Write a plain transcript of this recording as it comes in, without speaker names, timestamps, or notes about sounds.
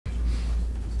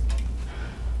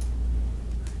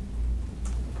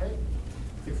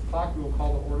o'clock, we will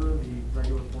call to order the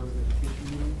regular Board of Education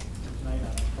meeting tonight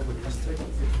on October 26th at 6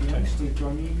 p.m. Please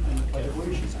join me in the Pledge of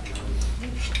Allegiance.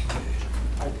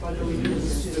 I pledge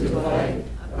allegiance to the flag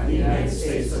of the United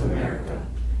States of America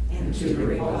and to the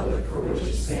republic for which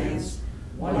it stands,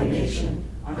 one nation,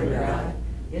 under God,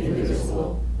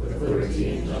 indivisible, with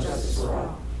liberty and justice for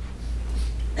all.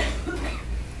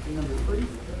 Number 3,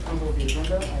 approval of the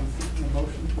agenda. I'm seeking a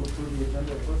motion to approve the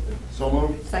agenda as listed. So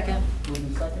moved. Second. Moved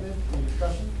and seconded. Any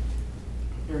discussion?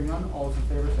 Hearing none, all those in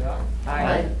favor say aye.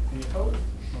 Aye. Any opposed?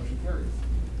 Motion carries.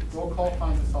 Roll call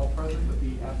finds us all present with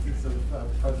the absence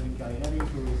of President Galliani,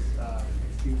 who is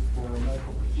excused for a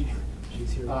medical procedure.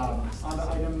 She's here. On to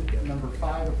item number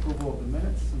 5, approval of the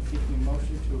minutes. I'm seeking a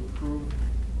motion to approve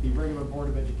the regular Board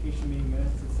of Education meeting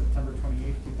minutes of September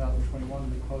 28, 2021,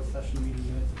 and the closed session meeting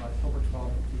minutes of October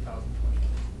 12, 2020.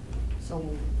 So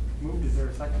moved. Moved. Is there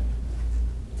a second?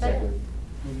 Second.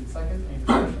 Moved and second. Any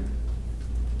discussion?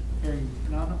 Hearing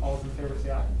none, all those in favor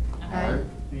say aye. Aye.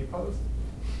 Any opposed?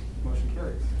 Motion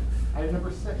carries. Item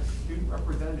number 6, student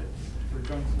representatives. We're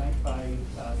joined tonight by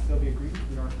Sylvia Green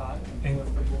from North High and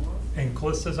Calista Blumrose. And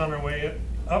Calista's on her way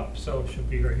up, so she'll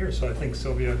be right here. So I think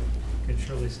Sylvia can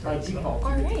surely By start. default,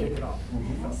 All you get to right. take it off.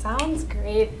 Sounds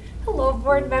great. Hello,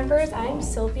 board members. I'm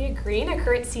Sylvia Green, a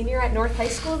current senior at North High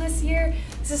School this year.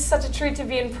 This is such a treat to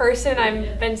be in person.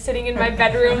 I've been sitting in my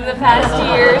bedroom the past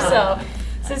year, so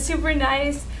this is super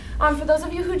nice. For those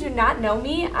of you who do not know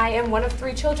me, I am one of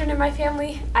 3 children in my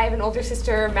family. I have an older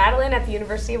sister, Madeline, at the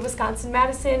University of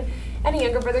Wisconsin-Madison, and a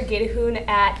younger brother, Gatehoon,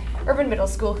 at Urban Middle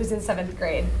School, who's in 7th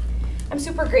grade. I'm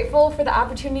super grateful for the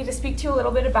opportunity to speak to you a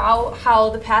little bit about how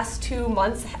the past 2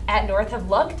 months at North have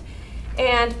looked.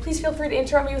 And please feel free to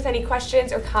interrupt me with any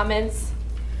questions or comments.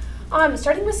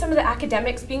 Starting with some of the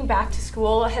academics, being back to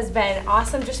school has been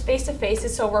awesome. Just face-to-face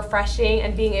is so refreshing,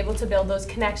 and being able to build those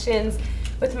connections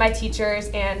with my teachers,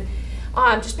 and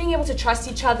just being able to trust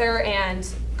each other and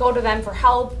go to them for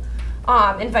help,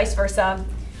 and vice versa.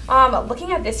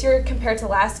 Looking at this year compared to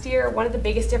last year, one of the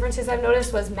biggest differences I've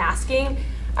noticed was masking.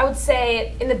 I would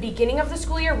say in the beginning of the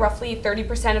school year, roughly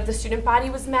 30% of the student body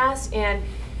was masked, and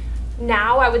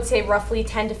now I would say roughly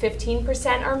 10 to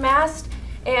 15% are masked.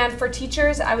 And for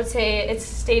teachers, I would say it's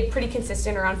stayed pretty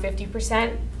consistent around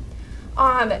 50%.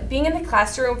 Being in the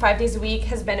classroom 5 days a week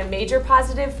has been a major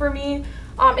positive for me.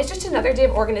 It's just another day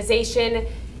of organization,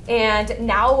 and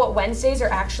now Wednesdays are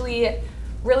actually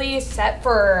really set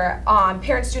for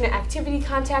parent-student activity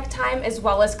contact time, as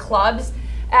well as clubs.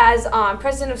 As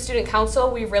president of student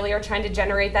council, we really are trying to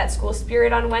generate that school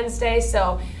spirit on Wednesday.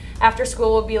 So after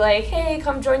school, we'll be like, hey,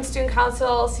 come join student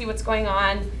council, see what's going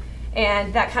on,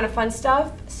 and that kind of fun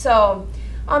stuff. So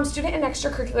student and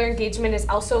extracurricular engagement is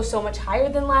also so much higher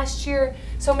than last year.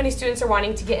 So many students are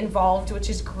wanting to get involved, which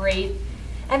is great.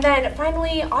 And then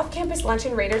finally, off-campus lunch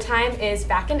and Raider time is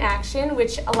back in action,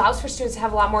 which allows for students to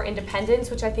have a lot more independence,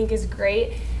 which I think is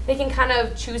great. They can kind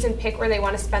of choose and pick where they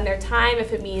want to spend their time,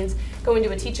 if it means going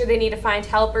to a teacher they need to find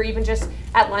help, or even just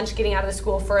at lunch getting out of the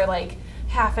school for like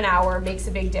half an hour makes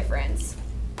a big difference.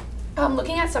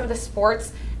 Looking at some of the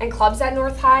sports and clubs at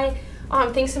North High,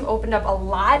 things have opened up a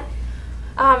lot.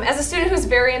 As a student who's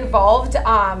very involved,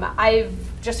 I've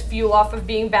just fuel off of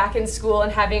being back in school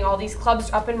and having all these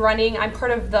clubs up and running. I'm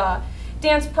part of the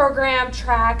dance program,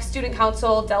 track, student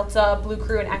council, Delta, Blue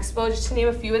Crew, and Expo, just to name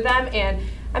a few of them, and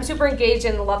I'm super engaged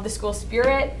and love the school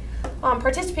spirit.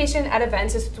 Participation at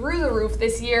events is through the roof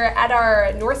this year. At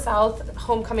our North-South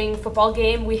homecoming football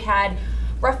game, we had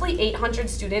roughly 800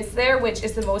 students there, which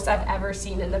is the most I've ever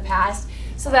seen in the past.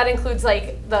 So that includes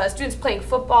like the students playing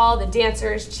football, the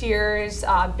dancers, cheers,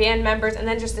 band members, and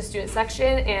then just the student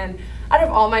section. And out of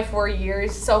all my 4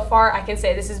 years so far, I can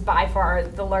say this is by far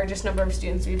the largest number of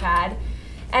students we've had.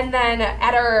 And then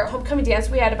at our homecoming dance,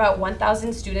 we had about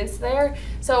 1,000 students there.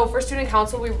 So for student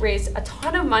council, we raised a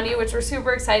ton of money, which we're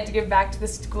super excited to give back to the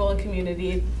school and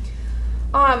community.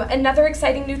 Another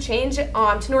exciting new change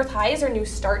to North High is our new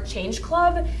Start Change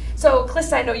Club. So,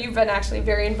 Calista, I know you've been actually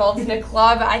very involved in a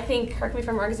club. I think, correct me if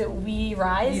I'm wrong, is it We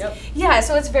Rise? Yep. Yeah,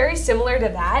 so it's very similar to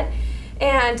that.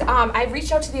 And I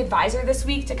reached out to the advisor this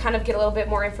week to kind of get a little bit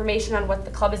more information on what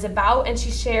the club is about, and she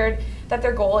shared that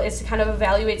their goal is to kind of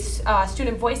evaluate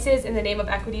student voices in the name of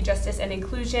equity, justice, and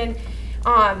inclusion,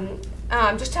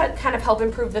 just to kind of help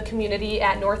improve the community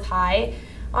at North High.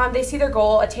 They see their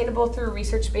goal attainable through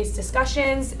research-based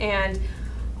discussions and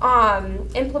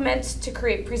implement to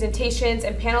create presentations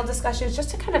and panel discussions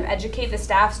just to kind of educate the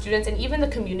staff, students, and even the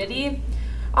community.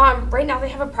 Right now they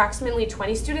have approximately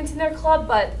 20 students in their club,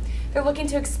 but they're looking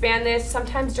to expand this.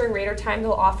 Sometimes during Raider time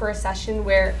they'll offer a session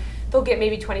where they'll get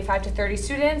maybe 25 to 30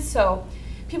 students. So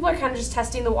people are kind of just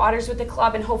testing the waters with the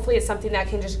club, and hopefully it's something that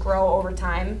can just grow over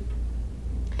time.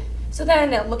 So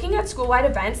then, looking at school-wide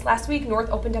events, last week North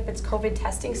opened up its COVID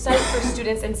testing site for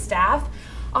students and staff,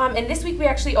 and this week we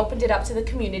actually opened it up to the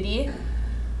community.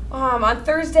 On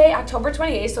Thursday, October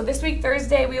 28th, so this week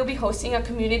Thursday, we will be hosting a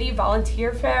community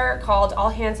volunteer fair called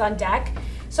All Hands on Deck.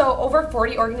 So over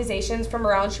 40 organizations from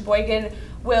around Sheboygan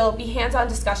will be hands-on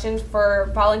discussions for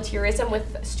volunteerism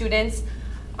with students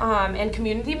and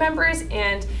community members.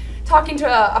 And talking to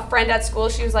a friend at school,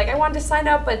 she was like, I wanted to sign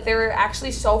up, but they're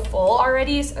actually so full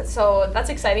already. So that's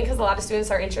exciting because a lot of students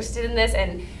are interested in this,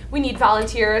 and we need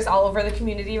volunteers all over the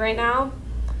community right now.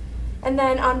 And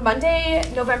then on Monday,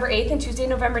 November 8th and Tuesday,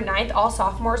 November 9th, all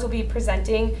sophomores will be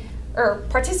participating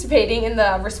in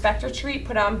the Respect Retreat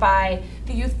put on by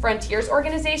the Youth Frontiers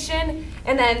organization.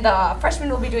 And then the freshmen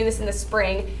will be doing this in the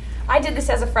spring. I did this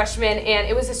as a freshman, and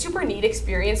it was a super neat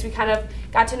experience. We kind of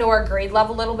got to know our grade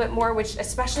level a little bit more, which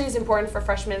especially is important for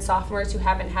freshmen and sophomores who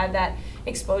haven't had that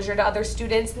exposure to other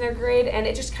students in their grade, and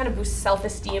it just kind of boosts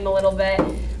self-esteem a little bit,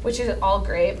 which is all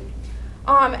great.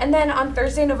 And then on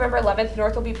Thursday, November 11th,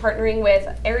 North will be partnering with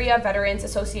Area Veterans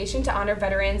Association to honor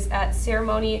veterans at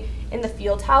ceremony in the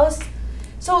field house.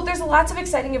 So there's lots of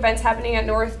exciting events happening at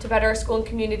North to better our school and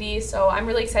community, so I'm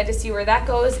really excited to see where that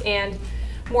goes, and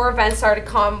more events are to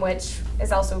come, which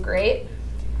is also great.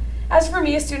 As for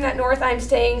me, a student at North, I'm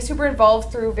staying super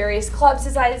involved through various clubs,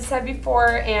 as I said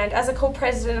before, and as a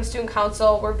co-president of Student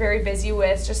Council, we're very busy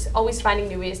with just always finding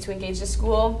new ways to engage the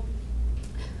school.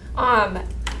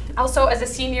 Also, as a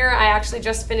senior, I actually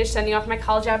just finished sending off my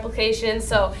college application,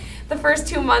 so the first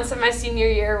 2 months of my senior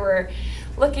year were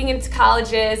looking into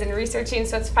colleges and researching,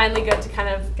 so it's finally good to kind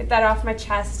of get that off my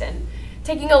chest and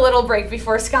taking a little break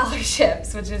before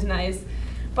scholarships, which is nice.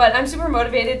 But I'm super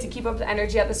motivated to keep up the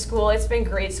energy at the school. It's been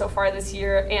great so far this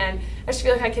year, and I just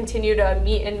feel like I continue to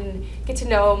meet and get to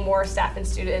know more staff and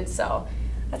students, so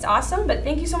that's awesome. But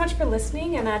thank you so much for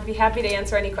listening, and I'd be happy to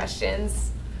answer any questions.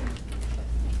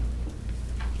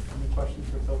 Questions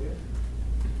for Sylvia?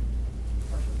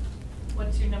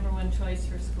 What's your #1 choice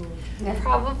for school?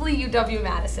 Probably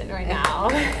UW-Madison right now.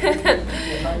 I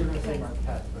thought you were going to say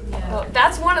Marquette, but Yeah. Oh,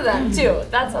 that's one of them too.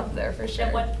 That's up there for sure.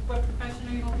 And what profession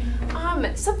are you hoping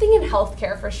for? Something in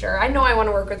healthcare for sure. I know I want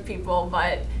to work with people,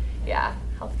 but yeah,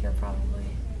 healthcare probably.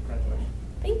 congratulations.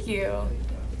 Thank you. Other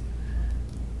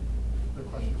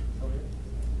questions for Sylvia?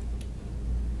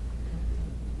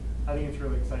 I think it's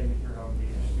really exciting to hear how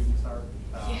engaged students are.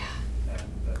 Yeah. And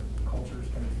the culture's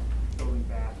kind of building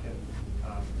back, and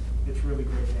it's really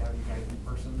great to have you guys in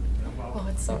person as well. Oh,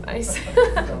 it's so nice. So,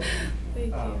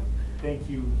 Thank you. Thank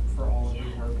you for all of your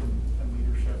work and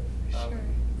leadership. Sure. For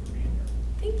being here.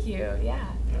 Thank you. Yeah.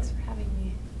 Thanks for having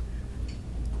me.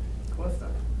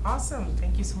 Calista. Awesome.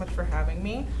 Thank you so much for having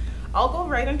me. I'll go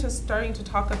right into starting to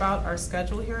talk about our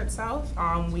schedule here at South.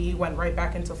 We went right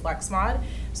back into Flex Mod.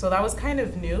 So that was kind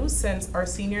of new since our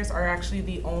seniors are actually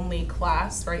the only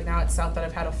class right now at South that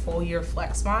have had a full year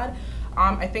Flex Mod.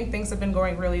 I think things have been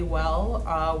going really well.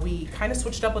 We kind of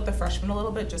switched up with the freshmen a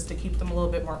little bit just to keep them a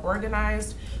little bit more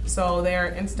organized. So they're,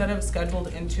 instead of scheduled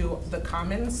into the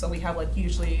commons, so we have like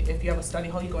usually if you have a study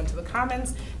hall, you go into the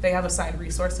commons, they have assigned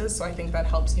resources. So I think that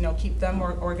helps, you know, keep them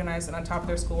more organized and on top of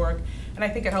their schoolwork. And I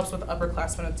think it helps with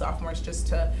upperclassmen and sophomores just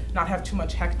to not have too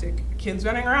much hectic kids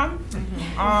running around.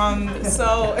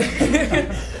 So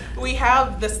we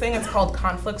have this thing, it's called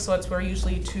conflict. So it's where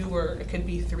usually 2 or it could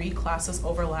be 3 classes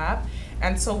overlap.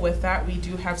 And so with that, we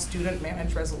do have student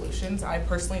managed resolutions. I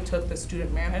personally took the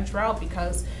student managed route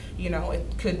because, you know, it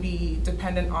could be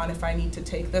dependent on if I need to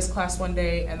take this class one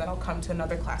day and then I'll come to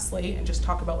another class late and just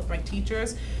talk about with my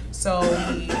teachers. So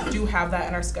we do have that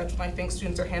in our schedule. I think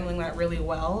students are handling that really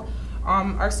well.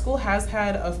 Our school has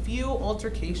had a few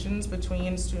altercations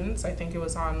between students. I think it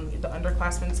was on the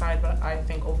underclassmen side, but I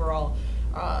think overall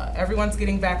everyone's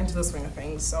getting back into the swing of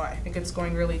things. So I think it's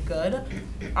going really good.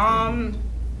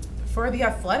 For the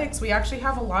athletics, we actually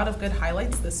have a lot of good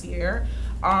highlights this year.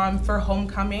 For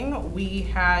homecoming, we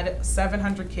had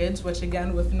 700 kids, which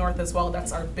again with North as well,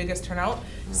 that's our biggest turnout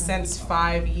since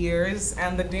 5 years,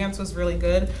 and the dance was really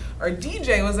good. Our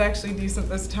DJ was actually decent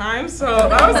this time, so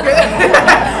that was good.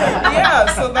 Yeah,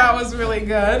 so that was really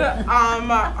good.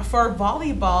 For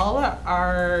volleyball,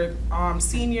 our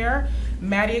senior,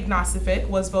 Maddie Ignacevich,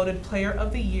 was voted Player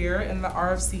of the Year in the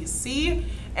RFCC.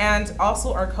 And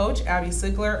also our coach, Abby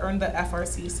Sigler, earned the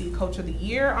FRCC Coach of the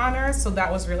Year honors, so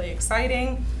that was really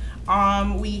exciting.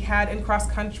 We had in cross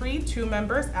country 2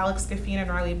 members, Alex Gaffine and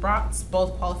Riley Bratz,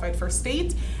 both qualified for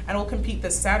state and will compete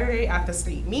this Saturday at the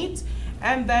state meet.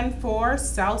 And then for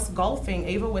South golfing,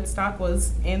 Ava Whitstock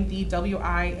was in the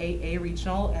WIAA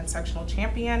regional and sectional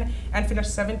champion and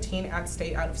finished 17 at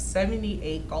state out of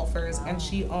 78 golfers. Wow. And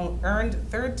she earned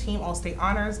third team All-State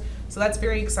honors. So that's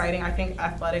very exciting. I think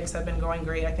athletics have been going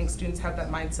great. I think students have that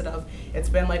mindset of, it's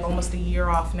been like almost a year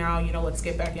off now, you know, let's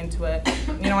get back into it.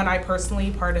 You know, and I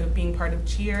personally, being part of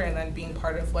cheer and then being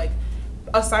part of, like,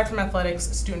 aside from athletics,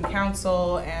 student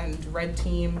council and red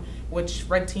team, which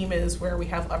red team is where we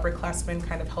have upperclassmen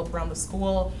kind of help around the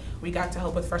school. We got to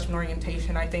help with freshman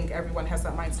orientation. I think everyone has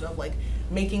that mindset of like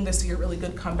making this year a really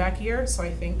good comeback year. So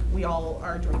I think we all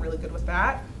are doing really good with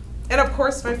that. And of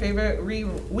course, my favorite,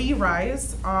 We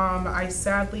Rise. I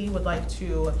sadly would like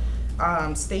to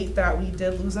state that we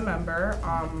did lose a member.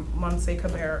 Monse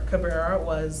Cabrera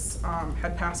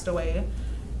had passed away.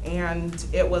 And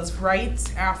it was right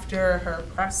after her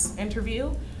press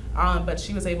interview, but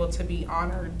she was able to be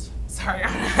honored. Sorry,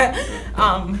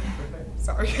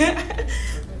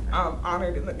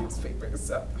 honored in the newspaper.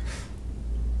 So,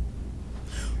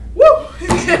 woo!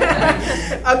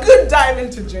 A good dive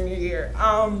into junior year.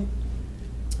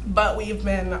 But we've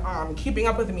been keeping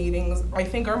up with the meetings. I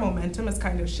think our momentum has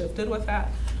kind of shifted with that,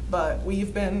 but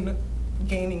we've been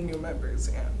gaining new members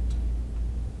and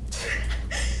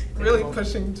really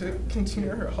pushing to continue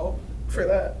her hope for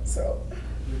that, so.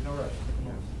 There's no rush.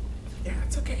 Yeah,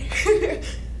 it's okay.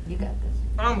 You got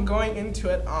this. Going into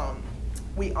it,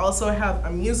 we also have a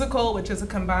musical, which is a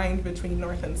combined between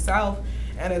North and South,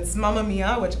 and it's Mamma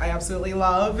Mia, which I absolutely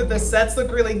love. The sets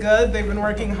look really good. They've been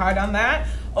working hard on that.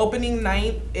 Opening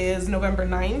night is November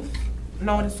 9th.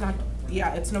 No, it's not.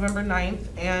 Yeah, it's November 9th,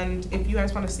 and if you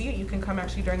guys want to see it, you can come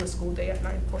actually during the school day at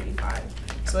 9:45.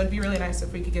 So it'd be really nice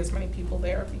if we could get as many people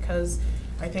there because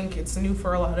I think it's new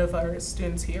for a lot of our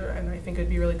students here, and I think it'd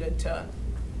be really good to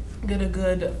get a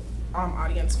good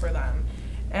audience for them.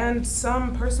 And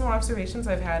some personal observations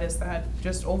I've had is that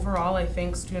just overall, I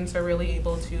think students are really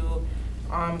able to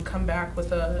come back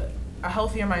with a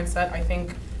healthier mindset. I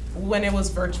think when it was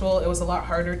virtual, it was a lot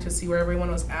harder to see where everyone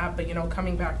was at, but you know,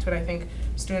 coming back to it, I think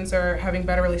students are having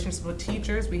better relationships with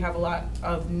teachers. We have a lot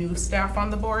of new staff on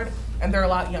the board, and they're a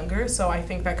lot younger, so I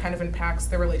think that kind of impacts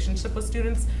their relationship with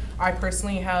students. I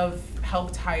personally have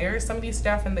helped hire some of these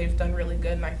staff, and they've done really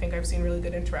good, and I think I've seen really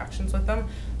good interactions with them,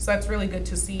 so that's really good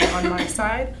to see on my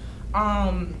side.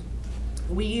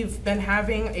 We've been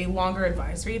having a longer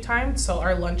advisory time, so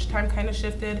our lunch time kind of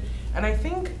shifted. And I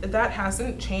think that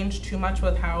hasn't changed too much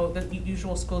with how the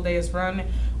usual school day is run.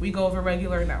 We go over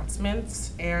regular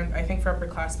announcements, and I think for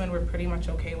upperclassmen, we're pretty much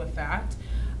okay with that.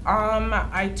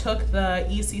 I took the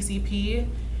ECCP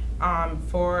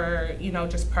for, you know,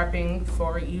 just prepping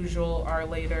for our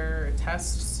later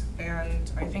tests,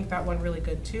 and I think that went really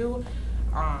good too.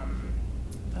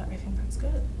 But I think that's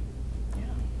good. Yeah.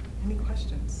 Any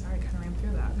questions? Sorry, I kind of ran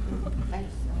through that.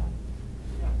 Thanks.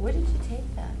 Where did you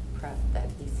take that prep, that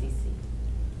ECC?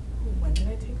 When did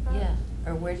I take that? Yeah,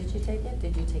 or where did you take it?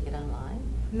 Did you take it online?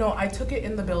 No, I took it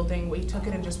in the building. We took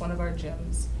it in just one of our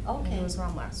gyms. Okay. It was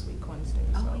around last week, Wednesday.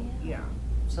 So, Oh, yeah.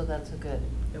 So that's a good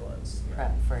it was.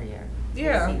 prep for your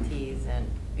Yeah. CTs and.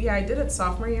 Yeah, I did it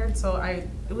sophomore year, so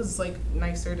it was like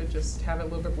nicer to just have it a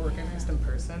little bit more organized in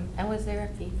person. And was there a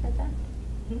fee for that?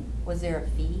 Was there a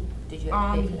fee? Did you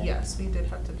have to pay for that? Yes, we did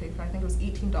have to pay for it. I think it was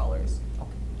 $18.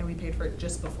 Okay. And we paid for it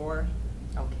just before.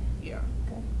 Okay. Yeah.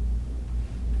 Good.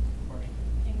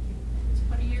 Thank you. So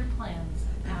what are your plans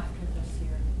after this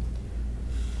year?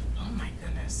 Oh my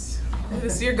goodness.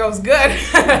 This year goes good.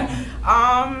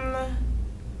 I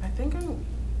think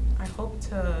I hope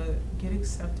to get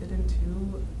accepted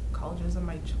into colleges of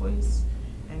my choice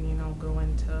and, you know, go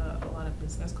into a lot of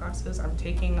business classes. I'm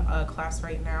taking a class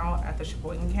right now at the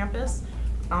Sheboygan campus,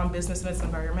 business and its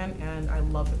environment, and I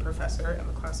love the professor and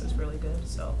the class is really good.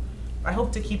 So I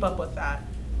hope to keep up with that.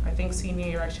 I think senior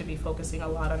year I should be focusing a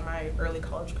lot on my early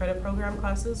college credit program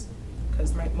classes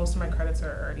because most of my credits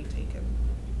are already taken.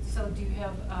 So do you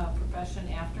have a profession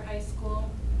after high school?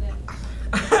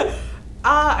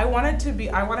 I want to be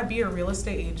a real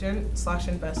estate agent /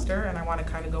 investor, and I want to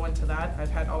kind of go into that.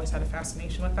 I've always had a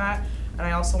fascination with that, and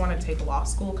I also want to take law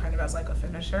school kind of as like a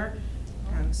finisher.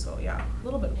 And so yeah, a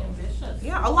little bit of both. Ambitious.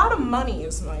 Yeah, a lot of money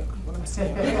is like what I'm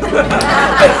saying. Yeah,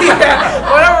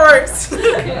 whatever works.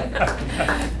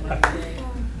 Yeah.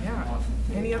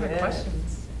 Any other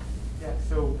questions? Yeah,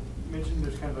 so you mentioned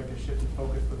there's kind of like a shift in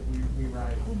focus with We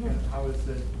Rise. Mhm. Kind of how's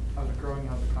it growing?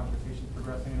 How's the conversation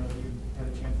progressing? I know that you had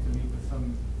a chance to meet with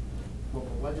some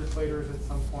local legislators at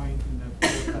some point in the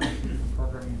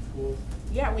programming in schools?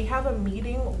 Yeah, we have a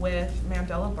meeting with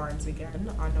Mandela Barnes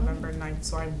again on November 9th,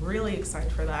 so I'm really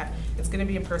excited for that. It's going to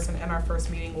be in person, and our first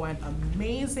meeting went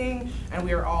amazing, and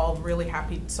we are all really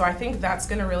happy. So I think that's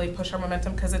going to really push our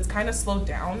momentum because it's kind of slowed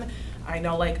down. I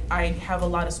know, like, I have a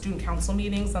lot of student council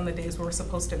meetings on the days where we're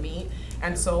supposed to meet,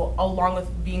 and so along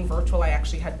with being virtual, I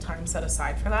actually had time set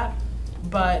aside for that.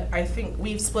 But I think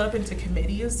we've split up into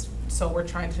committees, so we're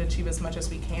trying to achieve as much as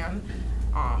we can.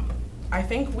 I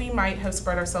think we might have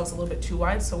spread ourselves a little bit too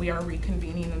wide, so we are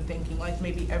reconvening and thinking like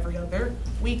maybe every other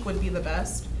week would be the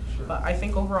best. Sure. But I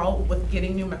think overall, with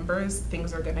getting new members,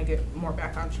 things are gonna get more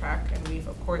back on track. And we've,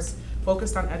 of course,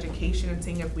 focused on education and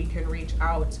seeing if we can reach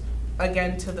out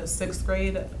again to the 6th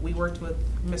grade. We worked with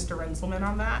Mr. Renzelman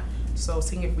on that. So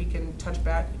seeing if we can touch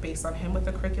back based on him with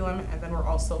the curriculum, and then we're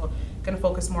also going to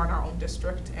focus more on our own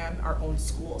district and our own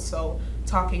school. So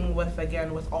talking with,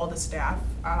 again, with all the staff,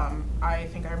 I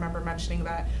think I remember mentioning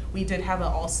that we did have an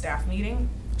all-staff meeting.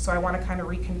 So I want to kind of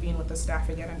reconvene with the staff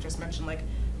again and just mention like,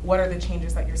 what are the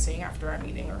changes that you're seeing after our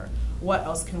meeting, or what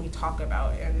else can we talk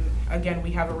about? And again,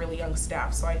 we have a really young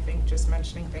staff, so I think just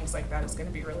mentioning things like that is going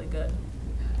to be really good.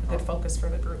 A good focus for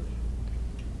the group.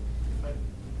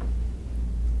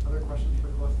 Other questions for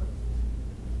Calista?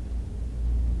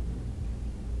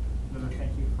 No,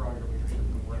 thank you for all your leadership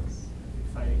and work. It's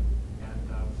exciting. And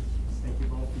thank you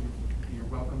both. You're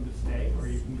welcome to stay, or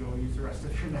you can go use the rest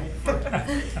of your night for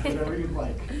whatever you'd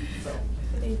like. So,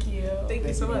 Thank you. Thank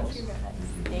you so much.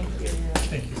 Thank you.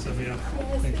 Thank you, Sylvia.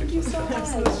 Yes, thank you so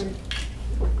much.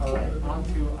 all right, on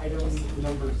to item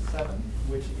number 7,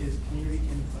 which is community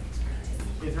input.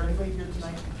 Is there anybody here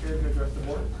tonight who cares to address the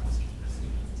board?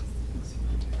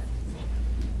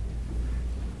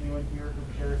 Anyone here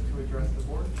who cares to address the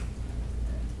board?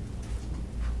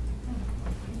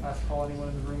 Last call, anyone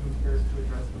in the room who cares to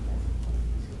address the board?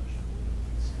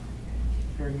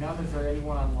 Hearing none, is there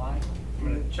anyone online? I'm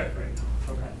going to check right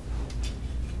now. Okay.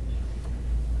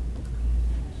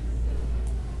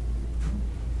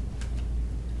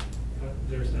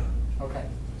 There's none. Okay,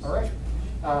 all right.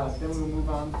 Then we'll move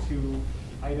on to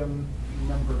item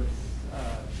number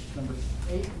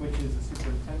 8, which is the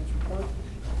superintendent's report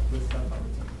with Doug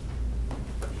Robertson.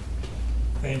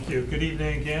 Thank you. Good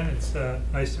evening again. It's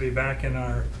nice to be back in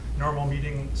our normal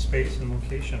meeting space and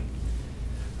location.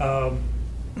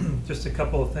 Just a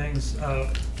couple of things.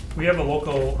 We have a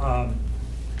local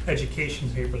education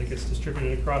paper that gets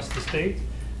distributed across the state.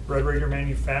 Red Raider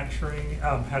Manufacturing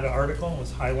had an article and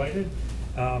was highlighted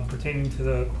pertaining to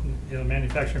the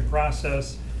manufacturing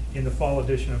process in the fall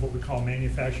edition of what we call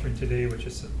Manufacturing Today, which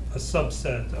is a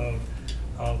subset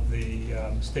of the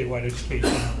statewide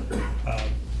education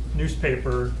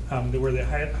newspaper, where they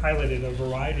highlighted a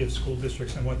variety of school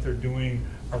districts and what they're doing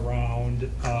around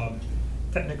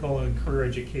technical and career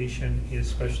education,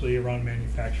 especially around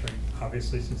manufacturing,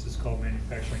 obviously, since it's called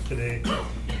Manufacturing Today.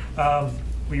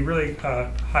 We really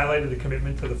highlighted the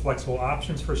commitment to the flexible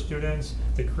options for students,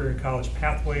 the career and college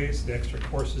pathways, the extra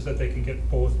courses that they can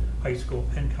get both high school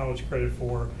and college credit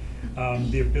for,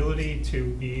 the ability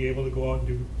to be able to go out and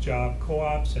do job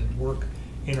co-ops and work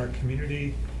in our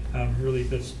community, really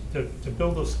just to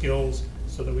build those skills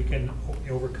so that we can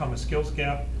overcome a skills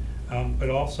gap, but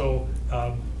also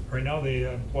right now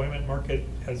the employment market,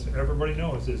 as everybody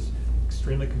knows, is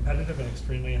extremely competitive and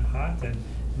extremely hot and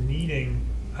needing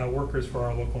workers for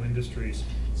our local industries.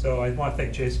 So I want to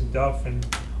thank Jason Duff and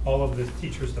all of the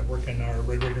teachers that work in our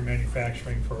Red Raider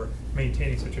Manufacturing for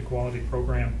maintaining such a quality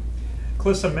program.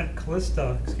 Calista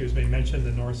mentioned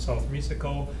the North-South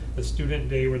Musical, the student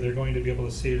day where they're going to be able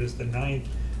to see it is the 9th.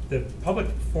 The public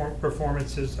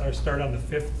performances start on the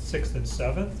 5th, 6th, and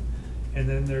 7th, and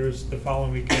then there's the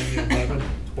following weekend, the 11th,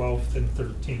 12th, and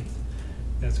 13th.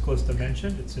 As Calista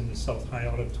mentioned, it's in the South High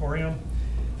Auditorium.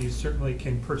 You certainly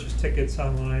can purchase tickets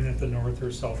online at the North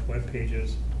or South web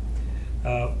pages.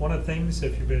 One of the things,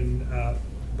 if you've been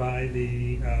by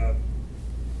the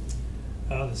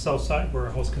South Side, where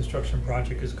a house construction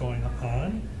project is going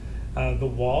on, the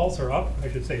walls are up.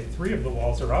 I should say 3 of the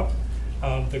walls are up.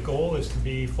 The goal is to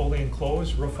be fully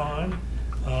enclosed, roof on,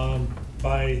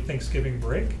 by Thanksgiving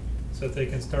break, so that they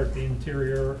can start the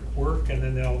interior work, and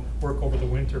then they'll work over the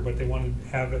winter, but they want to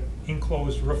have it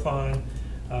enclosed, roof on,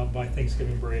 by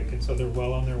Thanksgiving break, and so they're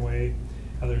well on their way.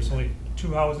 There's only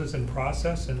 2 houses in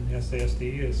process, and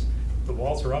SASD is, the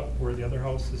walls are up, where the other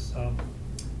house is,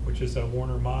 which is a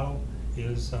Warner model,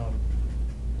 is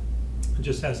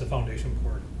just has the foundation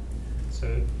poured.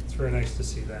 So it's very nice to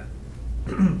see that.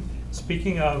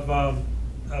 Speaking of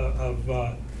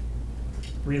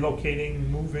relocating,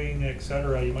 moving,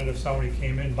 etc., you might have saw when you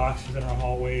came in, boxes in our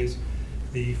hallways.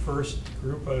 The first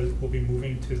group will be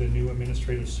moving to the new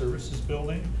administrative services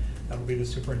building. That will be the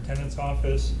superintendent's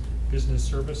office, business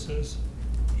services,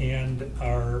 and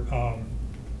our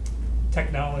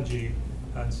technology,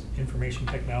 information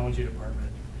technology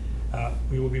department.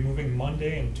 We will be moving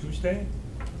Monday and Tuesday.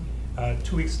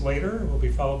 2 weeks later, we'll be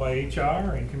followed by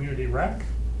HR and community rec.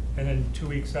 And then 2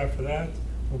 weeks after that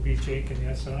will be Jake and the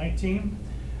S&I team.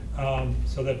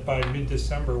 So that by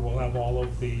mid-December, we'll have all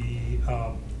of the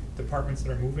departments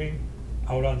that are moving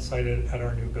out on site at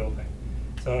our new building.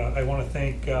 So I want to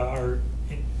thank our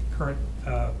current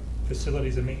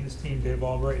facilities and maintenance team, Dave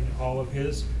Albright, and all of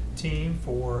his team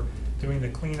for doing the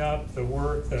cleanup, the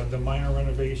work, the minor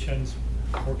renovations,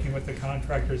 working with the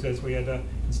contractors as we had to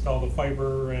install the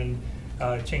fiber and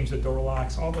change the door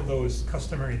locks, all of those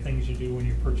customary things you do when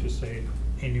you purchase a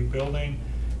new building.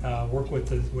 Work with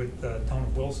the town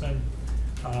of Wilson,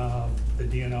 the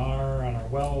DNR on our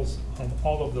wells,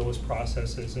 all of those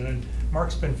processes. And then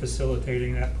Mark's been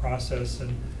facilitating that process,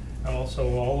 and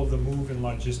also all of the move and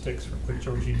logistics with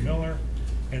Georgine Miller,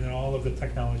 and then all of the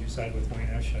technology side with Wayne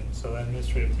Eschen. So that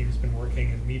administrative team's been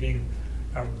working and meeting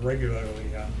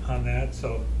regularly on that.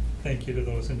 So thank you to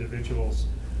those individuals.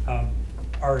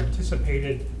 Our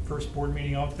anticipated first board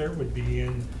meeting out there would be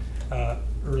in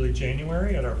early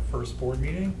January at our first board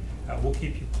meeting. We'll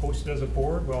keep you posted as a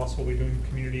board. We'll also be doing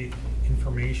community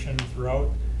information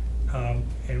throughout.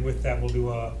 And with that, we'll do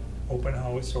a open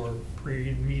house or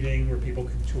pre-meeting where people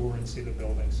can tour and see the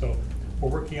building. So we're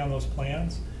working on those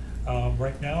plans.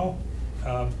 Right now,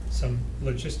 some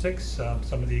logistics,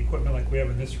 some of the equipment like we have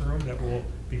in this room that we'll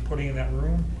be putting in that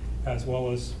room, as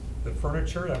well as the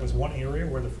furniture. That was one area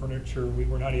where the furniture, we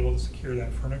were not able to secure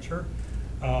that furniture.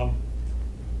 A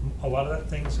lot of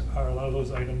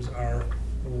those items are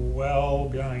well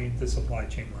behind the supply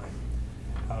chain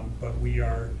line. But we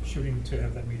are shooting to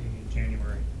have that meeting in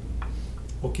January.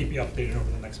 We'll keep you updated over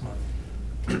the next month.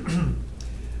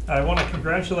 I want to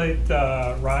congratulate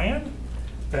Ryan.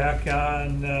 Back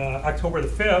on October the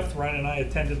 5th, Ryan and I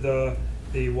attended the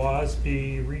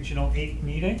WSCS Regional 8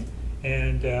 meeting,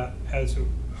 and as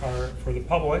are for the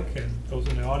public and those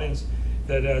in the audience,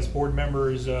 that as board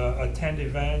members attend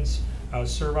events,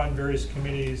 serve on various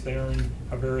committees, they earn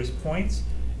various points,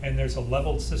 and there's a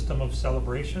leveled system of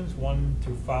celebrations, 1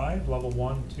 through 5, level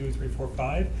 1, 2, 3, 4,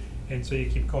 5, and so you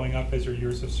keep going up as your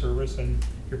years of service and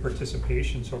your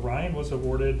participation. So Ryan was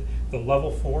awarded the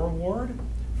level 4 award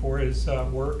for his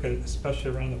work,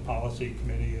 especially around the policy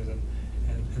committees and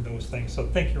those things. So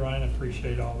thank you, Ryan. I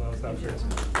appreciate all those efforts.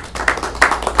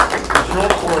 You show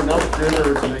up for enough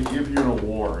dinners and they give you an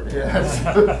award. Yes.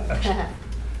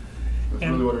 That's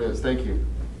really what it is. Thank you.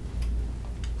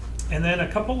 And then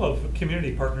a couple of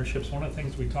community partnerships. One of the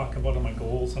things we talk about in my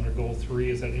goals under goal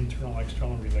 3 is that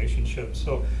internal-external relationships.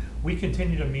 So we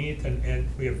continue to meet, and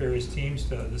we have various teams.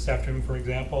 This afternoon, for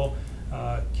example,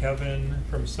 Kevin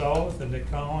from South and Nick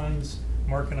Collins,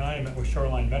 Mark and I met with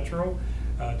Shoreline Metro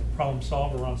to problem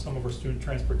solve around some of our student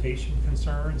transportation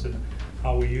concerns and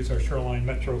how we use our Shoreline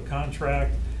Metro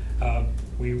contract.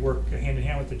 We work hand in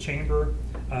hand with the Chamber.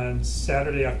 On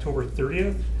Saturday, October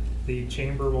 30th, the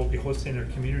Chamber will be hosting their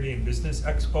Community and Business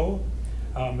Expo.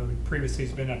 Previously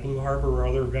it's been at Blue Harbor or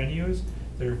other venues.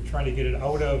 They're trying to get it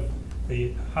out of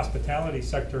the hospitality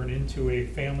sector and into a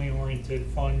family-oriented,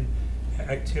 fun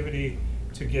activity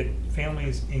to get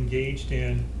families engaged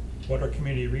in what are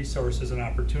community resources and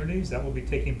opportunities. That will be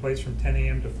taking place from 10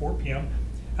 a.m. to 4 p.m.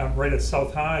 Right at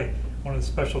South High. One of the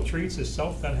special treats is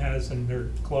South then has in their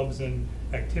clubs and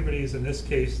activities, in this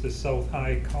case the South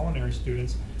High culinary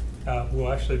students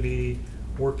will actually be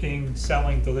working,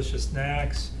 selling delicious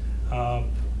snacks,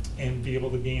 and be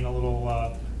able to gain a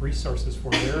little resources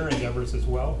for their endeavors as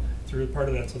well through part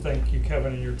of that. So thank you,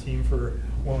 Kevin, and your team for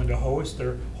willing to host.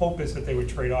 Their hope is that they would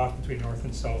trade off between North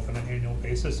and South on an annual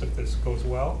basis if this goes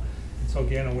well. And so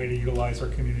again, a way to utilize our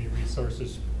community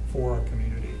resources for our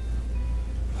community.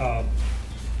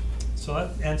 So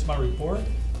that ends my report.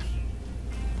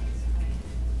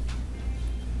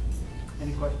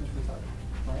 Any questions for Todd?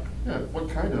 Right. Yeah, what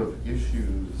kind of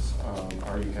issues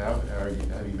have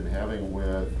you been having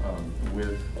with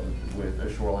a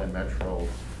Shoreline Metro?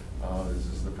 This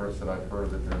is the first that I've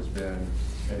heard that there's been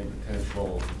any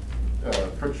potential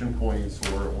friction points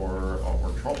or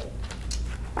trouble.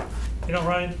 You know,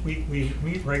 Ryan, we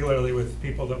meet regularly with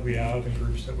people that we have and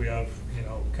groups that we have,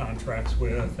 contracts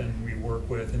with and we work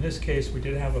with. In this case, we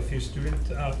did have a few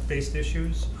student-based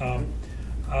issues.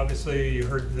 Obviously, you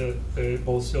heard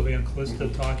both Sylvia and Callista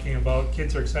talking about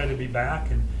kids are excited to be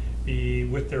back and be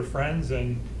with their friends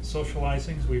and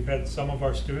socializing. So we've had some of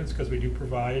our students, because we do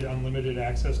provide unlimited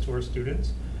access to our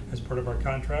students as part of our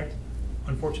contract,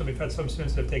 unfortunately, we've had some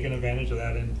students that have taken advantage of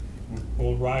that and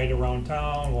will ride around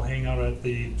town, will hang out at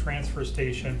the transfer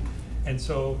station. And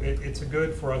so it's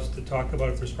good for us to talk about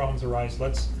if there's problems arise,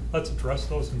 let's address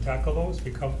those and tackle those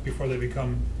before they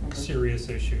become serious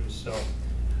issues. So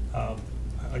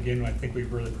again, I think we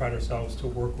really pride ourselves to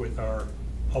work with our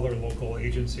other local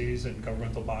agencies and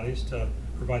governmental bodies to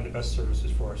provide the best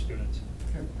services for our students.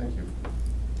 Okay, thank you.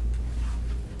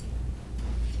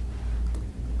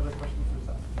 Other questions for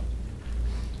staff?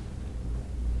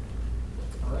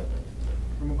 All right,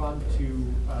 we'll move on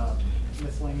to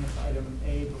miscellaneous item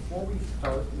A. Before we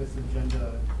start this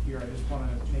agenda here, I just want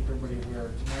to make everybody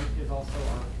aware, tonight is also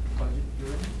our budget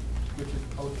hearing, which is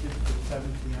posted for 7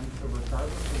 p.m. So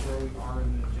regardless of where we are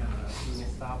in the agenda, we will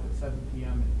stop at 7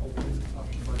 p.m. and open up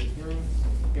the budget hearings.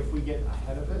 If we get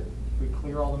ahead of it, we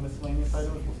clear all the miscellaneous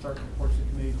items, we'll start the reports to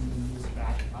committees and then move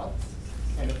back up.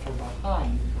 And if we're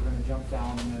behind, we're going to jump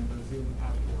down and then resume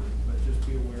afterwards. But just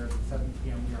be aware that 7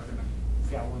 p.m. we are going to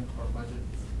scale into our budget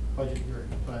hearing.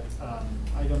 But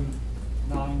item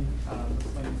 9,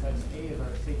 miscellaneous item A is our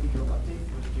safety drill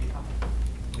update with Jay Thomas.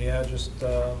 Yeah, just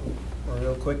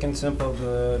real quick and simple,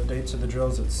 the dates of the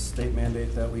drills, it's state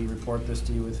mandate that we report this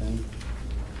to you within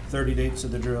 30 dates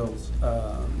of the drills.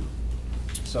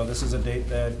 So this is a date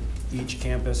that each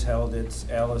campus held its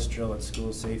ALICE drill, its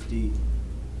school safety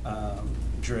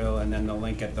drill, and then the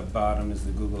link at the bottom is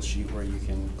the Google Sheet where you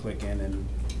can click in and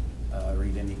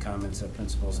read any comments that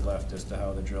principals left as to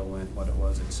how the drill went, what it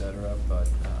was, etc. But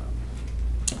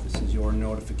this is your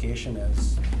notification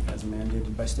as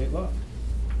mandated by state law.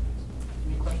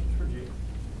 Any questions for Jay?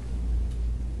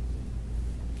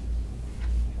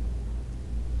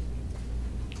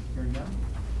 Hearing none,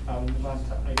 we'll move on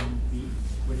to item B,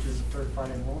 which is the third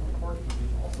Friday enrollment report, which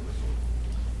is also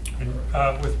received. And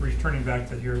with returning back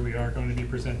to here, we are going to be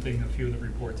presenting a few of the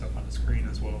reports up on the screen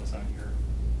as well as on your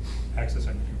access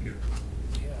on your computer.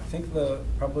 Yeah, I think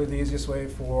probably the easiest way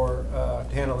for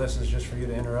to handle this is just for you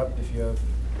to interrupt if you have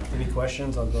any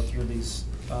questions. I'll go through these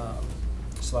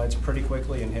slides pretty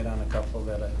quickly and hit on a couple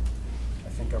that I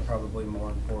think are probably more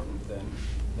important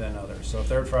than others. So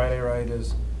third Friday, right,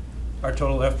 is our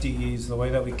total FTEs. The way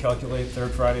that we calculate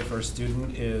third Friday for a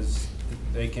student is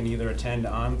they can either attend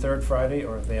on third Friday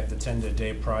or if they have to attend a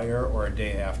day prior or a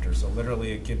day after. So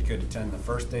literally a kid could attend the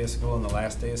first day of school and the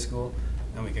last day of school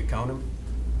and we could count them.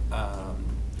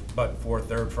 But for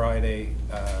third Friday,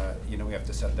 we have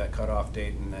to set that cutoff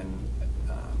date, and then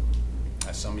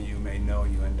as some of you may know,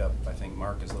 you end up, I think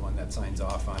Mark is the one that signs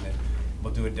off on it.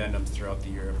 We'll do addendums throughout the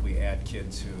year if we add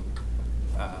kids who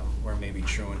were maybe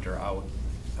truant or out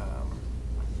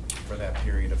for that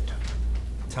period of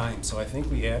time. So I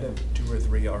think we added 2 or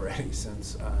 3 already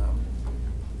since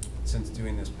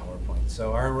doing this PowerPoint.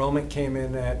 So our enrollment came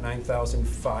in at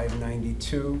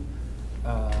 9,592,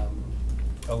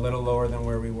 a little lower than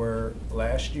where we were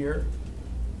last year,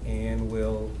 and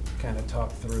we'll kind of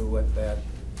talk through what that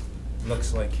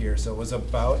looks like here. So it was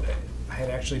about, I had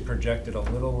actually projected a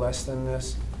little less than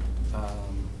this.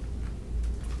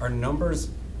 Our numbers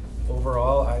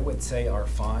overall, I would say, are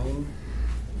fine,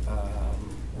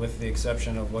 with the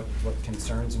exception of what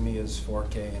concerns me is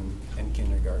 4K and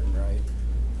kindergarten, right?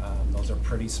 Those are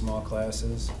pretty small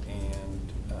classes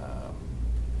and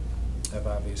have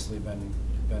obviously been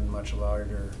much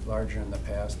larger in the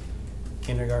past.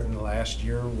 Kindergarten last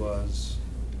year was,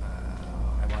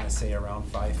 I want to say, around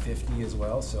 550 as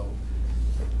well, so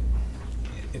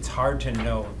it's hard to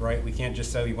know, right? We can't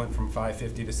just say we went from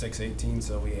 550 to 618,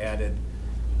 so we added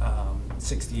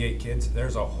 68 kids.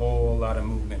 There's a whole lot of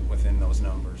movement within those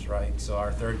numbers, right? So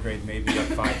our third grade may be up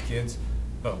 5 kids,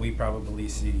 but we probably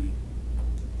see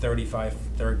 35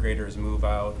 third graders move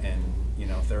out and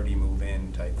 30 move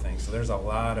in type thing. So there's a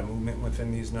lot of movement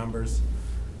within these numbers.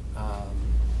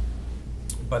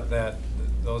 But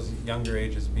those younger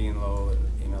ages being low,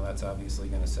 that's obviously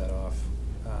going to set off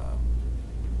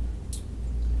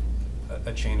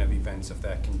a chain of events if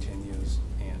that continues.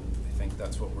 And I think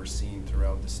that's what we're seeing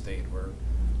throughout the state.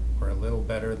 We're a little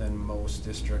better than most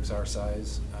districts our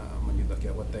size when you look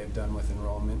at what they've done with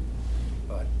enrollment.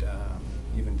 But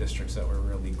even districts that were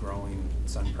really growing,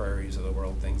 Sun Prairies of the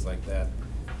world, things like that,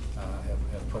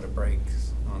 have put a brake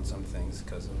on some things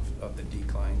because of the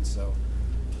decline. So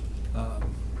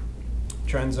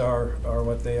trends are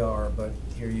what they are, but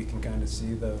here you can kind of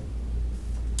see the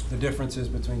differences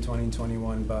between 20 and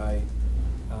 21 by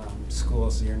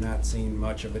school. So you're not seeing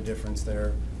much of a difference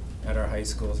there at our high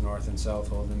schools, North and South,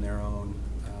 holding their own.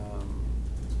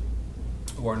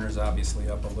 Warner's obviously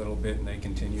up a little bit, and they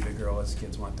continue to grow as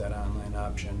kids want that online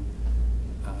option.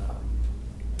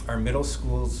 Our middle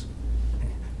schools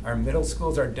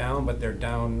are down, but they're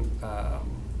down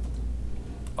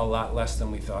a lot less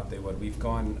than we thought they would. We've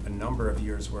gone a number of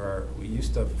years where we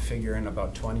used to figure in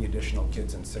about 20 additional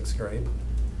kids in 6th grade.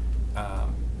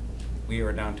 We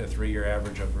were down to a 3-year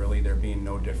average of really there being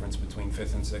no difference between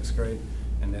 5th and 6th grade.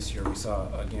 And this year we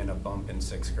saw, again, a bump in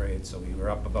 6th grade. So we were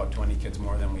up about 20 kids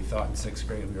more than we thought in 6th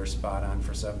grade. We were spot on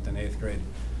for 7th and 8th grade.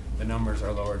 The numbers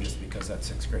are lower just because that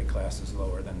 6th grade class is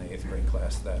lower than the 8th grade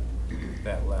class that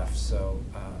left. So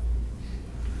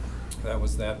that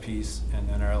was that piece. And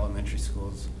then our elementary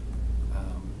schools,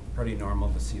 pretty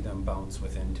normal to see them bounce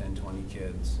within 10, 20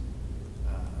 kids.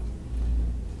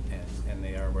 And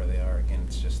they are where they are. Again,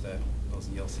 it's just that those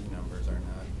ELC numbers are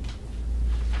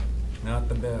not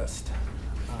the best.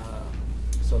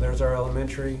 So there's our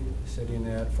elementary, sitting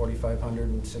at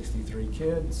 4,563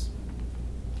 kids.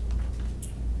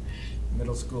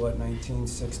 Middle school at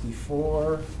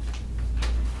 1964.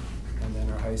 And then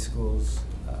our high schools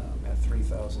at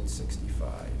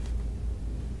 3,065.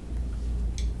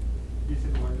 You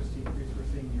said the largest increase we're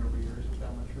seeing year over year is with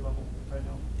elementary level right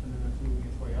now, and then it's moving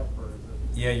its way up, or is it?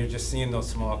 Yeah, you're just seeing those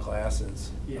small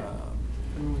classes. Yeah.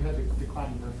 I mean, we've had a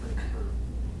declining birth rate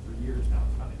for years now.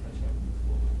 It's finally catching up in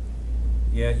school.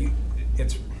 Yeah,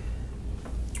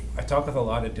 I talk with a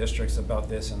lot of districts about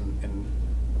this, and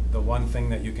the one thing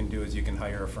that you can do is you can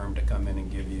hire a firm to come in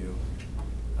and give you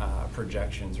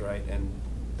projections, right? And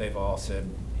they've all said,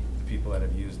 the people that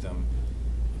have used them,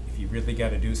 if you really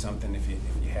got to do something, if you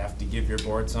have to give your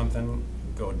board something,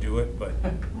 go do it, but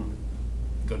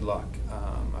good luck.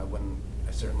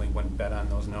 I certainly wouldn't bet on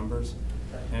those numbers.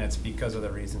 And it's because of the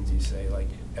reasons you say, like,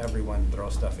 everyone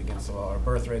throws stuff against the wall. Our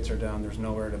birth rates are down, there's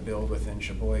nowhere to build within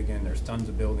Sheboygan, there's tons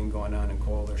of building going on in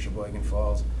Cole or Sheboygan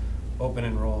Falls. Open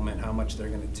enrollment, how much they're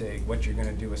gonna take, what you're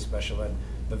gonna do with special ed.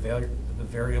 The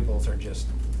variables are just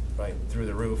right through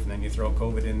the roof, and then you throw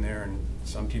COVID in there, and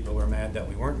some people were mad that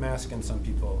we weren't masking, some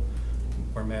people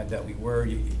were mad that we were.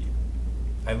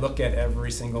 I look at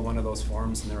every single one of those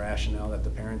forms and the rationale that the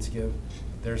parents give.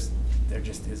 There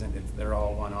just isn't, they're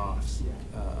all one-offs.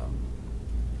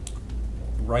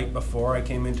 Right before I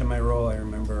came into my role, I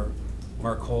remember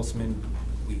Mark Holzman,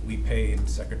 we paid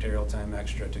secretarial time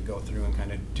extra to go through and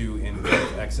kind of do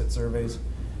in-depth exit surveys.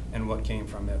 And what came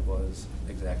from it was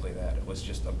exactly that. It was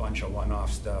just a bunch of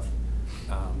one-off stuff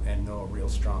and no real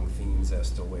strong themes as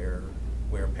to where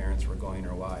parents were going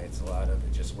or why. It's a lot of,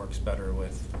 it just works better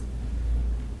with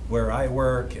where I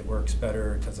work, it works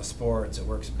better because of sports, it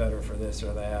works better for this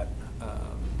or that.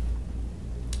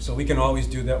 So we can always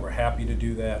do that, we're happy to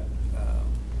do that,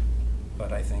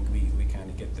 but I think we kind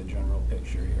of get the general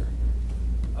picture here.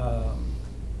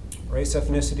 Race,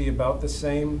 ethnicity about the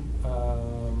same,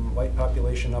 white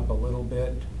population up a little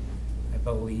bit. I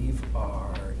believe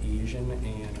our Asian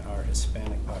and our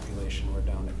Hispanic population were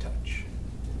down a touch.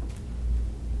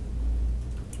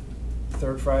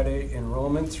 Third Friday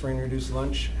enrollments for introduced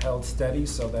lunch held steady,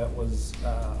 so that was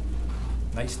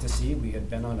nice to see. We had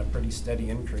been on a pretty steady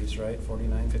increase, right?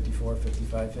 49, 54,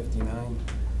 55, 59.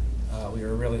 We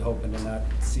were really hoping to not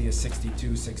see a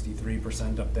 62,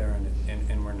 63% up there,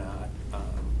 and we're not.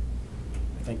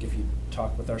 I think if you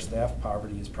talk with our staff,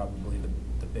 poverty is probably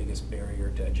the biggest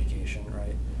barrier to education,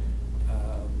 right?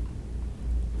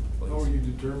 How are you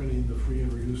determining the free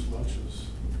and reduced lunches?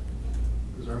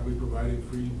 Because aren't we providing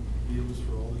free meals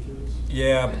for all the kids?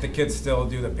 Yeah, but the kids still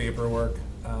do the paperwork,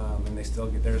 and they still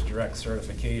get, there's direct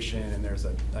certification, and there's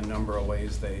a number of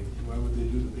ways they... Why would they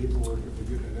do the paperwork if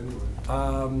they get it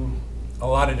anyway? A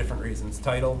lot of different reasons.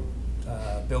 Title,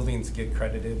 buildings get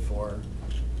credited for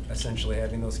essentially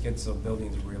having those kids, so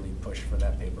buildings really push for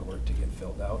that paperwork to get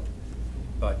filled out.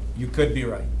 But you could be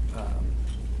right.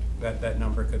 That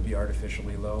number could be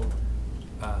artificially low.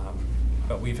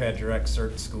 But we've had direct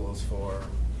cert schools for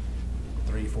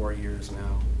 3-4 years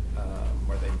now,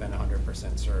 where they've been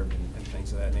 100% served and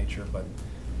things of that nature. But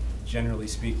generally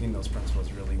speaking, those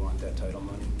principals really want that title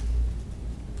money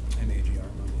and AGR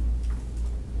money.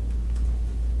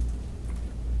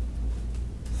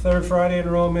 Third Friday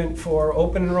enrollment for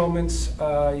open enrollments,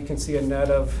 you can see a net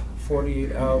of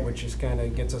 48 out, which just kind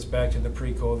of gets us back to the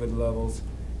pre-COVID levels.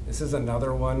 This is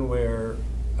another one where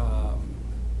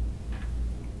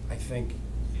I think,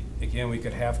 again, we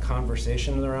could have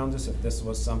conversations around this if this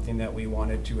was something that we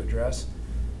wanted to address.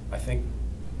 I think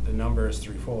the number is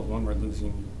threefold. One, we're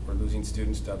losing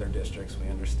students to other districts. We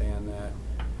understand that.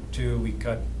 Two, we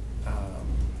cut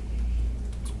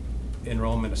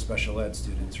enrollment of special ed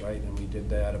students, right? And we did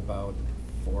that about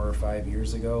 4 or 5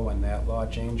 years ago when that law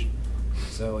changed.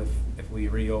 So if we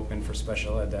reopen for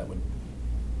special ed, that would,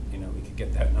 we could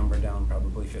get that number down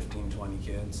probably 15, 20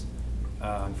 kids.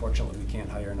 Unfortunately, we can't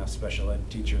hire enough special ed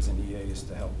teachers and EAs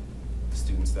to help the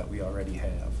students that we already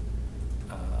have.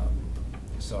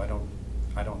 So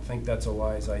I don't think that's a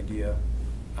wise idea,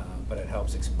 but it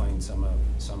helps explain some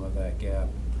of that gap.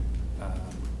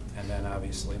 And then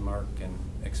obviously Mark can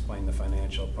explain the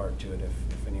financial part to it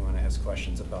if anyone has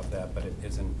questions about that, but it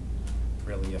isn't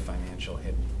really a financial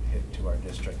hit to our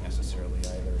district necessarily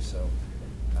either. So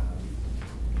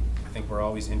I think we're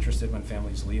always interested when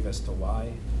families leave as to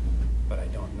why, but I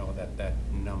don't know that that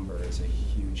number is a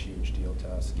huge deal to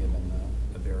us given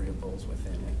the variables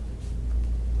within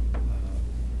it.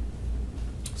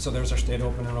 So there's our state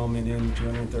open enrollment in,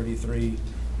 233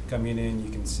 coming in. You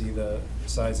can see the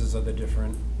sizes of the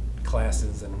different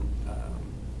classes and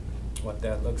what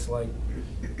that looks like.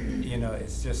 You know,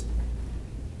 it's just,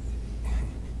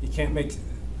 you can't make,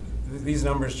 these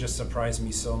numbers just surprise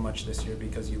me so much this year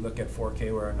because you look at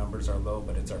 4K where our numbers are low,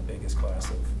 but it's our biggest class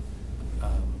of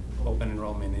open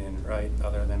enrollment in, right?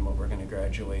 Other than what we're gonna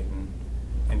graduate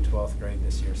in 12th grade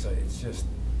this year. So it's just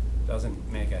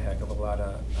doesn't make a heck of a lot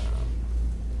of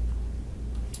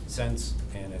sense,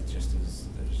 and it just is,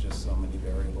 there's just so many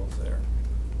variables there.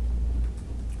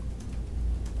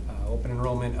 Open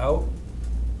enrollment out,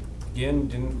 again,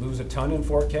 didn't lose a ton in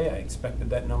 4K. I expected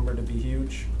that number to be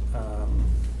huge,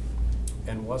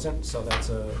 and wasn't, so that's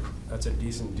a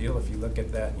decent deal. If you look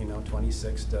at that, you know,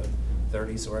 26 to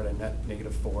 30, so we're at a net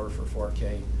 -4 for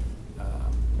 4K.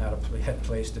 Not a bad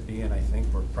place to be, and I think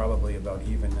we're probably about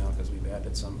even now because we've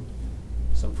added some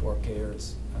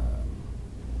 4Kers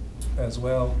as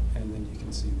well, and then you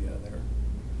can see the other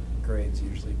grades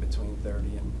usually between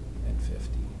 30 and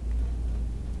 50.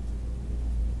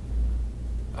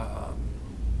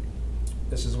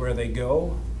 This is where they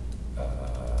go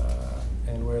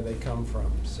and where they come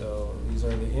from. So these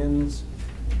are the ins.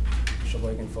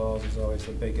 Sheboygan Falls is always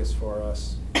the biggest for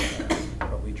us,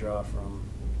 but we draw from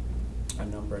a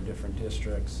number of different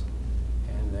districts.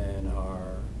 And then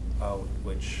our out,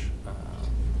 which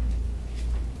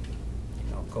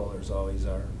you know, Kohler's always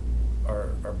our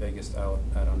biggest out.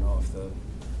 I don't know if the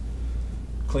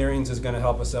clearings is going to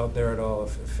help us out there at all,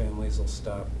 if families will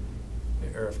stop,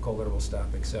 or if Kohler will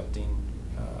stop accepting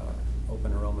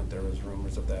open enrollment. There was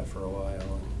rumors of that for a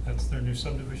while. That's their new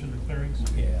subdivision, the clearings?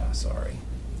 Yeah, sorry.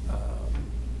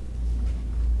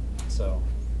 So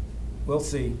we'll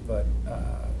see, but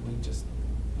we just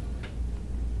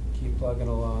keep plugging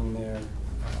along there.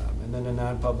 And then the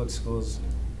non-public schools,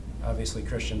 obviously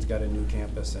Christian's got a new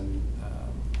campus, and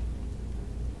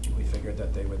we figured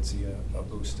that they would see a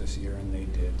boost this year, and they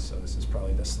did. So this is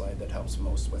probably the slide that helps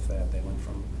most with that. They went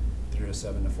from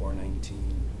 307 to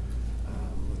 419.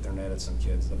 They're added some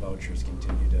kids. The vouchers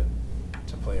continue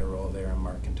to play a role there, and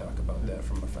Mark can talk about that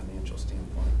from a financial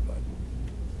standpoint. But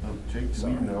Jake, do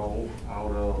we know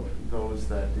out of those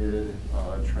that did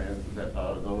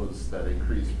those that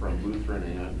increased from Lutheran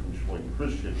and from Sheboygan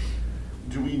Christian,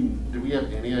 do we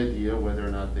have any idea whether or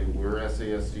not they were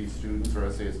SASD students or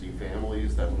SASD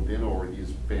families that moved in, or were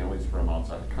these families from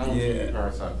outside the county? Yeah. Or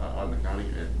outside on the county?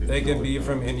 They could be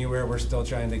from anywhere. We're still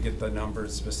trying to get the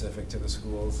numbers specific to the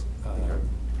schools. Okay.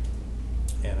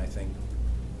 And I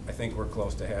think we're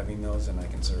close to having those, and I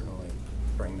can certainly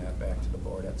bring that back to the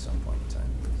board at some point in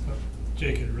time. So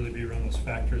Jake, could really be around those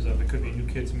factors of, it could be new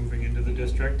kids moving into the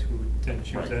district who then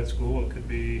choose that school. It could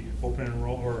be open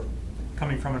enroll or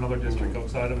coming from another district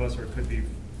outside of us, or it could be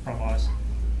from us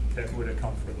that would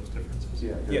account for those differences.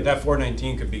 Yeah, that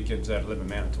 419 could be kids that live in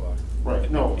Manitowoc. Right.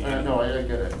 No, I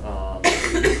get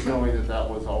it. Knowing that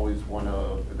was always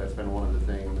that's been one of the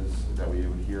things that we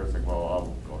would hear. It's like, well,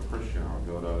 I'll go to Christian, I'll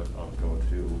go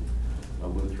to a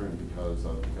Lutheran because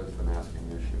of the masking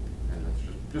issue. And it's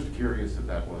just curious if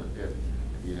that was, if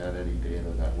you had any data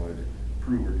that would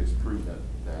prove or disprove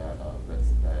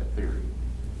that theory.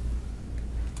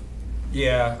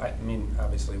 Yeah, I mean,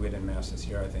 obviously we didn't mass this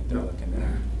year. I think they're looking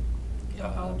at.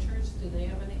 Vouchers, do they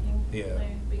have anything? Yeah.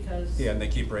 Because yeah, and they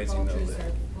keep raising those. vouchers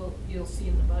are, well, you'll see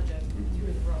in the budget through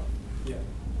the roof. Yeah.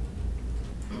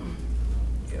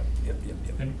 Yep.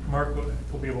 And Mark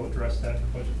will be able to address that in the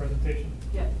budget presentation.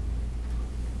 Yeah.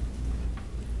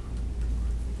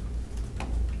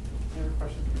 Any other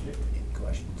questions for Jake?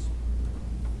 Questions?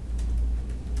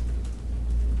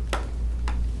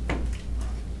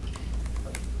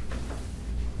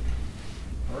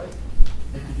 All right,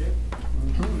 thank you, Jake.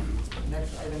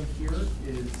 Next item here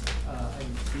is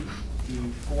item C, the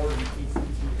board and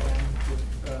ACTM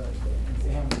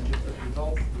exam district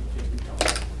results, which Jake will tell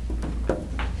us.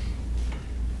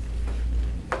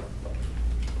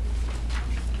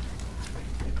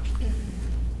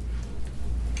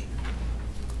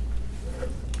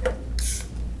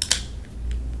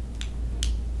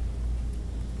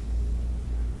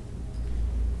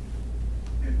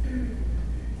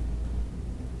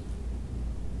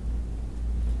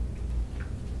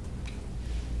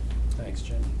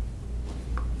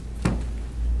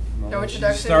 No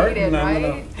introduction Start, needed, and I'm right?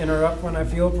 going to interrupt when I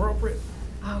feel appropriate.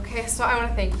 Okay, so I want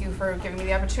to thank you for giving me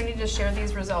the opportunity to share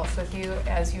these results with you.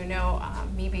 As you know,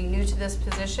 me being new to this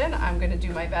position, I'm going to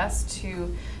do my best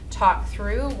to talk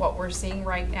through what we're seeing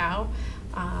right now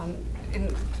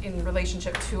in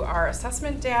relationship to our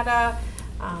assessment data,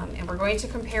 and we're going to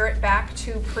compare it back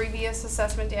to previous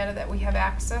assessment data that we have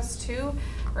access to.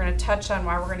 We're going to touch on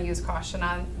why we're going to use caution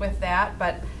with that,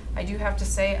 but I do have to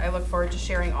say I look forward to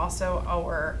sharing also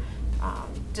our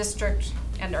district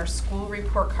and our school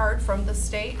report card from the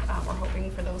state. We're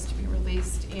hoping for those to be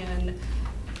released in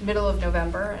middle of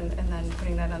November, and then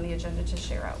putting that on the agenda to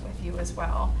share out with you as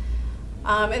well.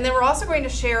 And then we're also going to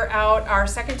share out our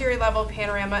secondary level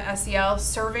Panorama SEL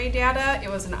survey data. It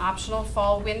was an optional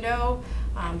fall window,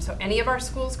 so any of our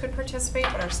schools could participate,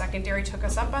 but our secondary took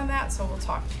us up on that, so we'll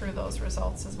talk through those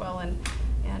results as well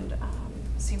and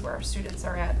see where our students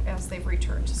are at as they've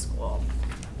returned to school.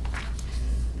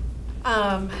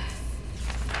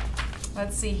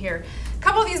 Let's see here. A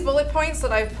couple of these bullet points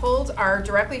that I've pulled are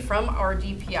directly from our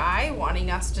DPI,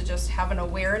 wanting us to just have an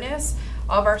awareness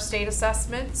of our state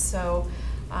assessment. So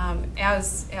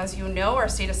as you know, our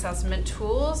state assessment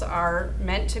tools are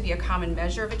meant to be a common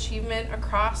measure of achievement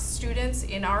across students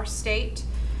in our state.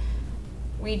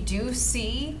 We do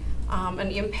see an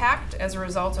impact as a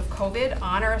result of COVID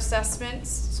on our assessment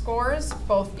scores,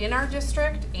 both in our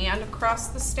district and across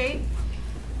the state.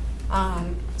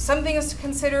 Some things to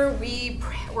consider: we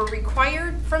were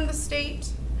required from the state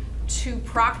to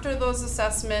proctor those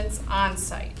assessments on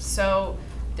site. So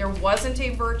there wasn't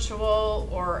a virtual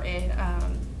or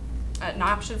an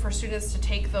option for students to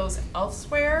take those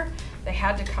elsewhere. They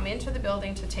had to come into the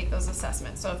building to take those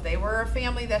assessments. So if they were a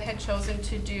family that had chosen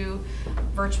to do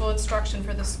virtual instruction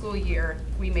for the school year,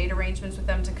 we made arrangements with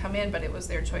them to come in, but it was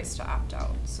their choice to opt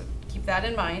out. So keep that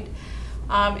in mind.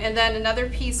 And then another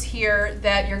piece here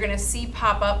that you're going to see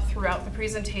pop up throughout the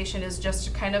presentation is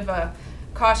just kind of a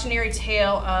cautionary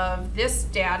tale of this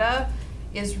data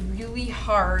is really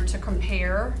hard to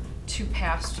compare to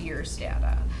past year's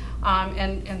data.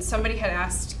 And somebody had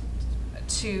asked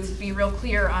to be real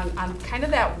clear on kind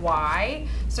of that why.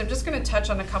 So I'm just going to touch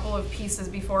on a couple of pieces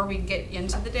before we get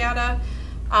into the data.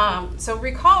 So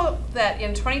recall that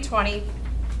in 2020,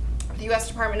 the U.S.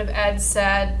 Department of Ed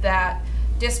said that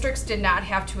districts did not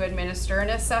have to administer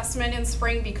an assessment in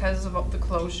spring because of the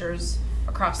closures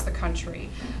across the country.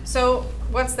 So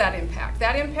what's that impact?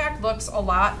 That impact looks a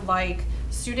lot like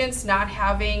students not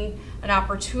having an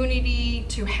opportunity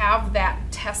to have that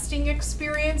testing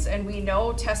experience, and we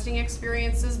know testing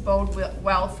experiences bode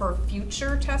well for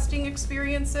future testing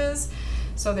experiences.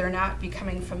 So they're not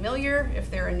becoming familiar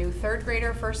if they're a new third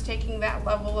grader first taking that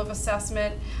level of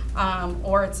assessment,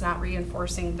 or it's not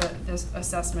reinforcing this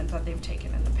assessment that they've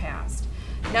taken in the past.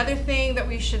 Another thing that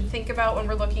we should think about when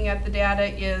we're looking at the data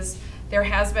is there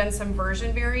has been some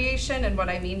version variation, and what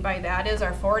I mean by that is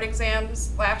our forward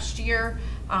exams last year,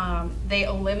 they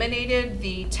eliminated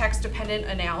the text-dependent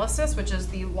analysis, which is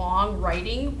the long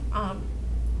writing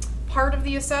part of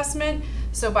the assessment.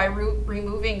 So by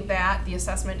removing that, the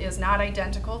assessment is not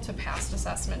identical to past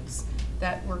assessments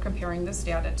that we're comparing this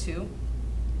data to.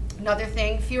 Another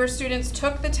thing, fewer students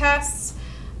took the tests.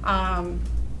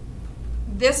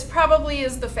 This probably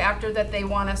is the factor that they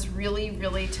want us really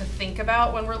to think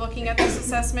about when we're looking at this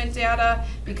assessment data,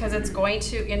 because it's going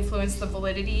to influence the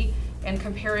validity and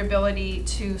comparability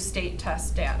to state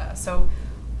test data. So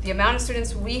the amount of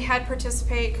students we had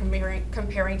participate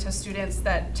comparing to students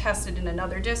that tested in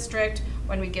another district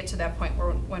when we get to that point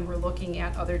when we're looking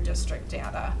at other district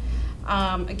data.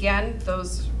 Again,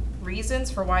 those reasons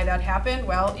for why that happened,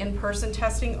 well, in-person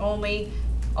testing only,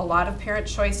 a lot of parent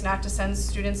choice not to send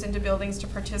students into buildings to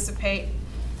participate.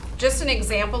 Just an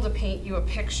example to paint you a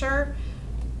picture.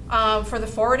 For the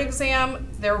forward exam,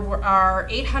 there are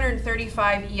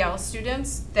 835 EL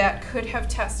students that could have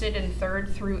tested in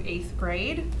 3rd through 8th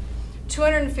grade.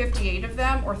 258 of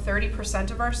them, or 30%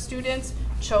 of our students,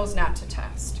 chose not to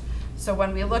test. So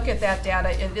when we look at that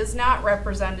data, it is not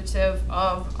representative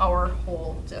of our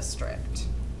whole district.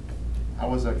 How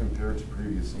was that compared to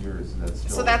previous years? Is that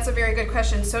still... So that's a very good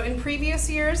question. So in previous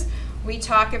years, we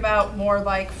talk about more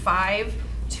like 5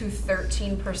 to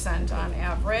 13% on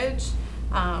average.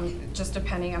 Just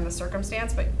depending on the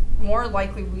circumstance, but more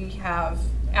likely we have,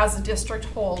 as a district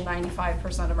whole,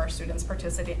 95% of our students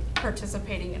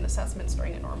participating in assessments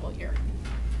during a normal year.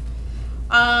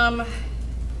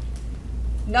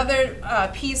 Another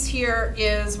piece here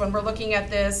is when we're looking at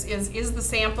this is the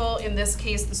sample, in this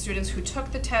case the students who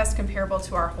took the test, comparable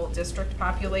to our whole district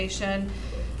population.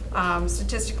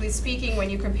 Statistically speaking, when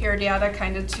you compare data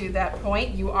kind of to that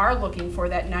point, you are looking for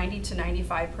that 90 to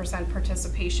 95%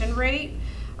 participation rate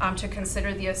to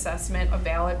consider the assessment a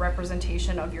valid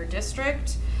representation of your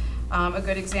district. A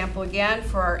good example again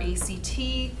for our ACT,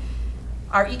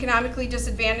 our economically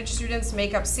disadvantaged students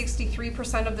make up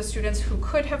 63% of the students who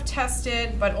could have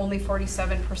tested, but only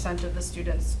 47% of the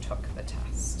students took the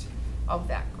test of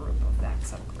that group, of that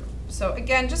subgroup. So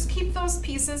again, just keep those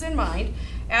pieces in mind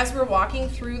as we're walking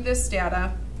through this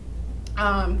data.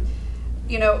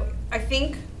 You know, I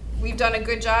think we've done a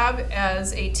good job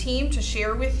as a team to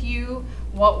share with you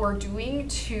what we're doing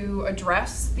to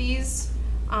address these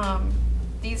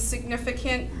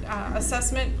significant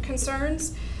assessment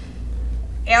concerns.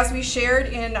 As we shared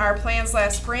in our plans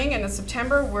last spring and in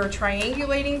September, we're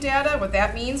triangulating data. What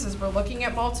that means is we're looking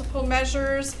at multiple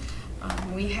measures.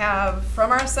 We have,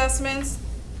 from our assessments,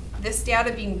 this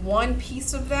data being one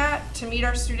piece of that to meet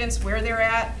our students where they're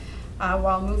at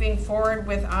while moving forward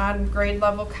with on grade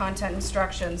level content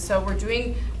instruction. So we're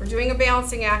doing a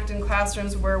balancing act in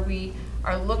classrooms where we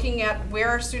are looking at where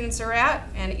our students are at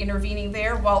and intervening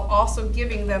there while also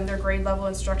giving them their grade level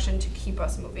instruction to keep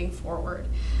us moving forward.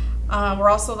 We're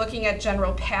also looking at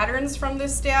general patterns from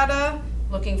this data,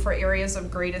 looking for areas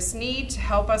of greatest need to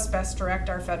help us best direct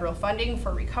our federal funding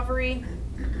for recovery.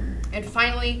 And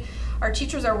finally, our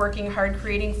teachers are working hard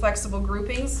creating flexible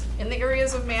groupings in the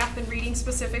areas of math and reading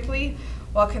specifically,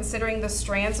 while considering the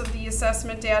strands of the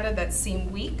assessment data that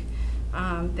seem weak.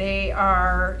 They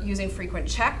are using frequent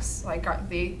checks, like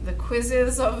the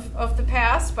quizzes of the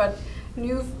past, but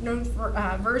new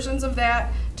versions of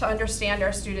that to understand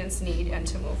our students' need and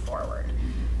to move forward.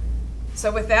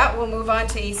 So with that, we'll move on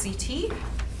to ACT.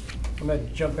 I'm going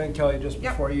to jump in, Kelly, just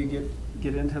Yep. before you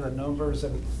get into the numbers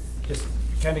and just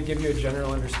kind of give you a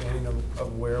general understanding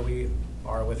of where we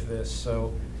are with this.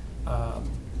 So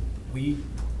we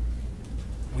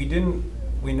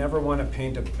never want to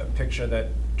paint a picture that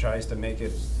tries to make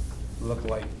it look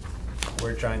like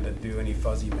we're trying to do any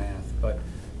fuzzy math. But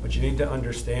what you need to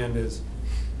understand is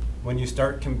when you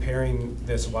start comparing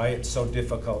this, why it's so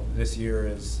difficult this year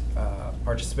is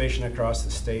participation across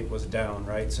the state was down,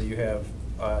 right? So you have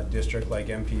a district like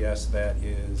MPS that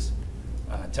is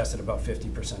tested about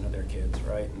 50% of their kids,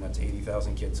 right? And that's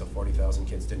 80,000 kids, so 40,000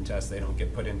 kids didn't test. They don't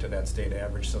get put into that state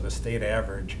average. So the state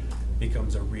average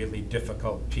becomes a really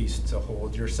difficult piece to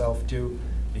hold yourself to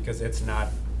because it's not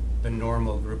the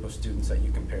normal group of students that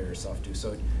you compare yourself to.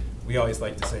 So we always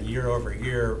like to say year over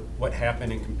year, what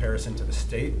happened in comparison to the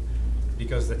state,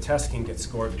 because the test can get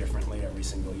scored differently every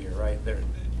single year, right?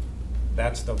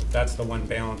 That's the one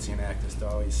balancing act, is to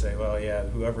always say, well, yeah,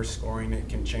 whoever's scoring it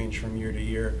can change from year to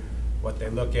year. What they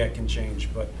look at can change,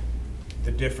 but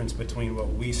the difference between what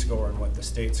we score and what the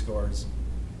state scores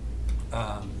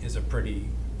is a pretty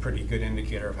good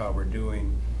indicator of how we're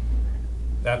doing.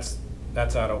 That's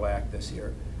out of whack this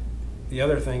year. The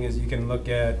other thing is you can look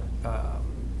at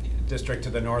district to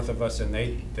the north of us, and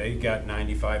they got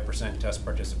 95% test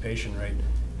participation rate,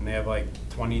 and they have like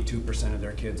 22% of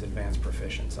their kids advanced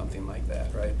proficient, something like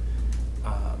that, right?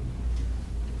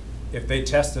 If they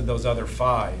tested those other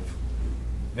 5,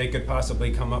 they could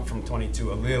possibly come up from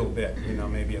 22 a little bit, you know,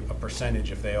 maybe a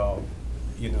percentage if they all,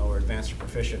 you know, are advanced or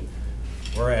proficient.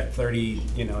 We're at 30,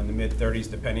 you know, in the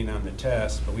mid-30s depending on the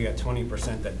test, but we got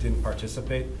 20% that didn't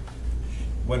participate.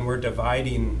 When we're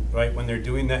dividing, right, when they're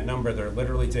doing that number, they're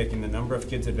literally taking the number of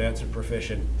kids advanced and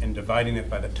proficient and dividing it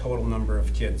by the total number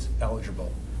of kids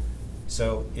eligible.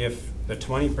 So if the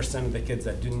 20% of the kids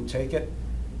that didn't take it,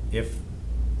 if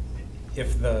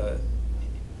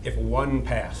one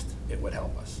passed, it would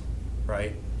help us,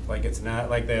 right? Like it's not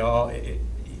like they all,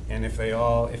 and if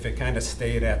it kind of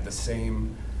stayed at the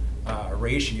same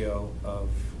ratio of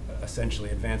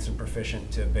essentially advanced and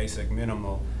proficient to basic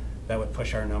minimal, that would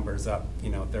push our numbers up, you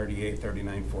know, 38,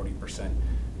 39, 40%.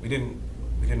 We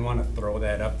didn't want to throw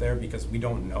that up there because we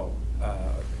don't know.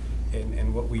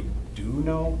 And what we do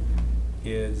know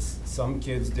is some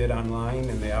kids did online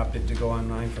and they opted to go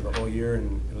online for the whole year,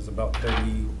 and it was about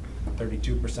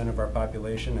 32% of our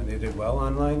population, and they did well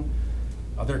online.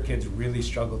 Other kids really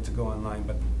struggled to go online,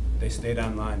 but they stayed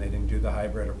online. They didn't do the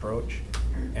hybrid approach.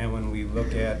 And when we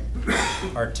look at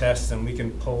our tests and we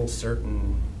can pull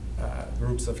certain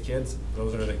groups of kids,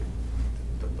 those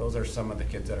are some of the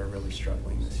kids that are really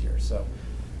struggling this year. So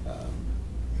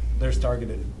there's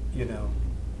targeted, you know,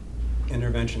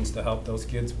 interventions to help those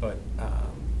kids, but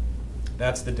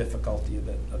that's the difficulty of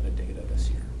the data this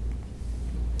year.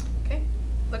 Okay.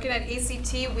 Looking at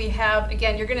ACT, we have,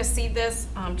 again, you're going to see this,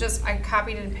 I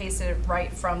copied and pasted it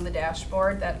right from the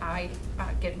dashboard that I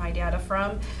get my data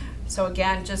from. So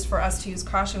again, just for us to use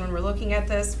caution when we're looking at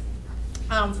this,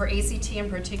 For ACT in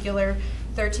particular,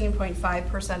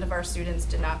 13.5% of our students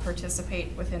did not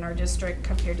participate within our district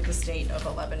compared to the state of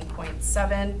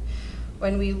 11.7.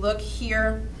 When we look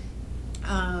here,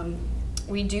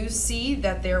 we do see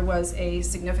that there was a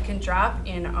significant drop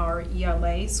in our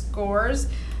ELA scores.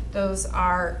 Those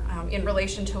are in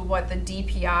relation to what the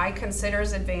DPI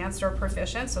considers advanced or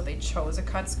proficient, so they chose a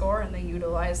cut score and they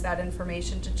utilized that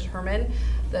information to determine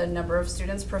the number of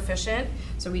students proficient.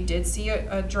 So we did see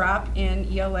a drop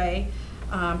in ELA.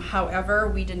 However,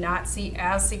 we did not see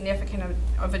as significant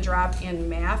of a drop in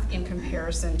math in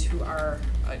comparison to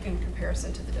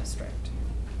the district.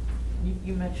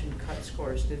 You mentioned cut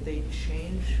scores. Did they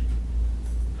change?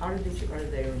 How did they, or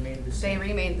did they remain the same? They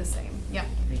remained the same, yep.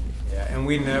 Yeah, and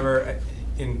we never,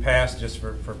 in past, just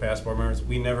for past board members,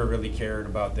 we never really cared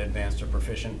about the advanced or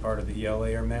proficient part of the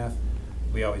ELA or math.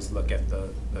 We always look at the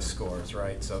scores,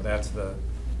 right? So that's the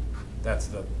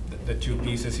two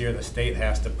pieces here. The state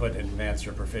has to put advanced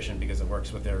or proficient because it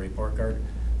works with their report card,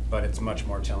 but it's much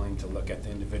more telling to look at the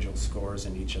individual scores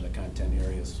in each of the content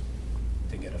areas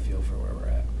to get a feel for where we're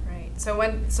at. Right.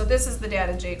 So this is the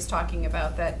data Jake's talking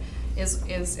about that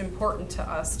is important to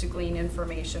us to glean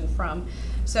information from.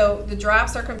 So the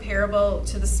drops are comparable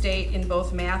to the state in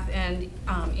both math and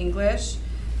English.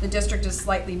 The district is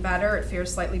slightly better. It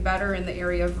fares slightly better in the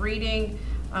area of reading.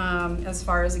 As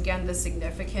far as, again, the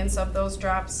significance of those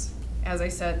drops, as I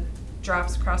said,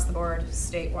 drops across the board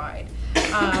statewide.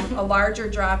 A larger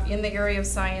drop in the area of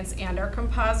science and our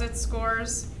composite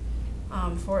scores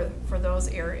for those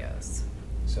areas.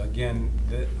 So again,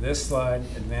 this slide,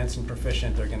 advanced and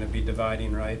proficient, they're going to be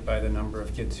dividing right by the number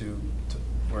of kids who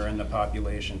were in the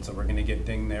population. So we're going to get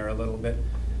dinged there a little bit.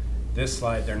 This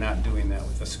slide, they're not doing that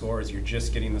with the scores. You're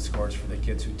just getting the scores for the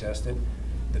kids who tested.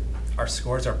 Our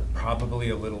scores are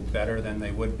probably a little better than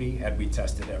they would be had we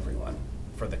tested everyone.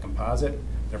 For the composite,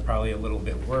 they're probably a little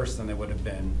bit worse than they would have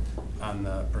been on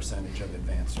the percentage of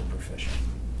advanced or proficient.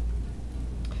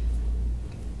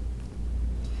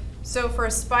 So for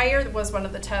Aspire, it was one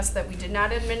of the tests that we did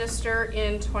not administer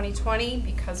in 2020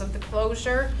 because of the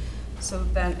closure. So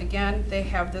then again, they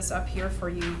have this up here for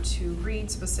you to read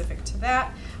specific to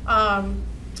that.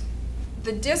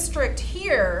 The district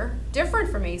here,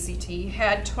 different from ACT,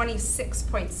 had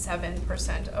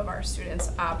 26.7% of our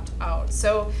students opt out.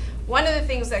 So one of the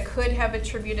things that could have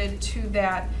attributed to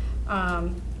that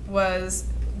was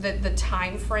the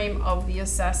time frame of the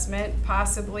assessment,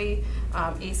 possibly.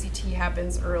 ACT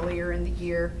happens earlier in the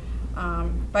year.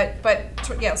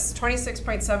 Yes,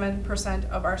 26.7%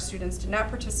 of our students did not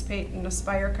participate in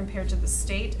Aspire compared to the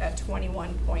state at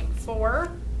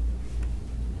 21.4%.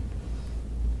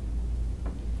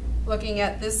 Looking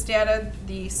at this data,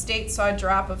 the state saw a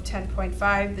drop of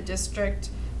 10.5%, the district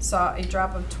saw a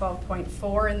drop of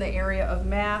 12.4% in the area of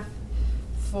math.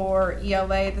 For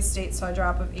ELA, the state saw a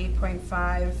drop of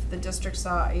 8.5%, the district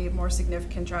saw a more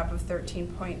significant drop of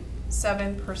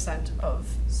 13.7% of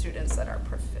students that are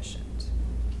proficient.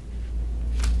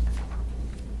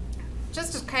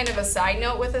 Just as kind of a side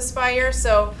note with Aspire,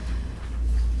 so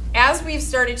as we've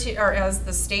started to, or as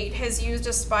the state has used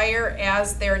Aspire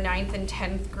as their 9th and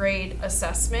 10th grade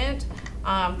assessment,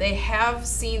 they have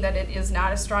seen that it is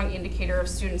not a strong indicator of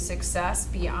student success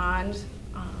beyond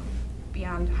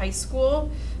high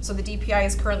school. So the DPI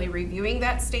is currently reviewing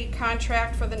that state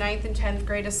contract for the 9th and 10th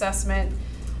grade assessment.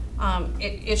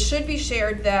 It should be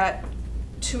shared that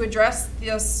to address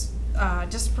this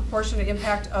disproportionate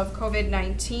impact of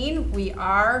COVID-19, we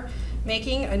are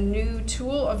making a new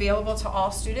tool available to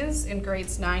all students in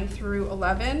grades 9 through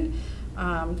 11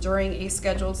 during a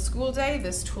scheduled school day.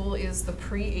 This tool is the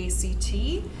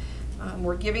pre-ACT.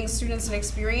 We're giving students an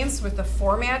experience with the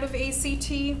format of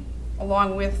ACT,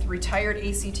 along with retired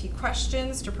ACT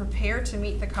questions to prepare to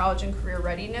meet the college and career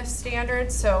readiness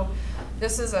standards. So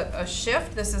this is a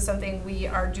shift. This is something we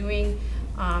are doing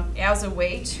as a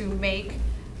way to make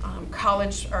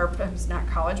college, or not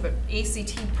college, but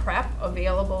ACT prep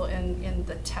available in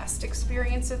the test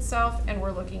experience itself, and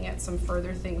we're looking at some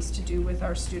further things to do with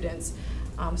our students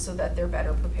so that they're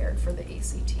better prepared for the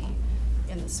ACT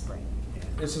in the spring.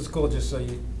 This is cool, just so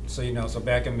you know. So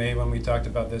back in May when we talked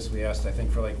about this, we asked, I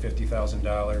think, for like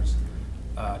 $50,000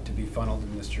 to be funneled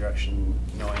in this direction,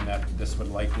 knowing that this would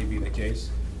likely be the case.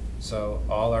 So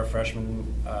all our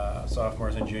freshmen,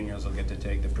 sophomores, and juniors will get to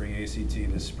take the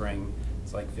pre-ACT this spring.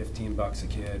 It's like $15 a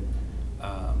kid.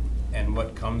 And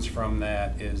what comes from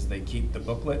that is they keep the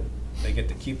booklet. They get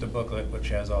to keep the booklet, which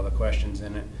has all the questions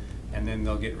in it, and then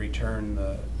they'll get returned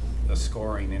the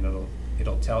scoring, and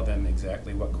it'll tell them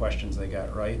exactly what questions they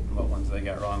got right and what ones they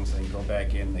got wrong, so they can go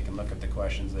back in, they can look at the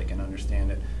questions, they can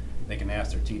understand it, they can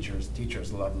ask their teachers.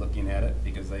 Teachers love looking at it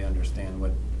because they understand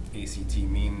what ACT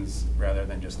means rather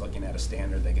than just looking at a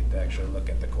standard. They get to actually look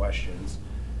at the questions.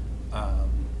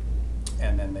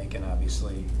 And then they can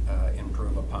obviously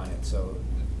improve upon it. So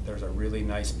there's a really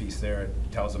nice piece there. It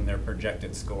tells them their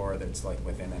projected score that's like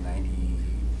within a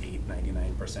 98,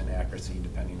 99% accuracy,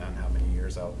 depending on how many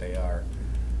years out they are.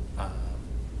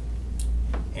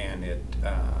 And it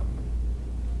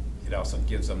also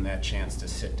gives them that chance to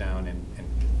sit down and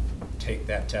take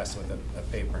that test with a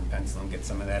paper and pencil and get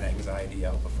some of that anxiety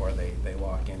out before they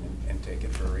walk in and take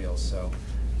it for real. So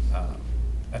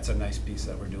that's a nice piece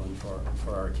that we're doing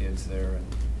for our kids there, and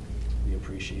we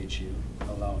appreciate you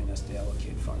allowing us to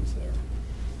allocate funds there.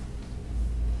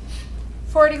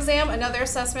 Ford exam, another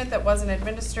assessment that wasn't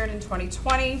administered in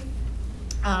 2020.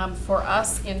 For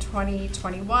us in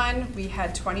 2021, we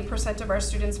had 20% of our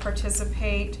students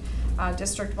participate.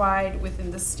 District-wide within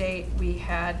the state, we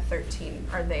had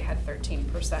they had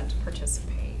 13%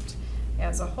 participate.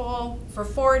 As a whole, for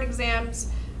Ford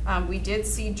exams, we did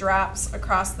see drops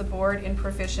across the board in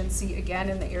proficiency, again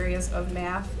in the areas of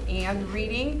math and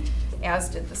reading, as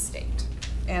did the state.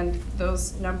 And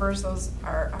those numbers,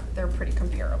 they're pretty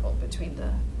comparable between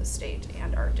the state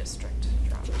and our district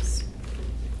drops.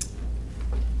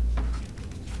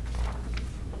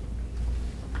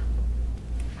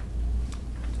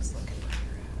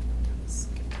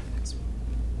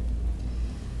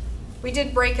 We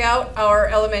did break out our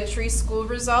elementary school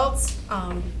results,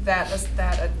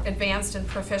 that advanced and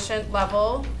proficient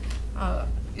level.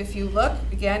 If you look,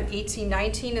 again,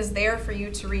 18-19 is there for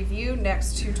you to review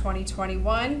next to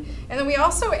 2021. And then we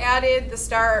also added the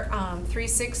STAR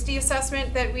 360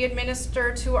 assessment that we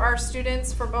administer to our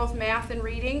students for both math and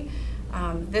reading.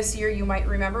 This year, you might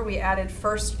remember, we added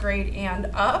first grade and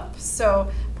up.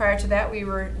 So prior to that, we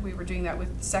were doing that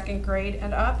with second grade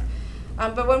and up.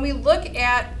 But when we look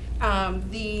at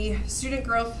the student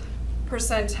growth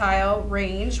percentile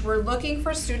range, we're looking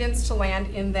for students to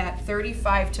land in that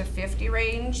 35 to 50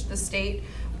 range. The state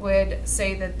would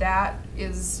say that that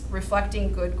is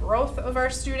reflecting good growth of our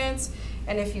students.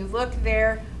 And if you look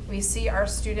there, we see our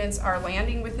students are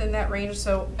landing within that range.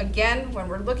 So again, when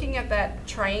we're looking at that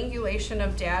triangulation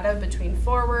of data between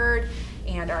Forward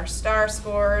and our STAR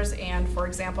scores, and for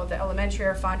example, the elementary,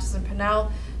 our Fontes and Pinnell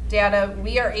data,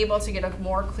 we are able to get a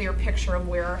more clear picture of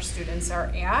where our students are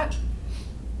at.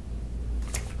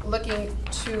 Looking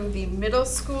to the middle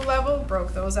school level,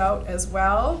 broke those out as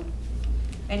well.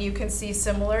 And you can see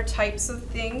similar types of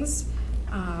things.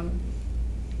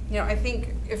 I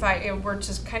think if I were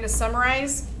to kind of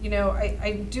summarize,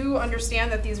 I do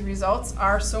understand that these results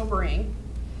are sobering.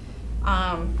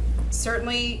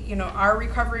 Certainly, our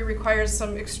recovery requires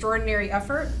some extraordinary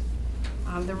effort.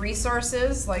 The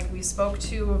resources, like we spoke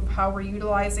to, of how we're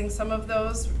utilizing some of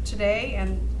those today,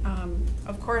 and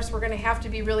of course we're going to have to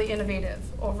be really innovative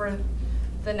over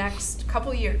the next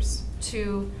couple years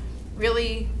to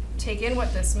really take in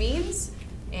what this means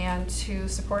and to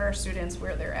support our students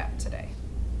where they're at today.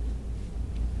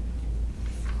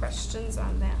 Questions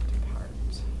on that part?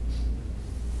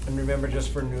 And remember,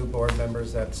 just for new board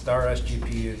members, that STAR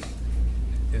SGP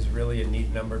is really a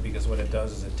neat number, because what it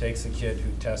does is it takes a kid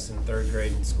who tests in third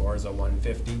grade and scores a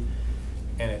 150,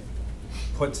 and it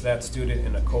puts that student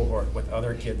in a cohort with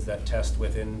other kids that test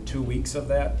within 2 weeks of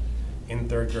that in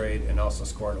third grade and also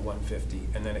scored a 150,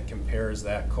 and then it compares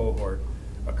that cohort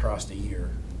across the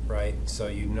year, right? So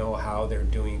you know how they're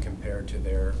doing compared to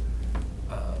their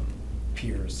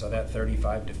peers. So that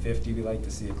 35 to 50, we like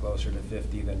to see it closer to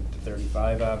 50 than to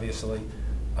 35, obviously,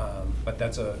 but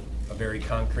that's a very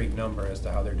concrete number as to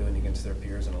how they're doing against their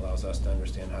peers, and allows us to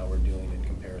understand how we're doing in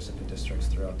comparison to districts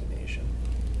throughout the nation.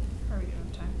 Are we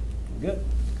doing time? Good.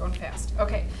 Going fast.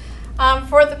 Okay.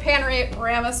 For the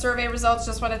Panorama survey results,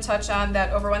 just want to touch on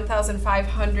that over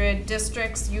 1,500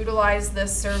 districts utilize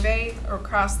this survey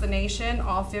across the nation,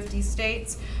 all 50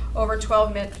 states. Over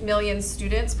 12 million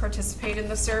students participate in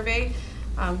the survey.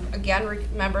 Again,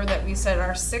 remember that we said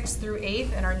our 6th through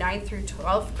 8th and our 9th through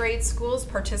 12th grade schools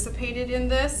participated in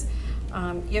this.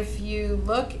 If you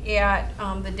look at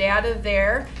the data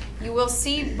there, you will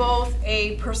see both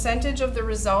a percentage of the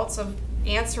results of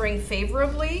answering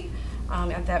favorably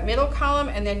at that middle column,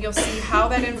 and then you'll see how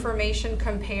that information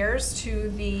compares to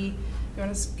the, you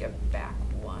want to skip back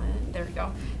one, there we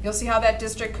go. You'll see how that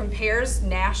district compares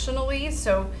nationally,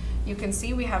 so you can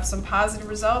see we have some positive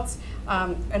results.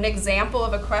 An example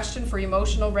of a question for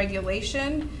emotional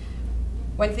regulation: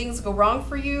 when things go wrong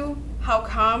for you, how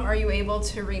calm are you able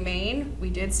to remain? We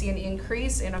did see an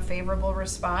increase in a favorable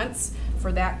response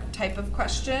for that type of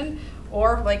question.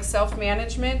 Or like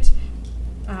self-management,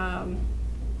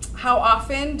 How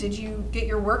often did you get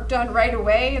your work done right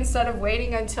away instead of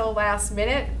waiting until last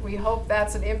minute? We hope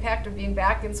that's an impact of being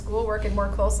back in school, working more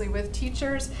closely with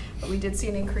teachers, but we did see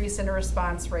an increase in a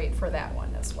response rate for that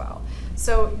one as well.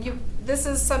 So this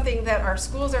is something that our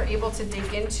schools are able to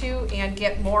dig into and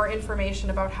get more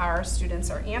information about how our students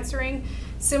are answering.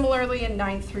 Similarly, in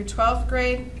 9th through 12th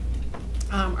grade,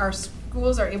 our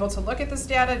schools are able to look at this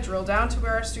data, drill down to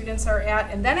where our students are at,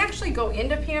 and then actually go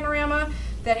into Panorama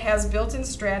that has built-in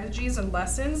strategies and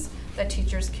lessons that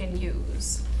teachers can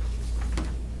use.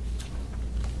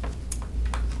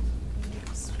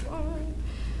 Next one.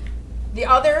 The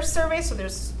other survey, so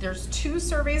there's 2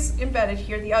 surveys embedded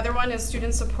here. The other one is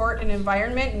student support and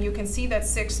environment, and you can see that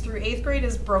 6th through 8th grade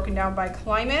is broken down by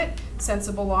climate, sense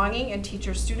of belonging, and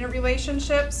teacher-student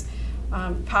relationships.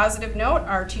 Positive note,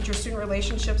 our teacher-student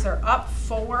relationships are up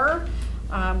 4,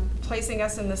 placing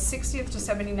us in the 60th to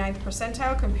 79th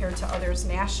percentile compared to others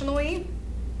nationally.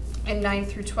 In 9th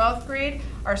through 12th grade,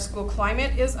 our school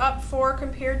climate is up 4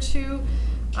 compared to,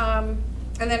 and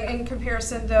then in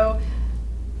comparison though,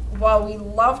 while we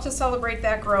love to celebrate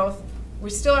that growth, we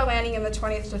still are landing in the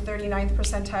 20th to 39th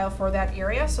percentile for that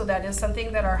area, so that is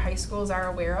something that our high schools are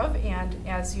aware of, and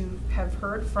as you have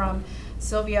heard from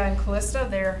Sylvia and Callista,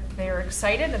 they're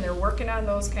excited and they're working on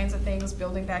those kinds of things,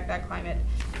 building back that climate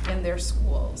in their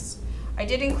schools. I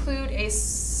did include a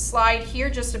slide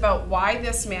here just about why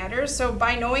this matters. So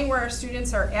by knowing where our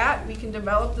students are at, we can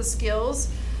develop the skills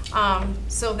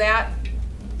so that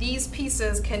these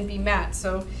pieces can be met.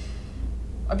 So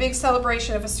a big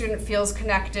celebration if a student feels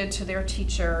connected to their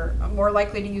teacher, more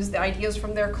likely to use the ideas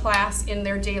from their class in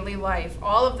their daily life.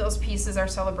 All of those pieces are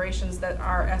celebrations that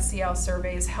our SEL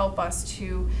surveys help us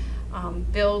to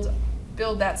build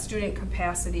that student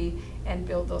capacity and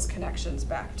build those connections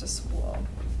back to school.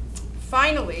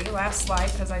 Finally, last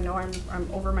slide, because I know I'm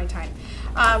over my time.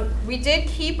 We did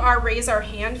keep our raise our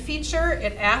hand feature.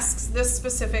 It asks this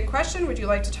specific question: would you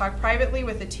like to talk privately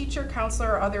with a teacher,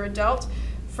 counselor, or other adult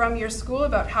from your school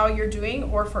about how you're doing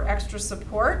or for extra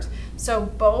support? So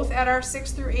both at our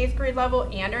 6th through 8th grade level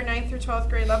and our 9th through 12th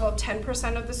grade level,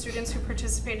 10% of the students who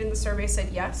participated in the survey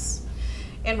said yes.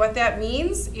 And what that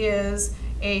means is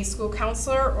a school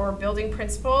counselor or building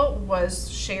principal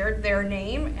shared their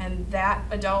name, and that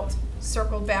adult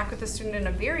circled back with the student in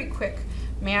a very quick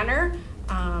manner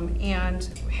and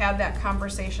had that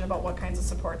conversation about what kinds of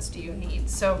supports do you need.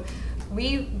 So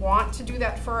we want to do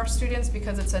that for our students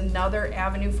because it's another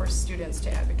avenue for students to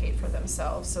advocate for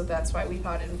themselves. So that's why we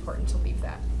thought it important to leave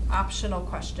that optional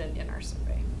question in our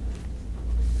survey.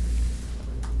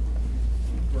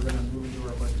 We're going to move to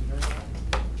our question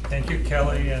here. Thank you,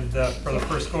 Kelly, and for the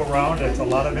first go around, it's a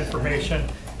lot of information.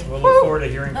 We'll look forward to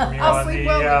hearing from you on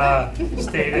the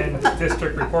state and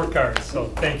district report cards. So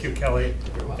thank you, Kelly.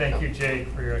 Thank you, Jay,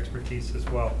 for your expertise as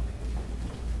well.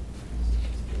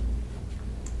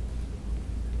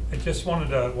 I just wanted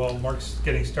to, while Mark's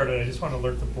getting started, I just want to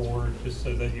alert the board just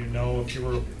so that you know, if you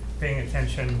were paying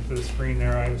attention to the screen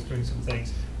there, I was doing some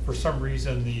things. For some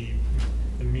reason, the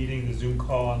meeting, the Zoom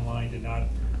call online did not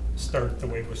start the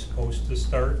way it was supposed to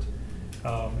start.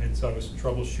 And so I was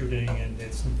troubleshooting, and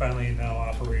it's finally now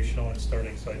operational and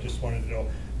starting. So I just wanted to know,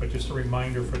 but just a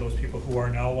reminder for those people who are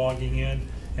now logging in,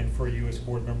 and for you as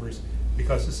board members,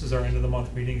 because this is our end of the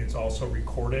month meeting, it's also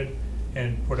recorded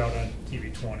and put out on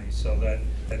TV 20, so that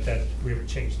we would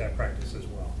change that practice as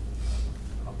well.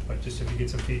 But just if you get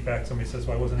some feedback, somebody says,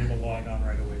 well, I wasn't able to log on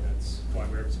right away, that's why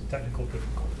we have some technical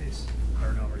difficulties that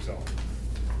are now resolved.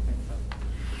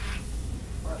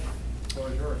 Floor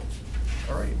is yours.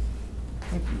 All right.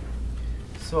 Thank you.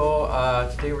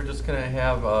 So today we're just going to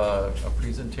have a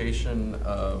presentation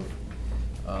of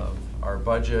our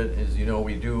budget. As you know,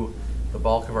 we do the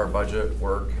bulk of our budget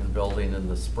work and building in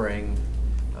the spring.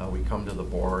 We come to the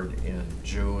board in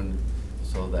June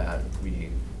so that we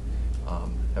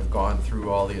have gone through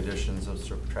all the additions and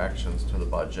subtractions to the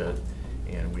budget,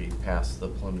 and we pass the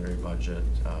preliminary budget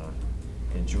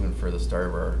in June for the start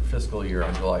of our fiscal year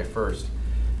on July 1st.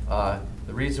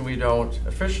 The reason we don't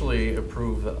officially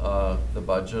approve the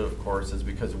budget, of course, is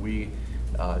because we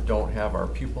don't have our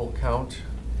pupil count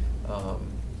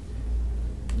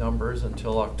numbers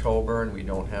until October, and we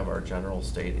don't have our general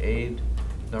state aid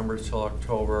numbers till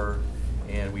October,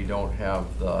 and we don't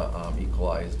have the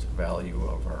equalized value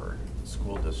of our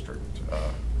school district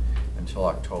until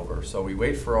October. So we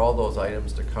wait for all those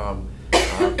items to come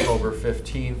on October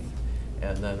 15th,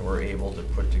 and then we're able to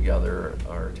put together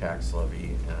our tax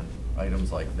levy and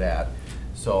items like that.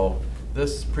 So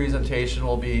this presentation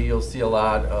will be, you'll see a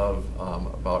lot of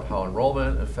about how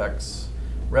enrollment affects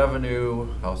revenue,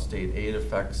 how state aid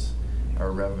affects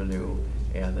our revenue,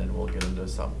 And then we'll get into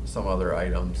some other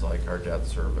items like our debt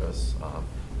service,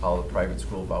 how the private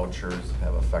school vouchers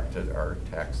have affected our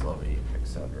tax levy,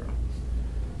 etc.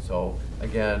 So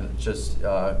again, just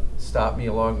stop me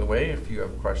along the way if you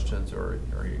have questions, or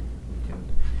you can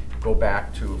go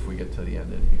back to if we get to the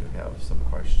end and you have some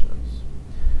questions.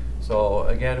 So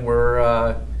again,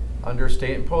 we're under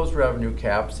state imposed revenue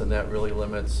caps, and that really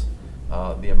limits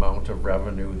the amount of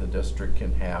revenue the district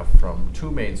can have from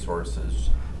two main sources: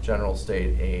 general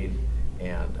state aid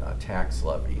and tax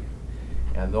levy.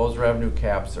 And those revenue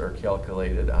caps are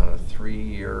calculated on a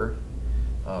 3-year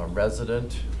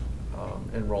resident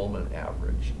enrollment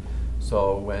average.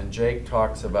 So when Jake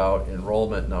talks about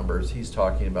enrollment numbers, he's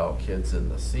talking about kids in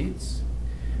the seats.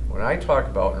 When I talk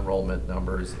about enrollment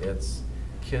numbers, it's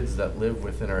kids that live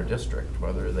within our district,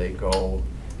 whether they go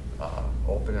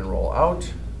open enroll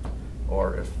out,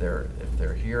 or if they're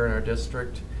here in our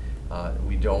district.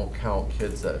 We don't count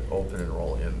kids that open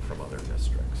enroll in from other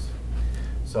districts.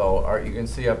 So you can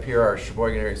see up here our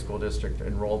Sheboygan Area School District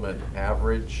enrollment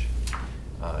average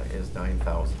is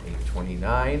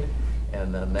 9,829,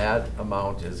 and then that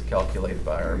amount is calculated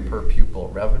by our per pupil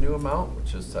revenue amount,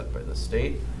 which is set by the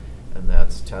state, and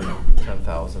that's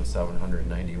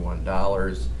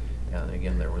 $10,791. And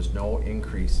again, there was no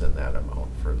increase in that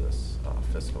amount for this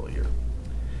fiscal year.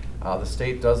 The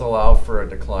state does allow for a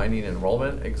declining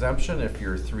enrollment exemption if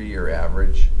your 3-year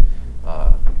average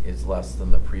is less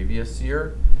than the previous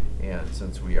year. And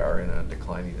since we are in a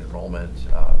declining enrollment,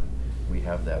 we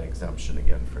have that exemption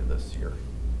again for this year.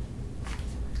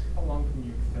 How long can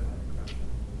you extend that exemption?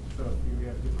 So if you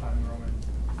have declining enrollment,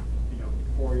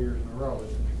 4 years in a row,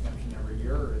 is it an exemption every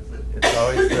year, or is it? It's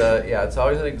always it's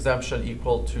always an exemption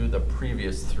equal to the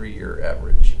previous 3-year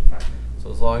average. Right. So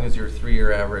as long as your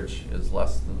 3-year average is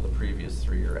less than the previous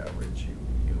 3-year average,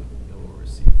 you will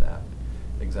receive that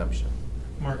exemption.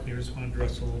 Mark, you just want to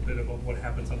address a little bit about what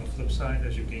happens on the flip side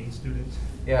as you gain students?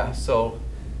 Yeah, so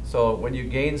when you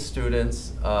gain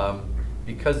students,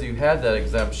 because you had that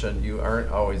exemption, you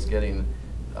aren't always getting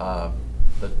the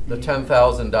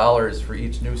 $10,000 for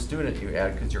each new student you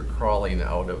add, because you're crawling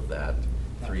out of that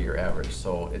 3-year average.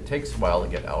 So it takes a while to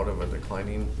get out of a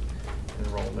declining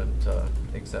enrollment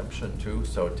exemption too.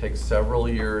 So it takes several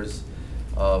years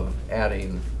of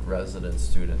adding resident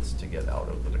students to get out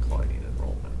of the declining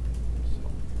enrollment.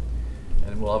 So,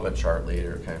 and we'll have a chart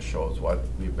later that kind of shows what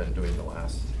we've been doing the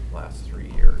last 3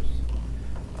 years.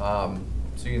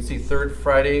 So you can see third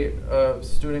Friday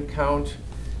student count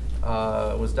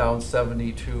was down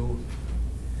 72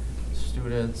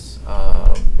 students.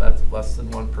 That's less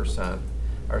than 1%.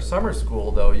 Our summer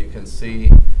school, though, you can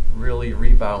see really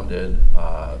rebounded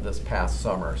this past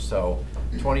summer. So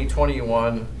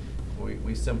 2021,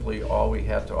 we simply, all we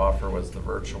had to offer was the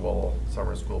virtual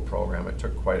summer school program. It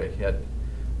took quite a hit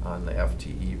on the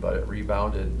FTE, but it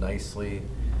rebounded nicely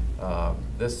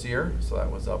this year. So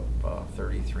that was up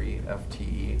 33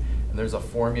 FTE. And there's a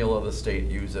formula the state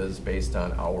uses based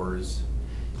on hours,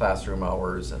 classroom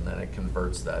hours, and then it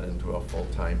converts that into a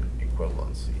full-time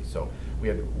equivalency. So we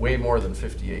had way more than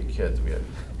 58 kids. We had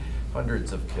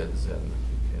hundreds of kids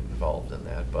involved in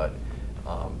that, but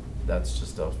that's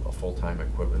just a full-time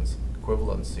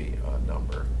equivalency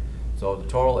number. So the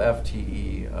total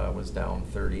FTE was down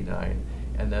 39,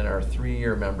 and then our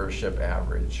 3-year membership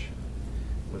average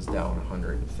was down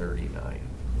 139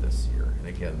 this year. And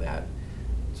again,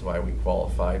 that's why we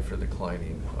qualified for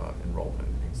declining enrollment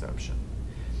exemption.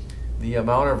 The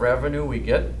amount of revenue we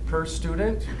get per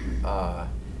student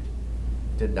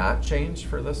did not change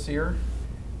for this year.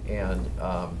 And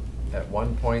at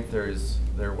one point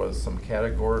there was some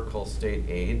categorical state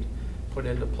aid put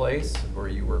into place where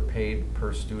you were paid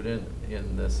per student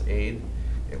in this aid.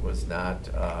 It was not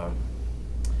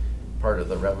part of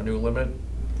the revenue limit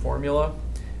formula.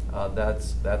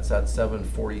 That's at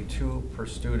 $742 per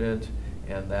student,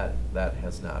 and that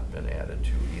has not been added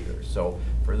to either. So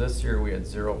for this year we had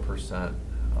 0%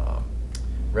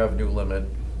 revenue limit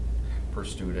per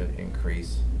student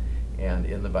increase. And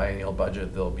in the biennial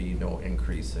budget, there'll be no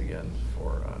increase again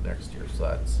for next year. So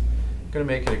that's going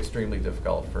to make it extremely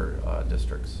difficult for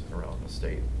districts around the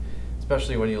state,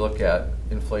 especially when you look at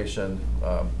inflation.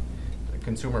 The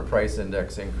consumer price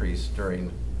index increase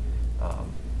during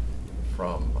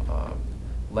from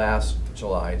last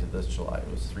July to this July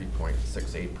was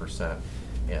 3.68%,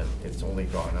 and it's only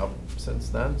gone up since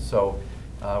then. So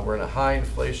we're in a high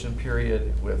inflation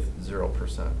period with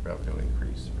 0% revenue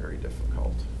increase. Very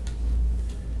difficult.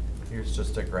 Here's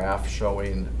just a graph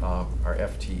showing our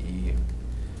FTE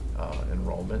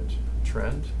enrollment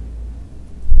trend.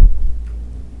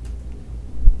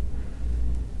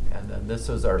 And then this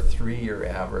is our 3-year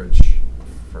average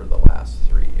for the last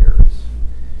 3 years.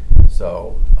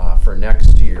 So for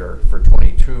next year, for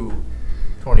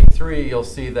 22-23, you'll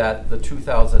see that the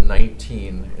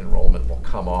 2019 enrollment will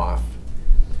come off.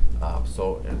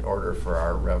 So in order for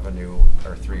our revenue,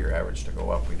 our 3-year average to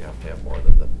go up, we'd have to have more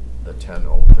than the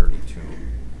 10,032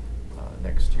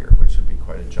 next year, which would be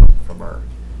quite a jump from our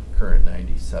current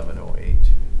 9708.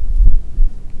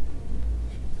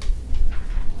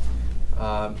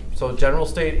 So general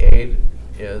state aid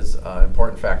is an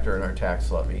important factor in our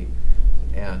tax levy,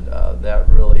 and that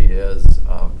really is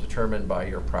determined by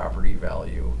your property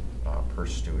value per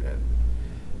student.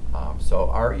 So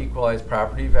our equalized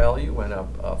property value went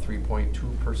up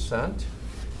 3.2%.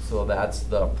 So that's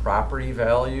the property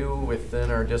value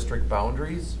within our district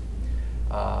boundaries.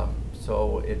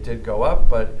 So it did go up,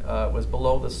 but it was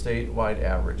below the statewide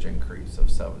average increase of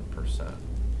 7%.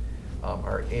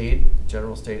 Our aid,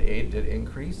 general state aid, did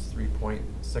increase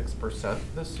 3.6%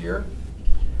 this year.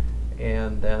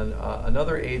 And then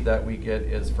another aid that we get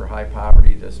is for high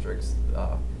poverty districts.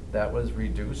 That was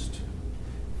reduced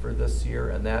for this year,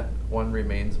 and that one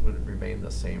would remain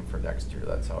the same for next year.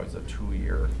 That's always a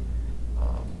 2-year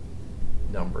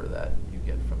number that you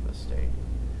get from the state.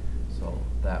 So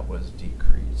that was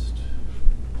decreased.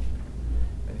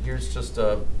 And here's just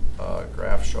a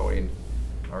graph showing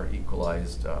our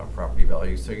equalized property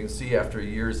value. So you can see after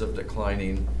years of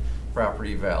declining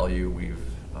property value, we've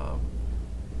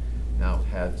now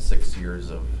had 6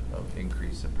 years of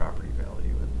increase in property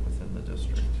value within the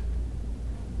district.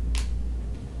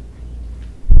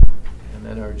 And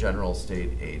then our general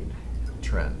state aid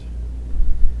trend.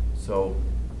 So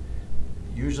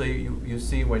usually you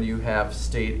see when you have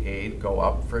state aid go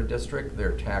up for a district,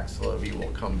 their tax levy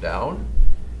will come down.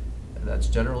 And that's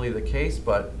generally the case,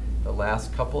 but the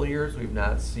last couple of years we've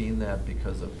not seen that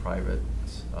because of private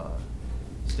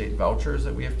state vouchers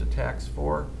that we have to tax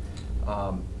for.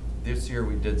 This year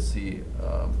we did see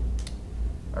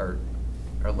our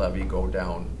levy go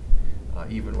down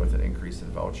even with an increase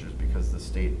in vouchers, because the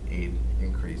state aid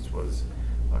increase was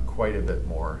quite a bit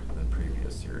more than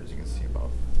previous years. You can see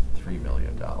about $3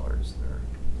 million there.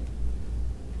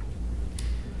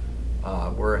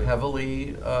 We're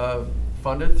heavily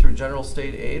funded through general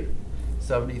state aid.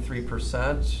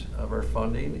 73% of our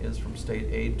funding is from state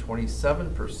aid,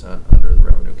 27% under the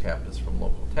revenue cap is from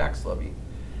local tax levy.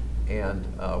 And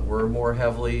we're more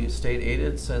heavily state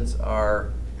aided since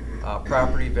our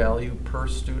property value per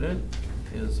student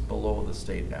is below the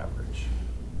state average.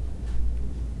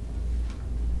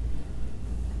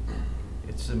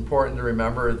 It's important to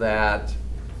remember that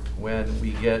when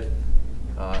we get,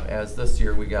 as this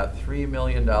year we got $3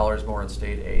 million more in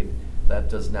state aid, that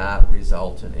does not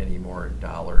result in any more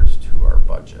dollars to our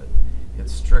budget. It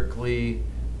strictly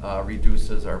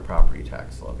reduces our property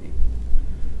tax levy.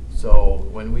 So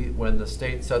when the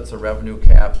state sets a revenue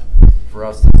cap, for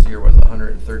us this year was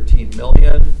 $113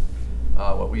 million.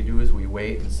 What we do is we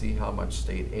wait and see how much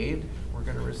state aid we're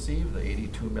going to receive, the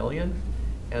 $82 million,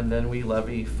 and then we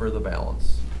levy for the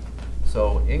balance.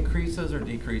 So increases or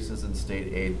decreases in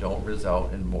state aid don't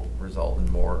result in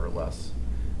more or less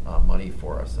money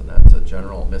for us, and that's a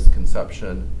general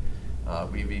misconception.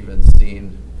 We've even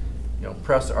seen,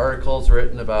 press articles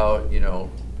written about,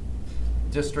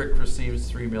 district receives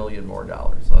 $3 million more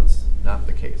dollars. That's not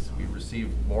the case. We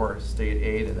receive more state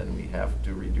aid, and then we have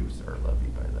to reduce our levy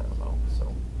by that amount.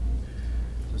 So,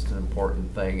 just an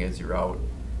important thing as you're out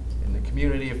in the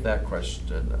community if that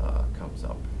question comes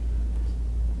up.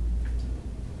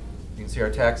 You can see our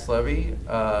tax levy.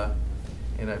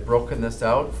 And I've broken this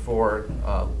out for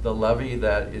the levy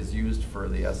that is used for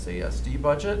the SASD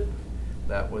budget.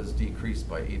 That was decreased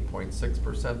by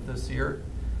 8.6% this year.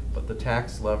 But the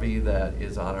tax levy that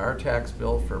is on our tax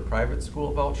bill for private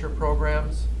school voucher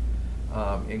programs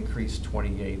increased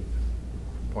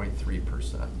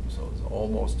 28.3%. So it's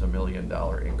almost $1 million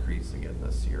increase again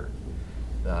this year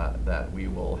that we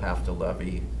will have to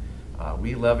levy.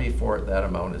 We levy for it. That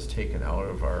amount is taken out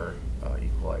of our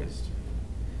equalized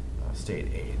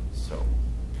state aid. So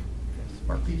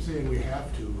I keep saying we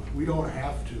have to. We don't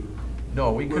have to.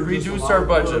 No, we could reduce our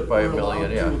budget by $1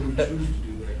 million. Yeah. We choose to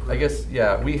do that, I guess,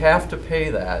 yeah, we have to pay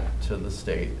that to the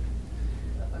state.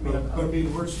 But I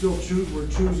mean, we're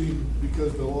choosing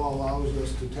because the law allows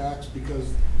us to tax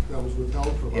because that was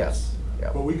withheld from us. Yes.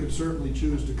 Yeah. But we could certainly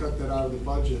choose to cut that out of the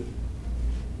budget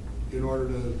in order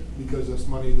to, because that's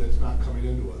money that's not coming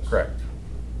into us. Correct.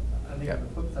 I think the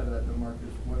flip side of that, Mark,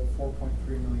 is what $4.3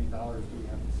 million do we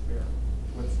have to spare?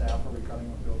 What staff are we cutting?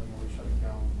 What building are we shutting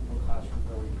down? What classrooms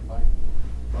are we combining?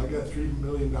 I got $3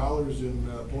 million in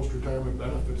post-retirement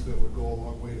benefits that would go a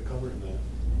long way to covering that.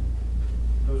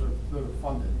 Those are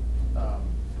funded. I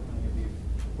think it'd be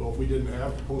Well, if we didn't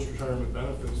have post-retirement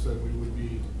benefits, then we would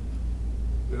be,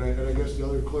 and I guess the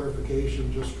other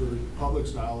clarification, just for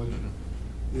public's knowledge,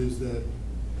 is that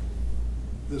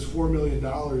this $4 million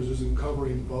isn't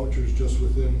covering vouchers just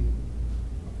within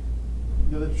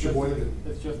No, that's just, Sheboygan.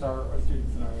 it's just our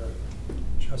students in our area.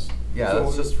 Just, Yeah,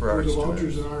 that's just for our The students.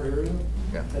 vouchers in our area?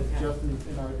 Yeah. That's just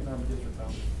in our district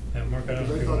bounds. and Mark, I don't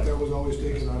know Because if I you thought want that was always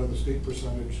taken out of the state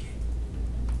percentage.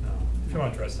 no, if you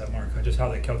want to address that, Mark, just how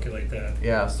they calculate that.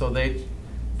 Yeah, so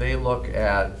they look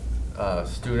at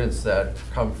students that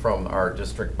come from our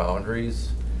district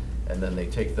boundaries, and then they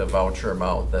take the voucher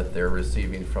amount that they're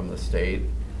receiving from the state,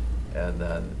 and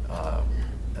then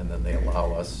they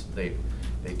allow us, they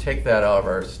take that out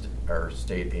of our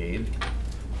state aid.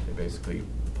 They basically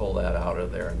pull that out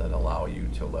of there and then allow you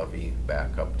to levy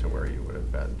back up to where you would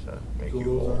have been to make So you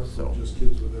those whole, are so. for just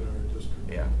kids within our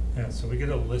district. Yeah. Yeah, so we get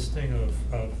a listing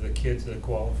of the kids that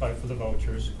qualify for the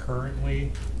vouchers.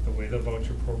 Currently, the way the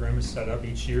voucher program is set up,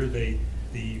 each year the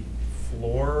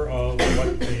floor of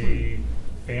what a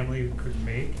family could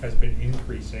make has been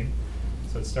increasing.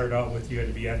 So it started out with you had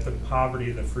to be at the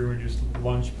poverty, the free reduced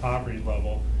lunch poverty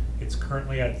level. It's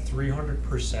currently at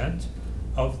 300%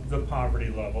 of the poverty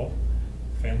level.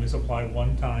 Families apply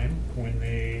one time when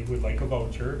they would like a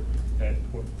voucher.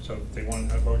 So if they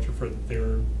wanted a voucher for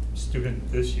their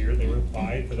student this year, they would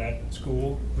apply to that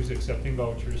school who's accepting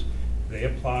vouchers. They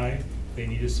apply, they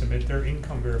need to submit their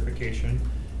income verification.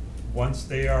 Once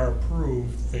they are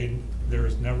approved, there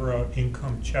is never an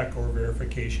income check or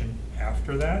verification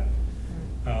after that.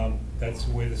 That's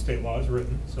the way the state law is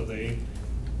written, so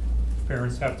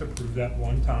parents have to prove that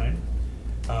one time.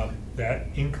 That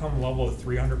income level of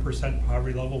 300%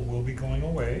 poverty level will be going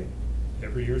away.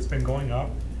 Every year it's been going up.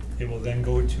 It will then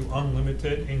go to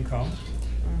unlimited income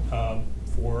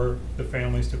for the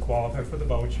families to qualify for the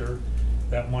voucher.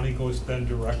 That money goes then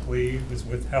directly, is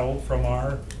withheld from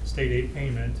our state aid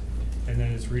payment, and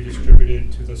then is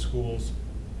redistributed to the schools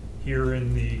here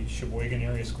in the Sheboygan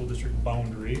area school district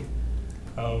boundary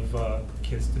of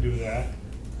kids to do that.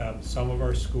 Some of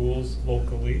our schools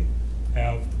locally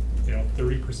have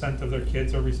 30% of their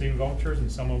kids are receiving vouchers,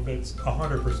 and some of it's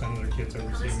 100% of their kids are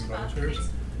receiving vouchers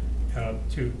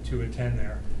to attend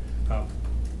there.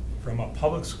 From a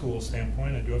public school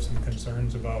standpoint, I do have some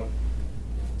concerns about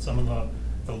some of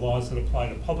the laws that apply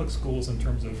to public schools in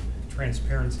terms of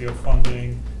transparency of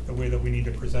funding, the way that we need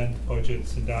to present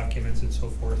budgets and documents and so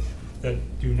forth, that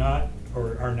do not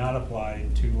or are not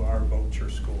applied to our voucher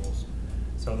schools.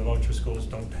 So the voucher schools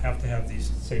don't have to have these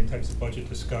same types of budget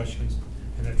discussions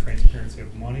and the transparency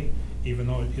of money, even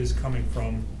though it is coming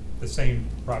from the same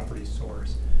property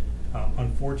source.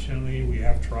 Unfortunately, we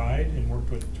have tried and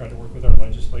tried to work with our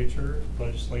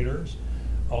legislators,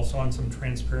 also on some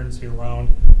transparency around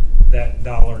that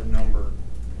dollar number,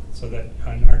 so that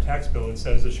on our tax bill it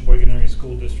says the Sheboygan Area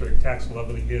School District tax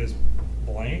levy is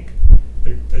blank.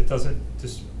 It doesn't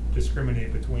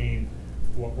discriminate between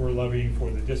what we're levying for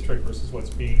the district versus what's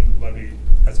being levied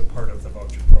as a part of the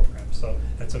voucher program. So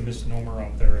that's a misnomer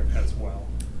out there as well.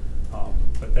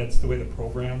 But that's the way the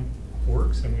program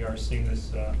works, and we are seeing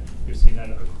this, we've seen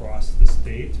that across the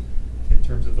state in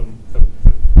terms of the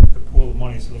pool of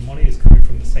money. So the money is coming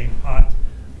from the same pot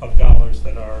of dollars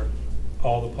that are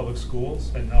all the public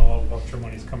schools, and now all the voucher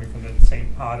money is coming from the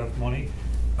same pot of money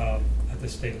at the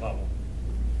state level.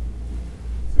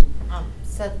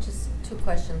 So just two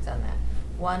questions on that.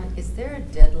 One, is there a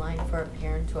deadline for a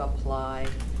parent to apply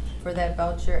for that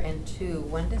voucher? And two,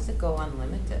 when does it go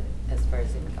unlimited as far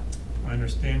as income? My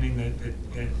understanding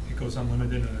that it goes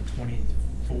unlimited in the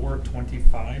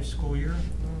 24-25 school year.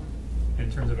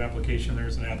 In terms of application,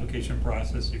 there's an application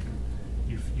process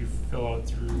you fill out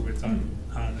through, it's on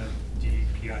the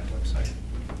DPI website.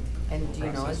 And do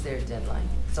you know, is there a deadline?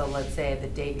 So let's say the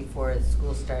day before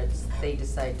school starts, they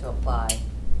decide to apply,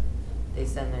 they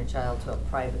send their child to a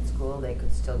private school, they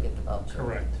could still get the voucher?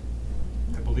 Correct.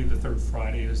 I believe the third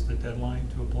Friday is the deadline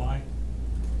to apply.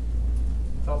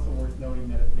 It's also worth noting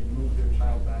that if they move their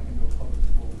child back into a public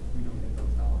school, we don't get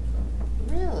those dollars from them.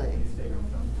 Really? They stay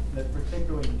with them. That's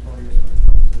particularly notorious when it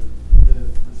comes to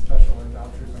the special ed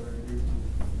vouchers that are reduced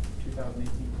in 2018,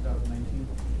 2019.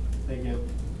 They get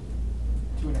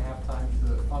 2.5 times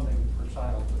the funding per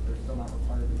child, but they're still not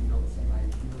required to meet all the same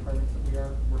IEP requirements that we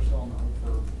are. We're still on the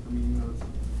hook for meeting those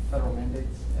federal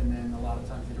mandates, and then a lot of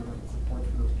times they don't have the support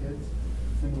for those kids.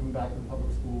 So moving back to the public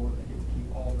school, they get to keep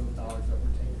all those dollars that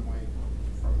were taken away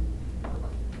from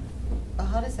everybody.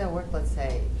 How does that work, let's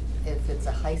say, if it's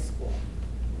a high school,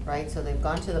 right? So they've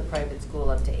gone to the private school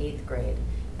up to 8th grade,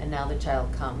 and now the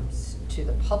child comes to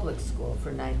the public school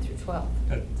for 9 through 12.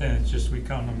 Then it's just, we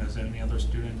count them as any other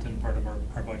student and part of our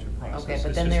budget process. Okay, but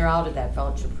It's then just- they're out of that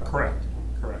voucher program.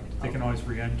 Correct. They can always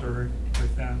re-enter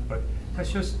with that, but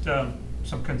that's just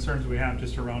some concerns we have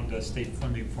just around the state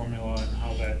funding formula and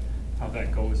how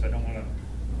that goes. I don't want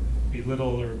to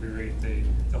belittle or berate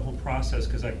the whole process,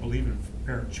 because I believe in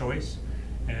parent choice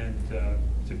and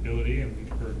ability, and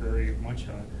we're very much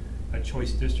a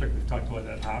choice district. We've talked about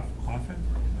that often.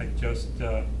 I just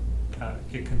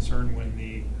get concerned when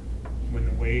the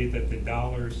way that the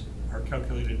dollars are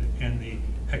calculated and the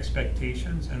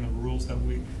expectations and the rules that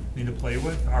we need to play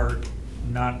with are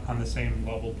not on the same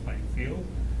level playing field.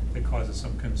 That causes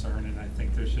some concern, and I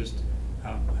think there's just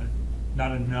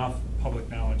not enough public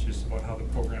knowledge just about how the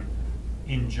program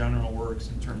in general works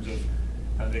in terms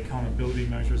of the accountability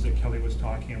measures that Kelly was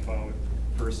talking about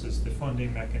versus the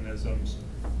funding mechanisms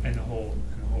and the whole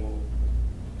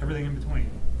everything in between.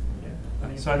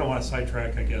 So I don't want to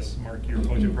sidetrack, I guess, Mark, your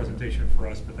budget presentation for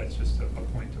us, but that's just a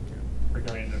point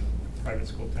regarding the private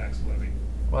school tax levy.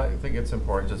 Well, I think it's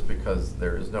important just because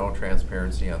there is no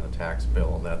transparency on the tax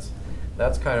bill, and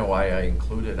that's kind of why I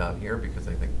include it on here, because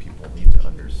I think people need to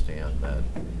understand that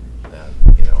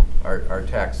you know, our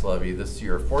tax levy this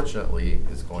year, fortunately,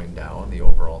 is going down. The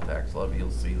overall tax levy,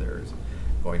 you'll see there's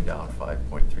going down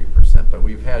 5.3%, but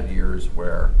we've had years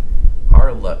where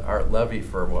our levy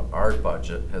for our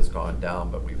budget has gone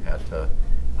down, but we've had to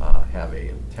have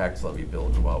a tax levy bill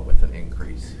go out with an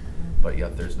increase. But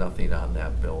yet there's nothing on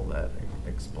that bill that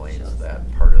explains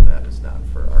that part of that is not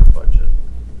for our budget.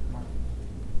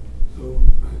 So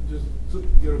just to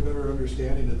get a better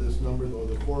understanding of this number though,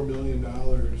 the $4 million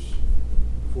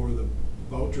for the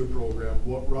voucher program,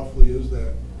 what roughly is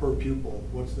that per pupil?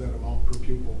 What's that amount per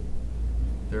pupil?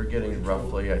 They're getting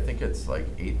roughly, I think it's like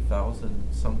 8,000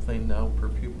 something now per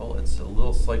pupil. It's a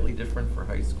little slightly different for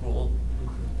high school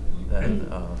than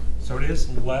so it is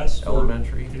less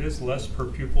elementary. It is less per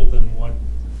pupil than what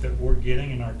that we're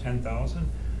getting in our 10,000,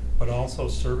 but also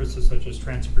services such as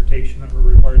transportation that we're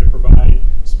required to provide,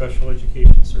 special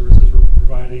education services we're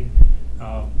providing,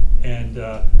 and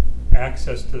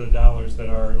access to the dollars that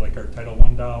are like our Title I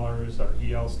dollars, our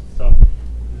EL stuff,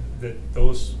 that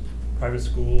those private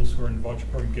schools who are in the voucher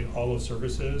program get all those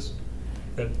services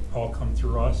that all come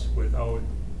through us without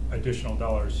additional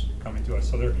dollars coming to us.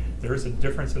 So there is a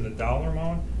difference in the dollar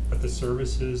amount, but the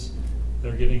services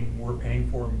they're getting, we're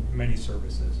paying for many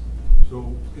services.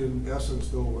 So in essence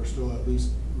though, we're still at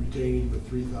least retaining the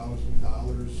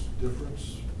 $3,000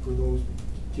 difference for those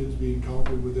kids being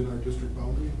counted within our district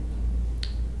boundary?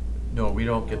 No, we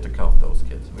don't get to count those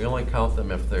kids. We only count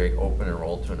them if they open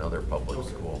enroll to another public Okay.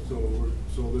 school.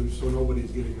 So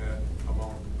nobody's getting that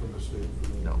amount from the state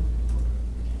for the, No.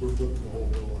 We're flipping the whole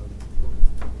bill on.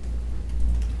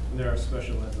 And there are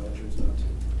special ed vouchers now too.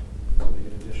 So they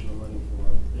get additional money for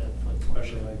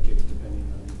special ed kids depending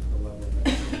on the level of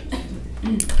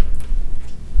education.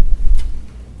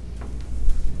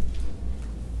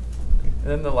 And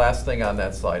then the last thing on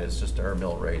that slide is just our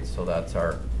mill rate. So that's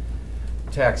our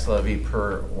tax levy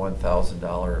per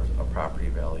 $1,000 of property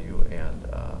value, and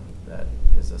that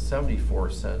is a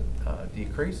 74-cent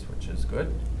decrease, which is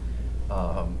good.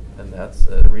 And that's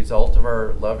a result of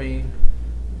our levy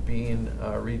being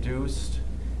reduced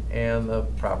and the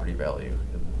property value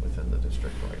within the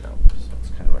district right now. So it's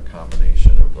kind of a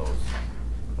combination of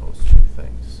those two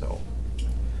things. So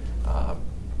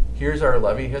here's our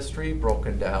levy history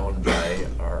broken down by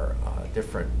our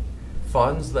different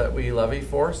funds that we levy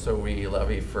for. So we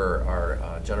levy for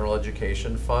our general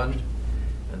education fund,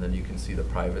 and then you can see the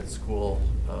private school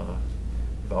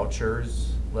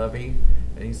vouchers levy.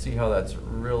 And you see how that's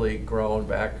really grown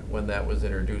back when that was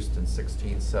introduced in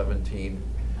 16-17.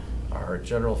 Our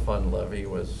general fund levy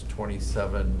was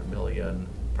 27 million.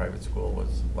 Private school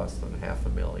was less than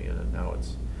 $500,000, and now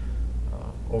it's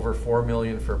over 4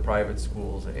 million for private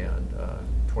schools and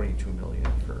 22 million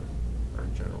for our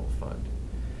general fund.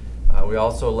 We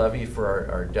also levy for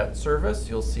our debt service.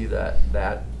 You'll see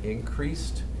that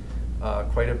increased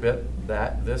quite a bit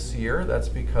this year. That's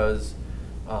because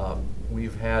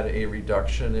we've had a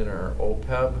reduction in our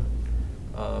OPEB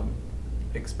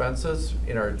expenses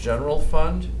in our general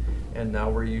fund, and now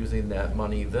we're using that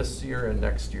money this year and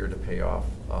next year to pay off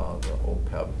the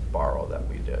OPEB borrow that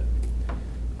we did.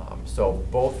 So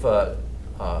both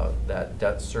that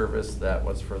debt service that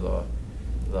was for the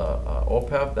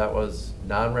OPEB, that was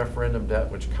non-referendum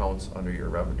debt, which counts under your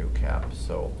revenue cap.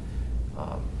 So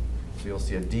so you'll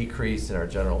see a decrease in our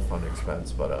general fund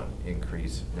expense, but an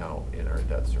increase now in our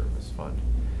debt service fund.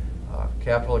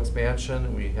 Capital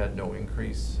expansion, we had no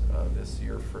increase this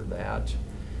year for that.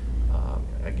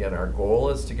 Again, our goal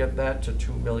is to get that to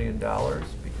 $2 million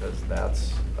because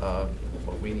that's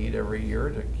what we need every year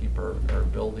to keep our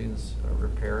buildings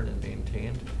repaired and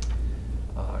maintained.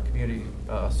 Community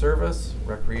service,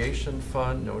 recreation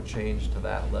fund, no change to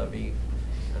that levy.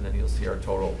 And then you'll see our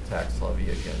total tax levy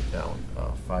again down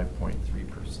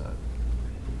 5.3%.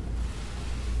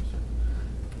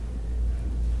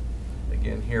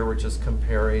 Again, here we're just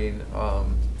comparing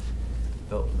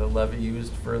the levy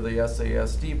used for the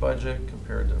SASD budget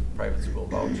compared to private school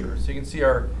vouchers. So you can see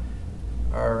our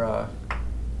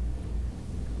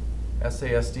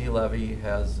SASD levy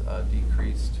has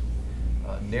decreased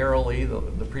narrowly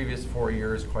the previous 4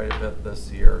 years, quite a bit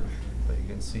this year. But you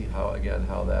can see how, again,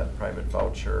 how that private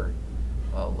voucher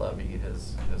levy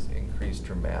has increased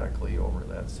dramatically over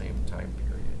that same time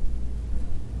period.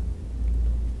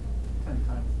 10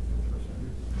 times.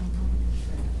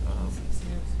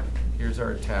 Here's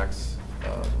our tax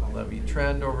levy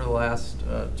trend over the last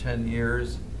 10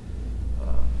 years.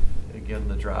 Again,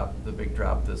 the big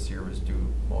drop this year was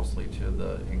due mostly to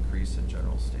the increase in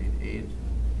general state aid.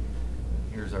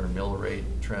 Here's our mill rate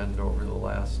trend over the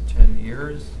last 10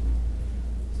 years.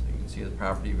 So you can see the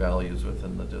property values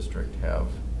within the district have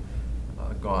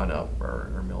gone up,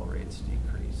 our mill rates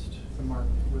decreased. So Mark,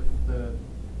 with the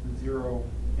zero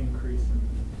increase in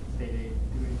state aid,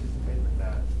 do we anticipate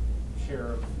that share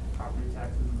of property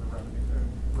taxes and the revenue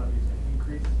levies to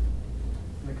increase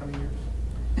in the coming years?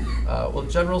 Well,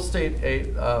 general state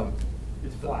aid.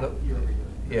 It's flat year over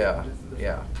year.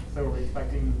 Yeah. So are we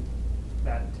expecting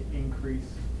that to increase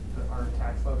our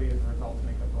tax levy as a result to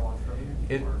make up the lost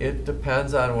revenue? It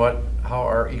depends on how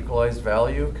our equalized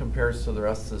value compares to the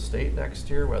rest of the state next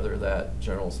year, whether that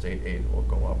general state aid will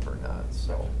go up or not.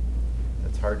 So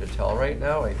it's hard to tell right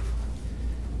now.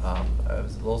 I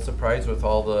was a little surprised with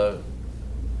all the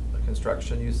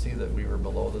construction you see that we were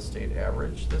below the state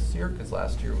average this year, because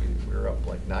last year we were up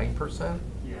like 9%.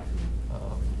 Yeah.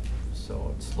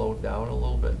 So it slowed down a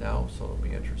little bit now, so it'll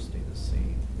be interesting to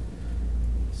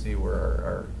see where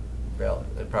our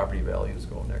property values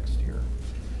go next year.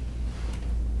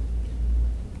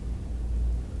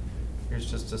 Here's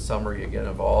just a summary again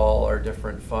of all our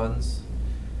different funds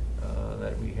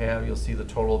that we have. You'll see the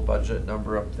total budget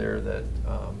number up there that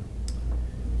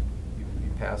you'll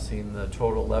be passing the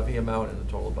total levy amount and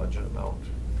the total budget amount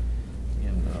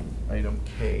in item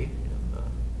K in the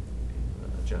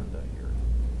agenda here.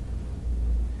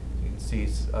 You can see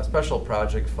special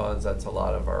project funds, that's a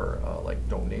lot of our like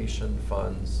donation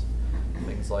funds,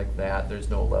 things like that.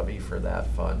 There's no levy for that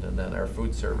fund. And then our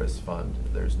food service fund,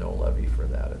 there's no levy for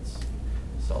that. It's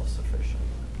self-sufficient.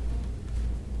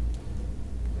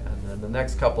 And then the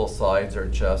next couple of slides are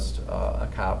just a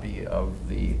copy of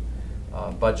the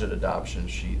budget adoption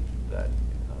sheet that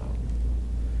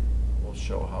will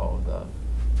show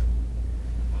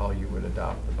how you would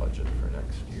adopt the budget for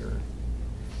next year.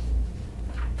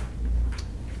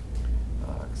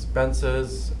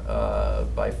 Expenses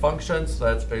by function, so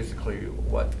that's basically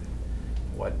what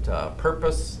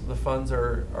purpose the funds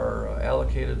are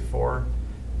allocated for.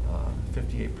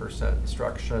 58%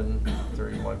 instruction,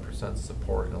 31%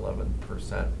 support, and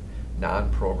 11%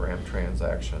 non-program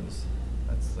transactions.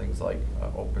 That's things like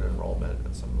open enrollment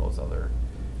and some of those other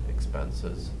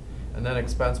expenses. And then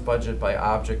expense budget by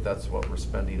object, that's what we're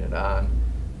spending it on.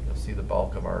 You'll see the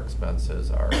bulk of our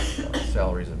expenses are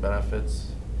salaries and benefits.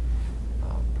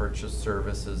 Purchase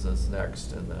services is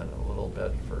next, and then a little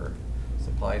bit for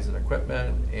supplies and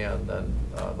equipment, and then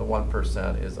the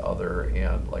 1% is other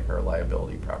and like our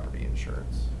liability property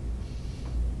insurance.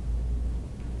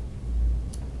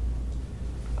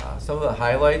 Some of the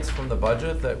highlights from the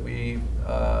budget that we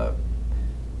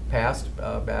passed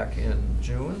back in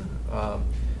June.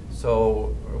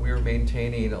 So we were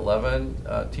maintaining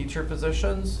 11 teacher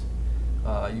positions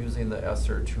using the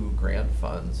ESSER II grant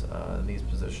funds. And these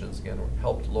positions, again,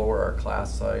 helped lower our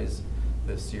class size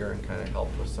this year and kind of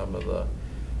helped with some of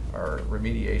our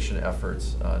remediation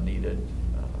efforts needed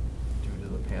due to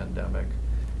the pandemic.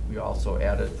 We also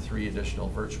added 3 additional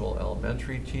virtual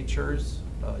elementary teachers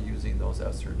using those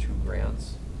ESSER II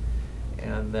grants.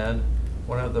 And then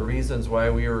one of the reasons why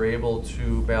we were able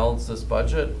to balance this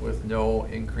budget with no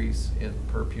increase in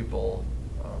per pupil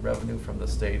revenue from the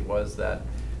state was that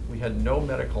we had no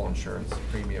medical insurance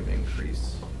premium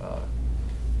increase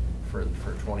for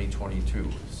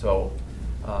 2022. So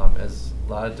as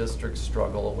a lot of districts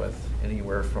struggle with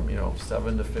anywhere from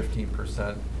 7 to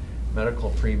 15% medical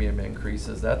premium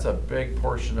increases, that's a big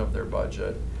portion of their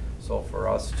budget. So for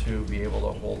us to be able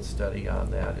to hold steady on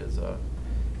that is a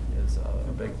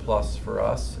big plus for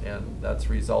us, and that's a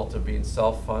result of being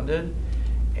self-funded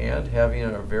and having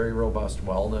a very robust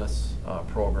wellness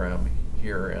program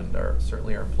here, and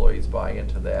certainly our employees buy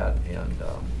into that. And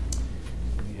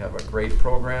we have a great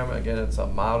program. Again, it's a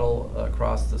model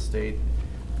across the state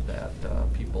that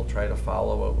people try to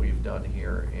follow what we've done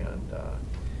here, and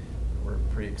we're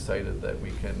pretty excited that we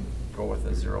can go with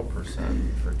a 0%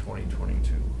 for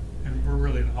 2022. And we're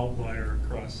really an outlier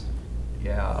across.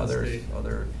 Yeah, the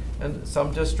other, and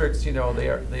some districts, you know,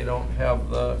 they don't have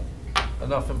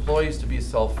enough employees to be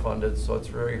self-funded, so it's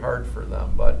very hard for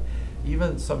them. But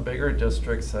even some bigger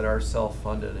districts that are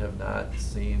self-funded have not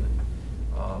seen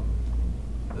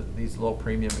these low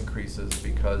premium increases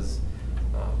because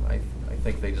I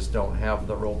think they just don't have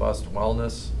the robust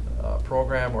wellness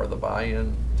program or the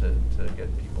buy-in to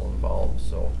get people involved.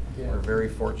 So Yeah. we're very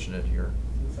fortunate here.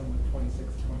 Some of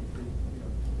 26, 23,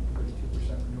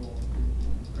 32% renewal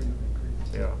premium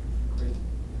increase. Yeah. Crazy.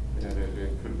 And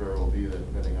it could very well be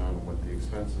that depending on what the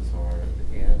expenses are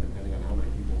and depending on how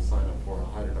many people sign up for a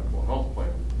high deductible health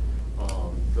plan,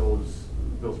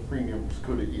 those premiums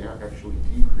could actually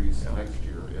decrease next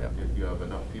year if you have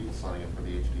enough people signing up for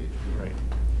the HDHP. Right.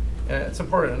 And it's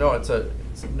important to know it's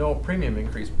no premium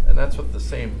increase, and that's with the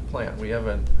same plan. We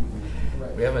haven't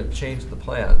changed the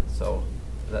plan, so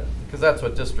because that's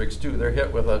what districts do. They're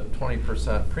hit with a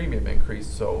 20% premium increase,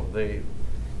 so they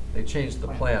change the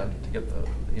plan to get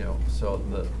so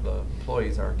the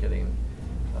employees aren't getting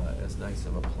as nice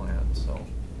of a plan.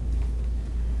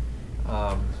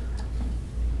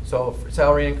 So for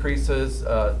salary increases,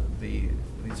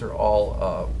 these are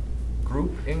all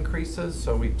group increases.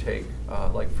 So we take,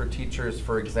 like for teachers,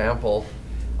 for example,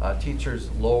 teachers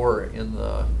lower in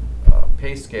the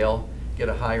pay scale get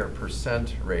a higher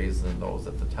percent raise than those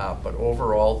at the top. But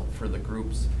overall, for the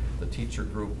groups, the teacher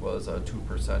group was a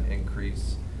 2%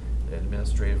 increase, the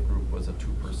administrative group was a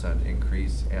 2%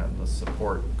 increase, and the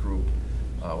support group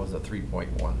was a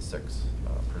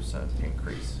 3.16%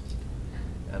 increase.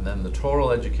 And then the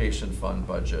total education fund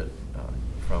budget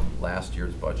from last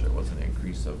year's budget was an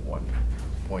increase of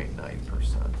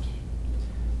 1.9%.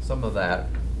 Some of that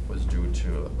was due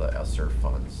to the ESSER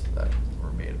funds that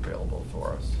were made available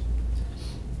for us.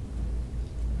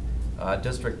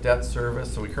 District debt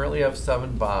service, so we currently have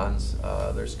 7 bonds.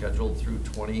 They're scheduled through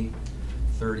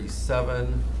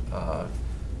 2037. There's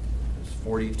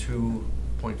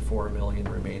 $42.4 million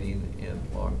remaining in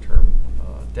long-term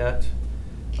debt.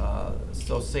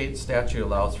 So state statute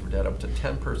allows for debt up to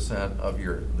 10% of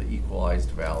the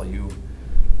equalized value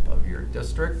of your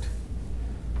district.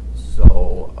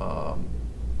 So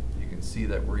you can see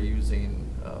that we're using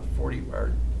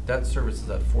our debt service is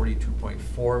at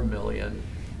 $42.4 million,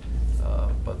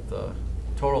 but the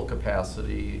total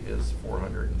capacity is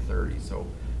 430. So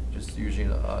just using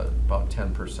about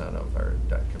 10% of our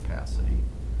debt capacity,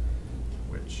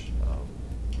 which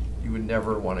you would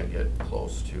never want to get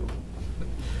close to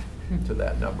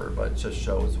that number, but it just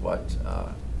shows what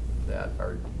that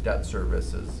our debt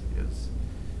service is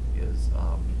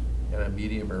at a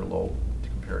medium or low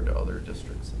compared to other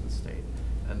districts in the state.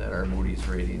 And then our Moody's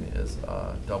rating is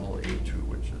AA2,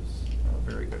 which is a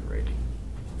very good rating.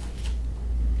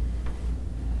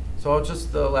 So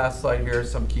just the last slide here,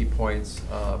 some key points.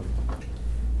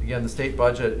 Again, the state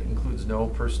budget includes no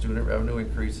per student revenue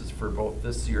increases for both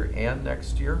this year and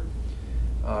next year.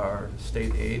 Our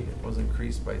state aid was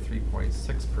increased by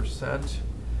 3.6%.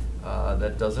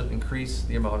 That doesn't increase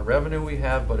the amount of revenue we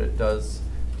have, but it does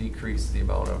decrease the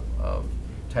amount of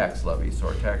tax levy. So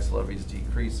our tax levy is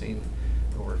decreasing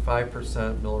over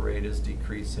 5%, mill rate is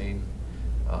decreasing,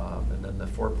 and then the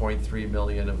 $4.3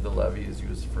 million of the levy is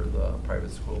used for the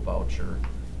private school voucher,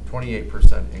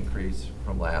 28% increase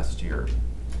from last year.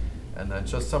 And then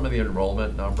just some of the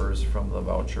enrollment numbers from the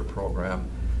voucher program.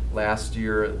 Last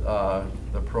year,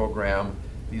 the program,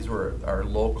 these were our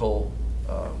local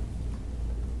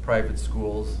private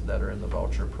schools that are in the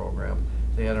voucher program.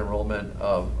 They had enrollment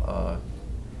of,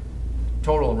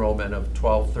 total enrollment of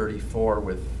 1,234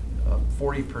 with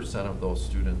 40% of those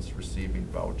students receiving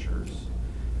vouchers.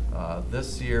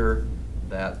 This year,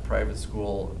 that private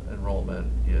school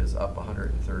enrollment is up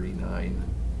 139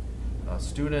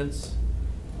 students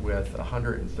with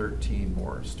 113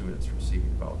 more students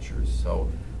receiving vouchers. So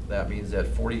that means that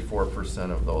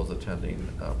 44% of those attending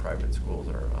private schools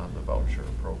are on the voucher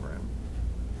program.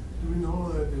 Do we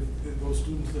know that if those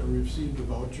students that received the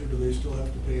voucher, do they still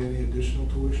have to pay any additional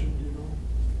tuition, do you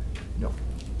know? No.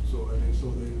 So, I mean,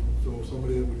 so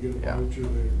somebody that would get a voucher,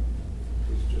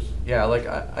 it's just... Yeah, like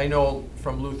I know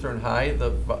from Lutheran High, the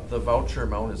voucher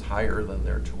amount is higher than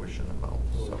their tuition amount,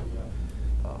 so.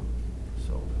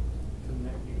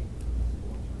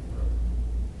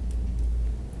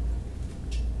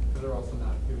 They're also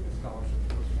not giving a scholarship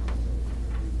to those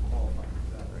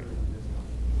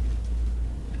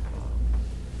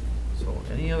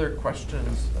other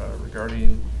questions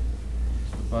regarding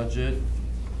the budget?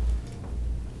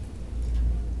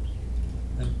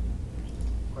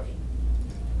 Question?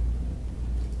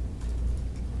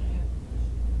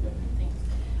 Thanks.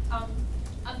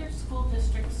 Other school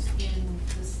districts in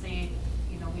the state,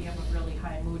 you know, we have a really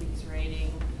high Moody's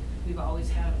rating. We've always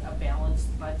had a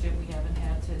balanced budget. We haven't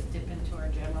had to dip into our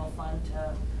general fund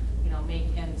to, you know,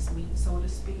 make ends meet, so to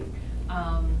speak.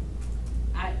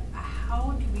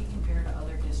 How do we compare to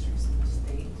other districts in the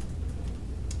state?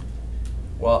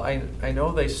 Well, I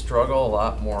know they struggle a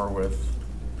lot more with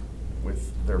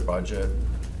their budget,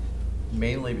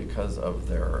 mainly because of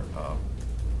their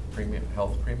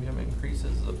health premium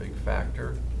increases is a big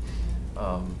factor.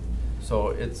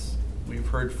 So we've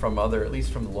heard from at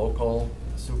least from the local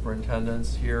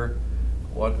superintendents here,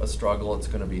 what a struggle it's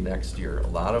going to be next year. A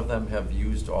lot of them have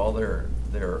used all their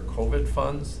COVID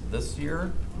funds this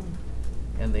year,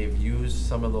 and they've used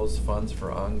some of those funds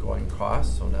for ongoing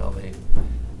costs, so now they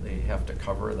have to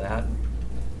cover that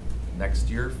next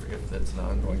year if it's an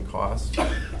ongoing cost.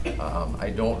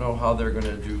 I don't know how they're going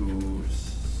to do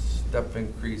step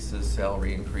increases,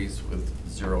 salary increase with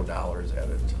 $0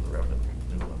 added to the revenue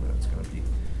limit. It's going to be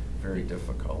very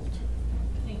difficult.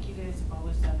 I think you guys have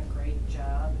always done a great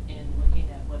job in looking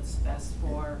at what's best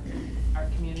for our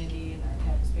community and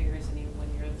our taxpayers, and even when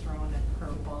you're throwing a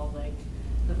curveball like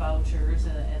the vouchers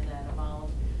and that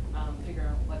amount, figure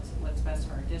out what's best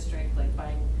for our district, like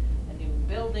buying a new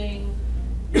building.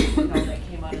 You know, that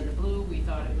came out of the blue. We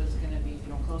thought it was going to be, you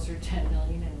know, closer to 10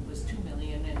 million, and it was 2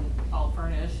 million and all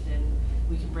furnished, and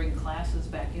we can bring classes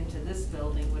back into this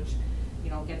building, which, you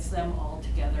know, gets them all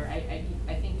together. I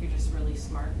think you're just really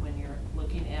smart when you're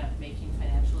looking at making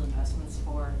financial investments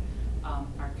for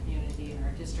our community and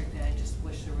our district. And I just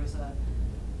wish there was a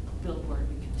billboard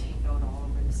we could take out all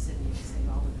over the city and say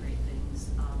all the great things.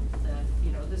 That,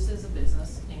 you know, this is a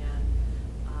business, and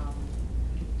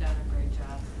you've done a great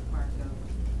job, Mark, of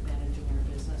managing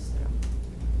our business.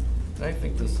 And I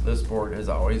think this board has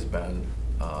always been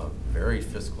very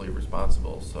fiscally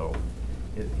responsible. So,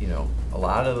 you know, a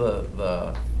lot of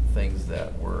the things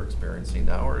that we're experiencing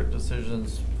now are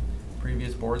decisions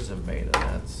previous boards have made, and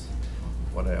that's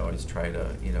what I always try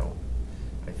to, you know,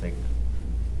 I think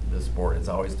this board has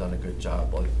always done a good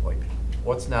job, like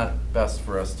what's not best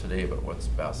for us today, but what's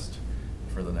best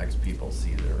for the next people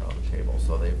seated around the table.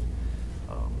 So they've,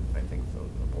 I think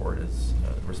the board is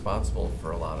responsible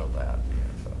for a lot of that,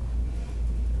 and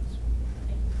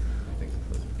I think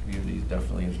the community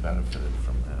definitely has benefited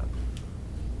from that.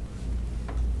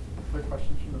 Other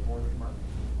questions from the board of Mark?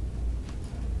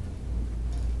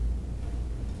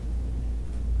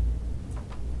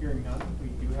 Hearing none, we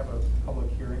do have a public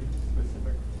hearing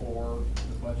specific for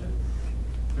the budget.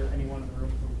 Is there anyone in the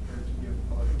room who cares to give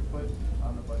public input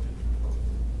on the budget proposal?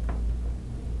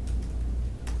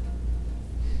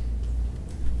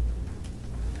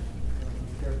 Anyone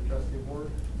who cares to address the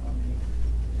board on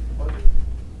the budget?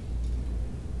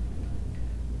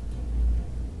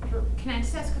 Sure. Can I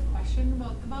just ask a question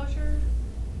about the voucher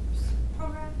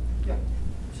program? Yeah.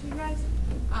 To you guys?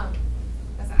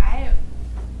 Because I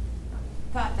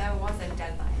thought there was a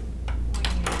deadline when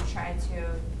you tried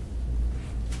to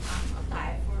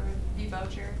apply for the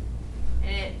voucher,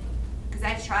 and because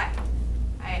I tried,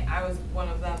 I was one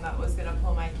of them that was gonna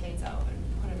pull my kids out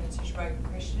and put them into Sheboygan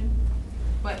Christian,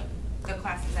 but the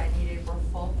classes I needed were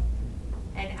full,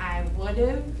 and I would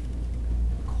have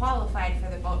qualified for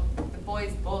the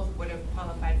boys both would have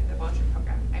qualified for the voucher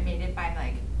program. I made it by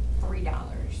like $3,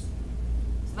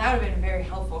 so that would have been very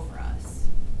helpful for us.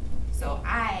 So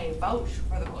I vouched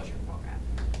for the voucher program.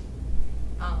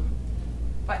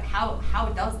 But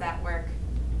how does that work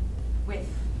with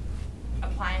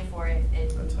applying for it? And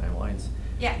The timelines.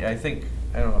 Yeah. Yeah, I think,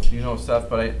 I don't know if you know, Seth,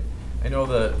 but I know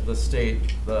the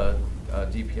state, the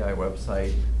DPI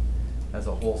website has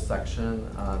a whole section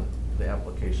on the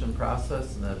application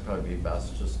process, and that'd probably be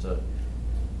best just to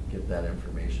get that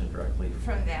information directly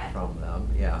From that? from them,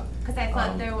 yeah. 'Cause I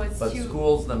thought there was But two-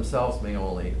 schools themselves may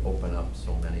only open up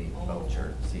so many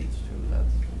voucher seats too.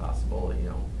 That's possible, you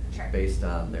know, Sure. based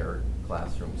on their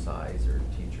classroom size or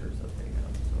teachers that they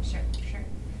have. So. Sure.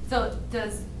 So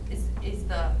is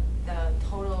the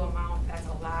total amount that's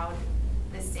allowed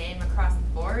the same across the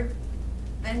board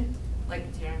then?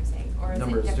 Like, do you know what I'm saying? Or is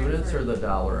Number it of different students for or the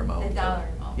dollar amount? The dollar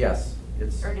amount. Yes,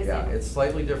 it's, Or does yeah, it- it's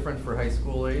slightly different for high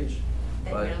school age,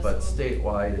 Than but middle school?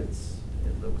 statewide, it's,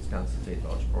 the Wisconsin State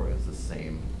Voucher Program is the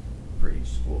same for each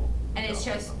school. And it's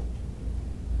dollar just, amount.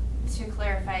 to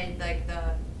clarify, like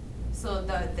so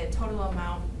the total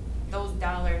amount, those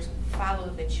dollars follow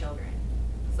the children.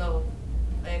 So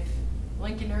if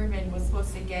Lincoln Urban was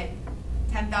supposed to get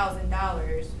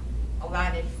 $10,000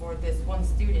 allotted for this one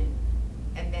student,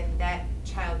 and then that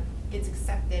child gets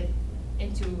accepted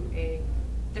into a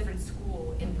different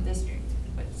school in the district,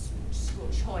 but school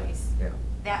choice, Yeah.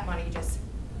 that money just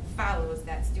follows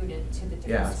that student to the different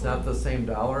school. Yeah, it's not the same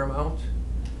dollar amount,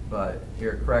 but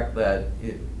you're correct that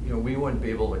we wouldn't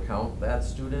be able to count that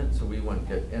student, so we wouldn't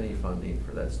get any funding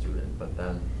for that student, but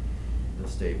then the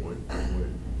state would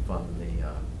fund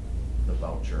the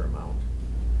voucher amount.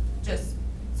 Just,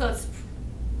 so it's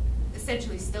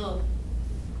essentially still,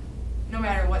 no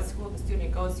matter what school the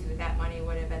student goes to, that money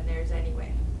would have been theirs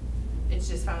anyway. It's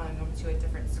just following them to a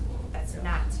different school. That's Yeah.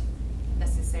 not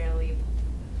necessarily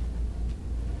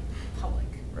public.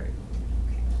 Right.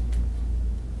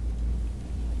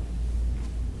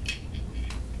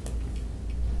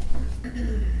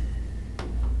 Okay.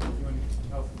 Anyone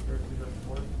else care to address the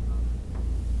board?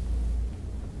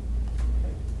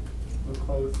 Okay. We'll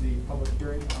close the public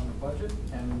hearing on the budget,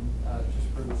 and just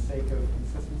for the sake of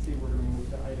consistency, we're going to move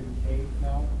to item K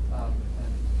now. And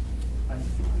I'm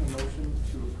seeking a motion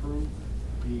to approve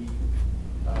the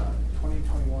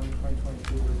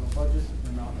 2021-2022 original budget in the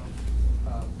amount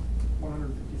of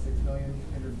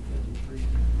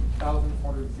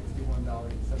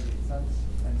 $156,853,461.78,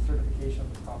 and certification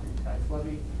of the property tax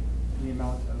levy in the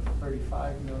amount of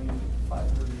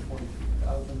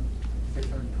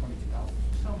 $35,542,622.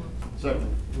 So moved.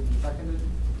 Second. Moved and seconded.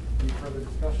 Any further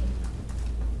discussion?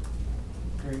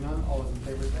 Hearing none, all those in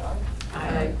favor say aye.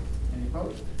 Aye. Any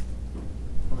opposed?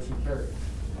 Motion carries.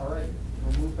 All right,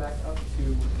 we'll move back up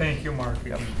to Thank you, Mark,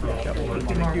 again, for all Yep. the work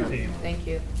Thank that you. you team. Thank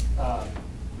you.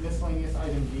 Miscellaneous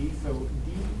item D. So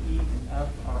D, E, and F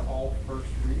are all first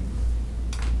readings.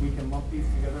 We can lump these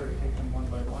together or take them one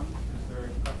by one. Is there a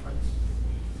preference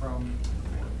from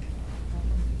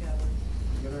together?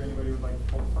 Anybody would like to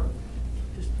pull first?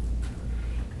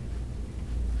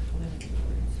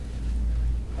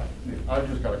 I've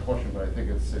just got a question, but I think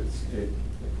it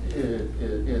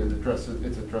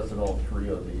addresses all three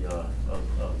of the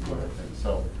things.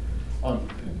 So,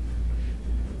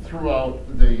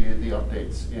 throughout the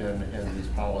updates in these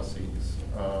policies,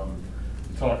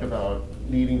 you talk about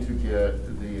needing to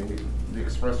get the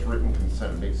express written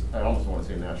consent. I almost want to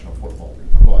say National Football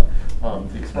League, but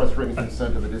the express written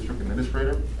consent of the district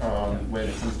administrator when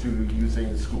it comes to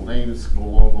using school names,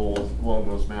 school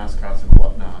logos, mascots, and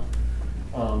whatnot.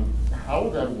 How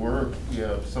would that work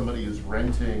if somebody is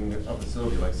renting a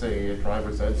facility, like say a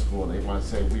driver's ed school, and they want to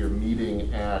say we are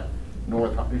meeting at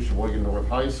Sheboygan North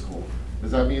High School?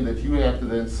 Does that mean that you have to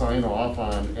then sign off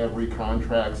on every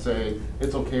contract, say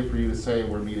it's okay for you to say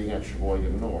we're meeting at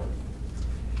Sheboygan North?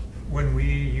 When we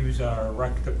use our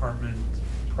rec department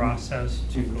process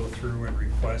to go through and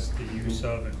request the use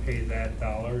of and pay that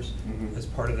dollars, as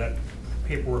part of that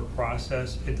paperwork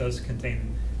process, it does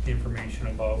contain the information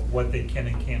about what they can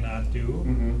and cannot do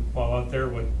while out there.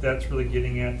 What that's really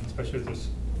getting at, especially with this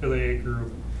affiliate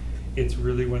group, it's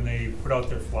really when they put out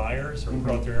their flyers or put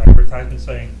out their advertisement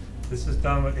saying, this is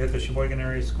done at the Sheboygan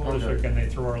Area School District, and they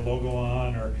throw our logo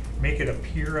on or make it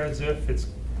appear as if it's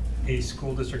a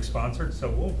school district sponsored.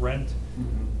 So we'll rent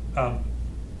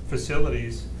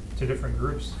facilities to different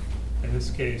groups. In this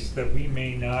case, that we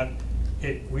may not,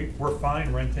 we're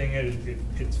fine renting it,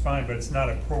 it's fine, but it's not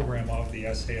a program of the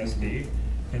SASD.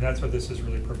 And that's what this is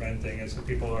really preventing, is that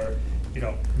people are,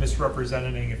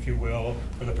 misrepresenting, if you will,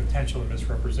 or the potential to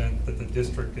misrepresent that the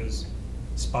district is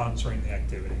sponsoring the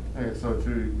activity. Okay, so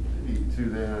to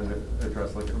then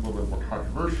address like a little bit more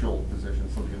controversial position,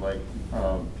 something like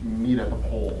meet at the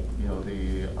pole,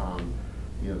 the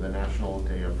National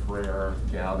Day of Prayer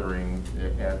gathering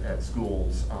at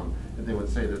schools. They would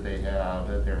say that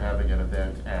they're having an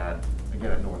event at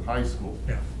North High School.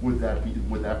 Yeah. Would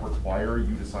that require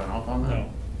you to sign off on that? No.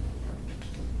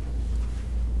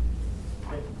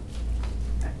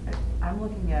 I'm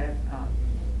looking at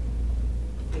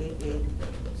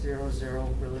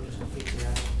 8800 religious and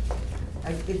patriotic.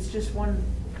 It's just one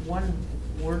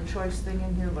word choice thing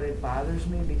in here, but it bothers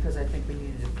me because I think we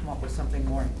needed to come up with something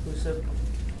more inclusive.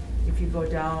 If you go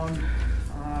down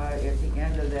at the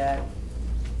end of that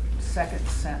second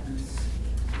sentence,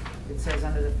 it says,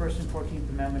 under the First and 14th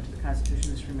Amendment to the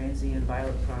Constitution, this remains the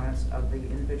inviolate province of the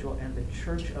individual and the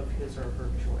church of his or her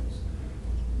choice.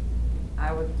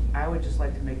 I would just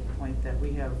like to make the point that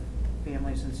we have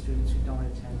families and students who don't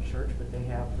attend church, but they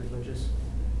have religious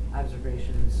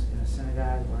observations in a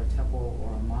synagogue or a temple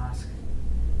or a mosque,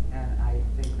 and I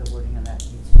think the wording on that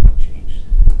needs to be changed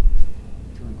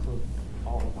to include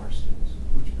all of our students.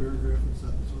 Which paragraph and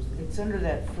sentence was that? It's under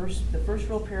the first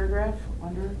real paragraph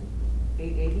under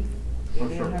 880,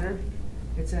 8800.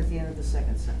 It's at the end of the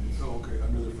second sentence, Oh, okay,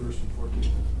 under the first and 14th.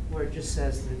 where it just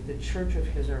says that the church of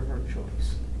his or her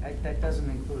choice. That doesn't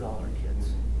include all our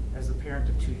kids. As the parent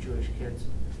of 2 Jewish kids,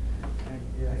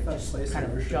 Yeah, I it thought just place of kind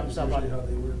of worship jumps is up usually on. how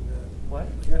they word that. What?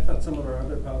 Yeah, I thought some of our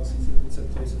other policies even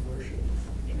said place of worship.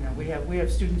 You know, we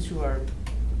have students who are,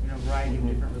 you know, a variety of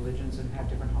different religions and have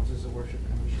different houses of worship,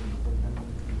 and we should include them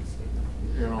in the statement.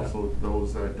 And also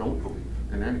those that don't believe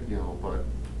in any, but,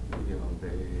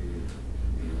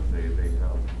 they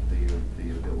have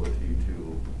the ability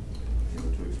to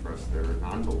express their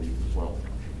non-belief as well.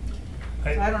 So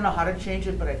I don't know how to change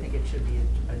it, but I think it should be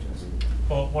adjusted.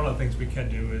 Well, one of the things we can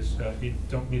do is, you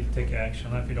don't need to take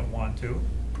action if you don't want to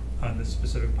on this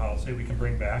specific policy. We can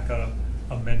bring back a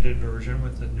amended version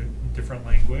with the different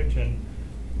language and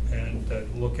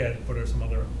look at what are some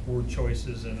other word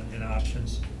choices and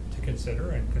options to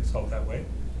consider and consult that way.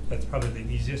 That's probably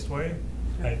the easiest way.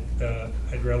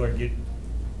 I'd rather get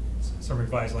some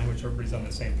revised language so everybody's on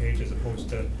the same page as opposed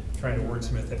to trying to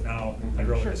wordsmith it now. I'd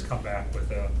rather just come back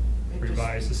with a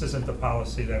revised. This isn't the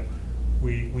policy that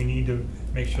we need to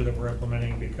make sure that we're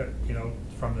implementing because,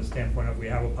 from the standpoint of we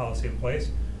have a policy in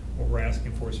place, what we're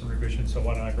asking for some revision, so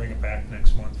why don't I bring it back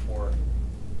next month for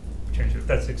change if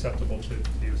that's acceptable to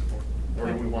you as a board. Or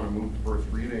do we want to move to first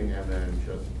reading and then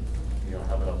just,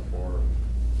 have it up for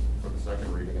the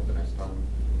second reading at the next time?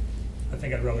 I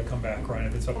think I'd rather come back, Ryan,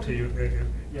 if it's up to you.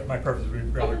 Yeah, my preference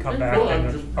would be rather come back No, I'm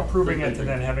than just approving it thinking. and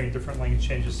then having a different language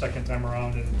change the second time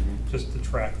around and just to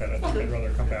track that. I think I'd rather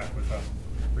come back with a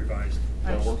revised.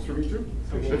 That works for me too.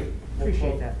 So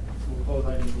Appreciate that. We'll close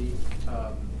item D.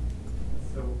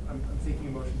 So I'm seeking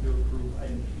a motion to approve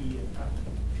item E and F.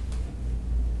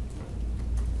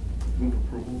 Move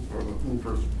approval, or move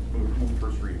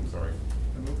first reading, sorry.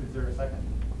 The move, is there a second?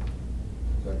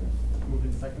 Second. Moved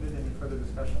and seconded, any further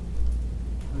discussion?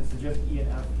 And this is just E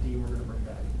and F, D we're gonna bring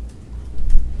back.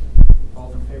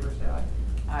 All in favor, say aye.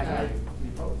 Aye. Any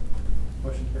opposed?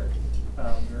 Motion carries.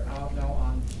 We're now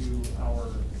on to our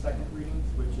second readings,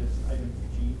 which is items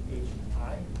G, H, and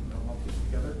I. I'm gonna lump these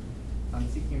together. I'm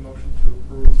seeking a motion to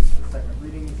approve the second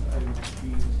readings, items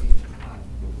G, H, and I.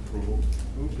 Move approval.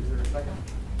 Moved, is there a second?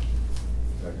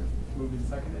 Second. Moved and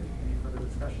seconded, any further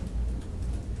discussion?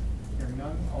 Hearing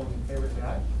none, all those in favor say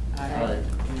aye. Aye.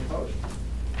 Any opposed?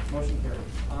 Motion carries.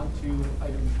 On to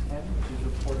item 10, which is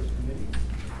report of committees.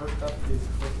 First up is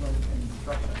curriculum and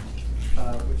instruction,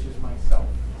 which is myself.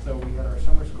 So we had our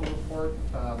summer school report,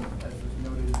 as was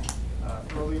noted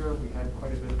earlier. We had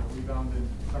quite a bit of a rebound in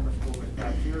summer school this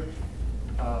past year.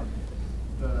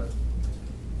 The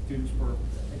students were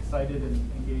excited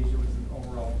and engaged. It was an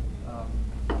overall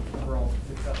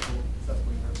successful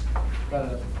year. Got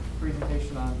a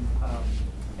presentation on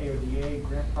AODA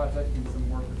grant project and some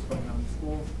work that's going on in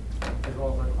schools, as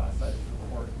well as our class size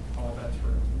report. All that's for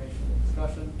information and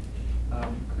discussion.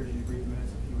 Encourage you to read the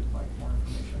minutes if you would like more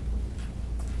information.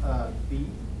 B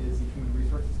is the Human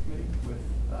Resources Committee with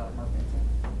Mark Manson.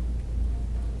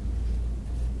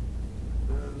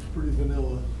 It's pretty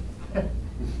vanilla. I'd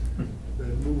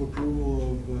move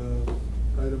approval of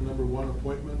item number 1,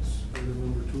 appointments, item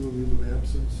number 2, leave of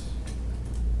absence,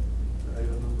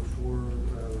 item number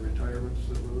 4, retirements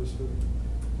that were listed.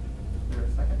 Is there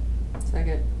a second?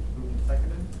 Second. Moved and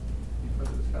seconded. Any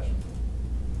further discussion?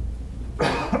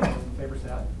 All those in favor say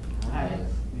aye. Aye.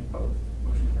 Any opposed?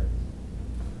 Motion carries.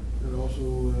 I'd also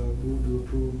move to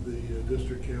approve the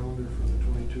district calendar for the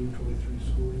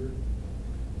 22-23 school year.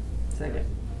 Second.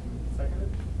 Moved and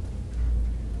seconded.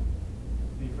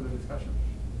 Any further discussion?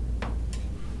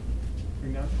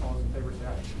 Hearing none, all those in favor say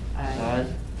aye. Aye.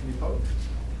 Any opposed?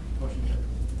 Motion carries.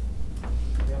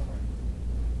 Anything else,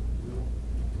 Ryan?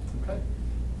 Okay.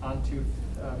 On to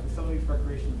facilities,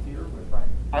 recreation, and theater with Ryan.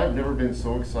 I've never been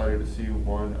so excited to see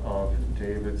one of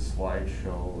David's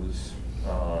slideshows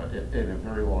in a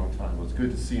very long time. It was good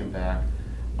to see him back.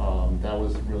 That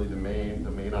was really the main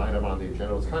item on the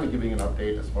agenda. It was kind of giving an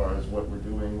update as far as what we're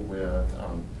doing with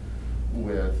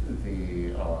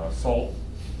the salt,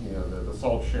 the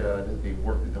salt shed, the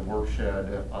work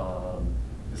shed,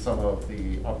 some of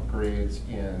the upgrades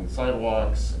in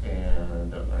sidewalks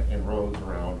and roads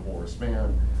around Horace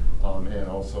Mann, and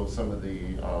also some of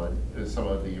the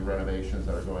renovations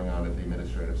that are going on at the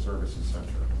Administrative Services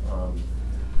Center.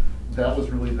 That was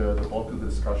really the bulk of the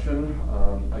discussion.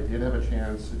 I did have a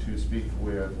chance to speak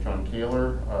with John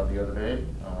Kaler the other day.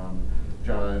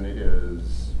 John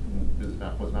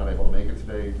was not able to make it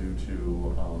today due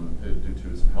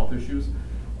to some health issues.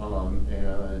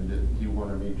 And he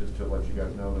wanted me just to let you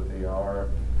guys know that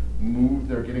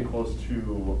they're getting close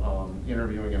to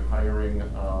interviewing and hiring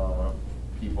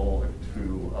people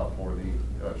for the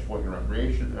Sheboygan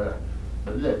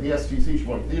the STC,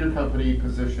 Sheboygan Theater Company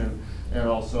position, and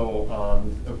also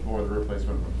for the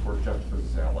replacement for Jeff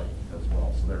Sally as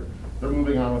well. So they're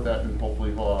moving on with that, and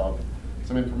hopefully we'll have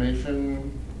some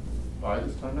information by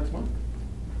this time next month.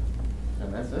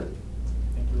 And that's it.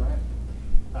 Thank you, Ryan.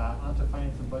 On to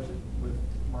finance and budget with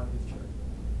Mark as chair.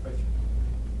 Vice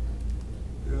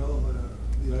Chair. Well,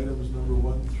 the items number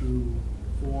 1 through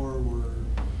 4 were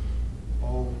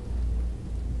all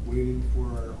waiting for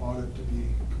our audit to be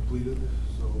completed.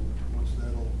 So once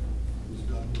that is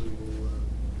done, we will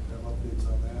have updates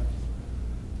on that.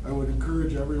 I would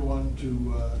encourage everyone to,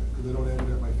 because I don't have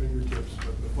it at my fingertips,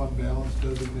 but the fund balance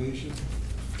designation,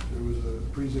 there was a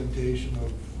presentation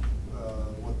of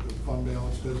what the fund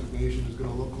balance designation is going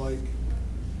to look like.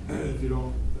 If you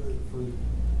don't,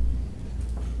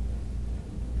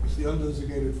 it's the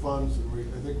undesignated funds,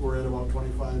 and I think we're at about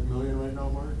 25 million right now,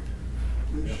 Mark,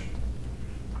 ish. Yeah.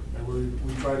 And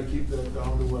we try to keep that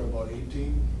down to what, about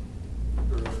 18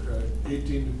 or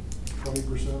 18 to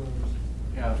 20%.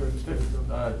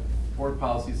 Yeah, board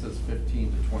policy says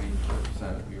 15 to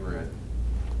 20%. We were at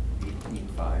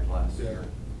 18.5 last year.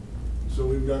 So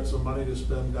we've got some money to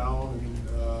spend down,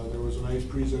 and there was a nice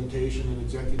presentation and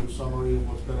executive summary of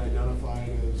what's been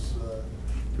identified as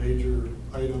major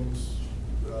items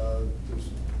that's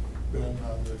been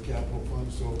on the capital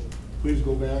fund. So please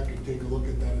go back and take a look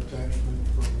at that attachment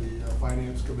from the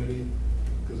finance committee,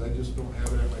 because I just don't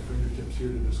have it at my fingertips here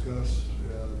to discuss.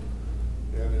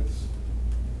 And it's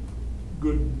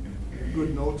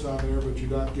good notes on there, but you're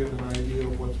not getting an idea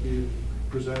of what's being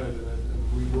presented in it.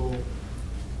 And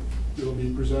it'll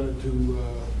be presented to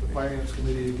the finance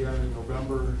committee again in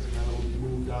November, and then it'll be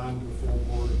moved on to the full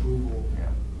board approval. Yeah.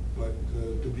 But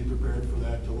to be prepared for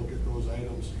that, to look at those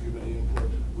items, to give any input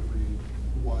would be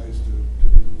wise to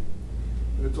do.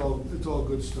 And it's all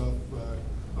good stuff,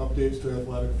 updates to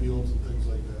athletic fields and things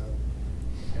like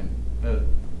that. And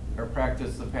our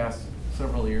practice the past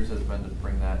several years has been to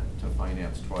bring that to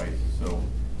finance twice. So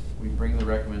we bring the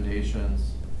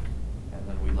recommendations, and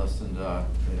then we listen to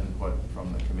the input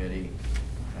from the committee,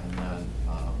 and then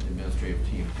the administrative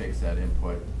team takes that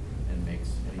input and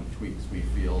makes any tweaks we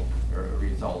feel are a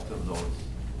result of those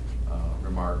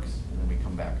remarks, and then we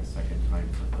come back a second time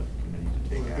for the committee to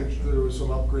take I think action. there was some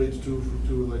upgrades too,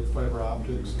 like fiber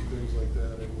optics and things like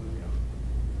that.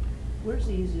 Where's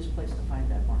the easiest place to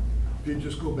find that, Mark? If you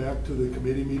just go back to the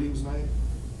committee meetings night,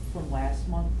 From last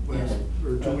month? or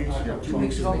 2 weeks ago. 2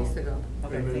 weeks ago? 2 weeks ago.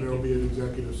 Okay, And then thank there'll you. be an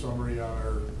executive summary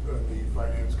on the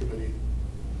finance committee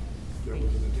that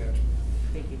was an attachment.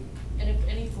 Thank you. And if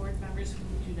any board members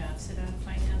who do not sit on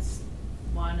finance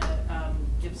want to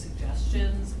give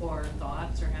suggestions or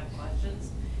thoughts or have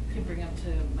questions, you can bring them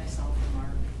to myself or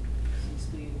Mark, since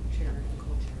we chair and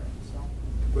co-chair it, so.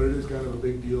 But it is kind of a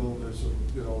big deal, and there's some,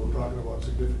 we're talking about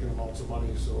significant amounts of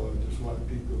money, so I just wanted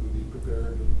people to be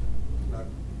prepared and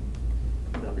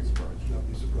Not be surprised. not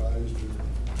be surprised,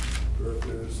 or if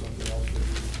there is something else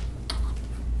that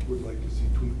you would like to see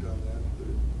tweaked on that,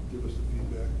 give us the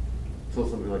feedback. So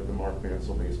something like the Mark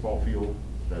Mansell baseball field,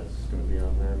 that's going to be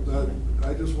on there. I'm assuming?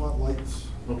 I just want lights.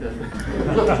 Okay. You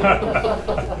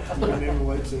can name the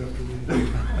lights after me.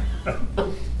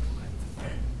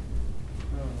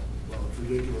 Well, it's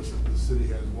ridiculous that the city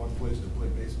has one place to play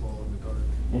baseball in the dark.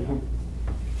 Mhm.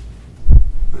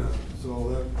 So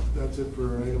that's it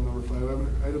for item number 5.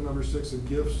 Item number 6 is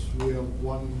gifts. We have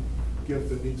one gift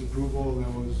that needs approval, and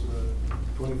that was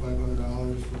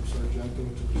 $2,500 from Sargento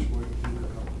to the Sheboygan Theater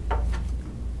Company.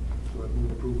 So I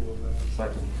move approval of that.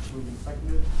 Second. Moved and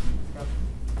seconded, any discussion?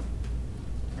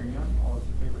 Hearing none, all those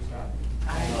in favor say aye.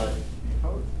 Aye. Any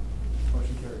opposed?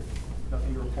 Motion carries.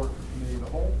 Nothing to report for committee of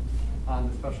the whole. On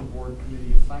the special board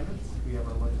committee assignments, we have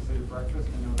our legislative breakfast.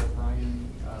 I know that Ryan,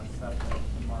 Seth,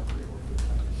 and Mark were able to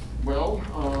attend. Well,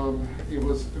 it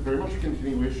was very much a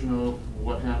continuation of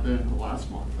what happened last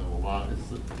month.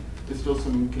 It's still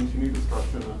some continued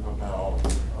discussion about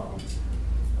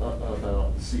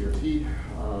CRT,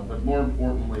 but more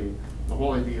importantly, the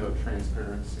whole idea of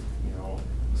transparency.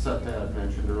 Seth had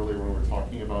mentioned earlier when we were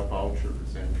talking about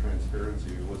vouchers and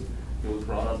transparency, it was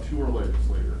brought up to our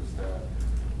legislators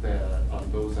that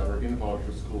those that are in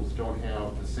voucher schools don't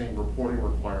have the same reporting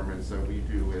requirements that we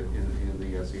do in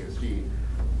the SASD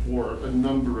for a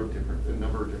number of different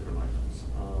items.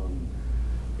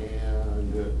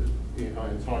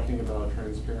 And talking about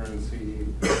transparency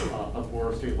for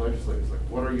our state legislators, like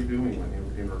what are you doing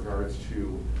in regards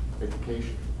to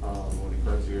education, when it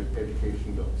comes to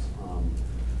education bills?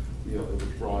 It was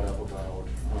brought up about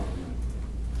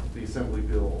the assembly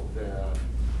bill that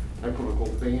equitable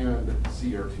banned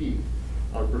CRT,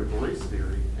 critical race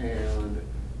theory, and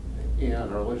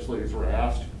our legislators were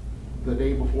asked the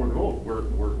day before the vote,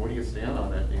 where do you stand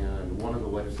on it? And one of the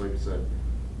legislators said,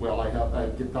 well, I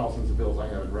get thousands of bills, I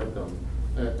haven't read them.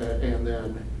 And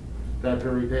then that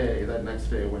very day, that next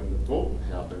day when the vote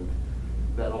happened,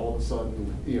 that all of a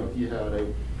sudden, he had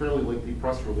a fairly lengthy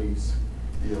press release,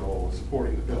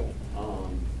 supporting the bill.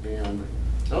 And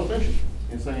that was mentioned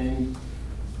in saying,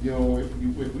 if we're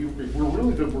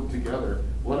really going to work together,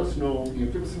 let us know,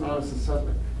 give us an honest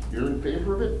assessment. If you're in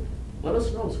favor of it, let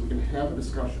us know so we can have a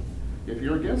discussion. If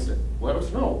you're against it, let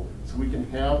us know so we can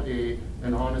have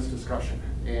an honest discussion.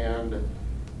 And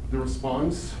the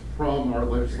response from our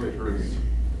legislators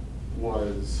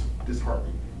was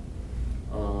disheartening.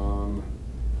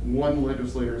 One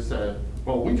legislator said,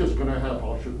 well, we're just going to have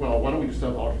vouchers. Well, why don't we just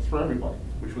have vouchers for everybody?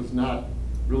 Which was not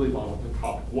really about what the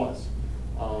topic was.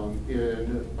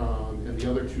 And the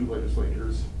other two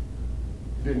legislators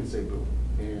didn't say boo.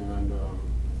 And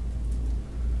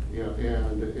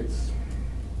and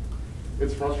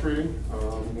it's frustrating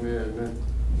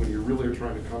when you really are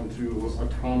trying to come to a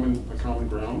common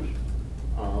ground.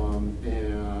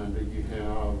 And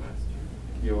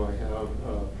I have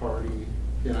a party,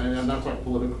 and I'm not talking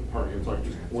political party, I'm talking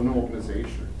just one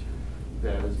organization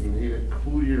that has made it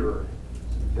clear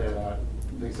that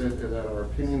they said that our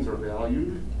opinions are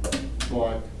valued,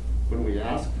 but when we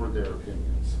ask for their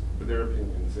opinions, we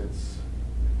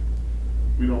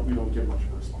don't get much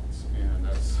of a response, and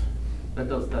that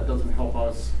doesn't help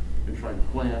us in trying to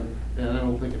plan, and I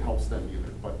don't think it helps them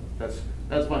either. But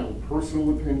that's my own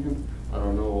personal opinion. I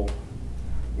don't know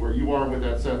where you are with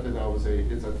that, Seth. That was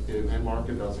it's an end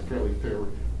market. That was a fairly fair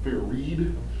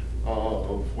read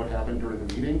of what happened during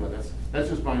the meeting, but that's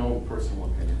just my own personal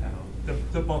opinion.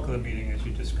 The bulk of the meeting, as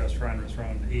you discussed, Ryan, was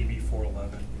around AB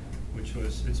 411, which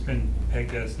it's been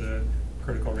pegged as the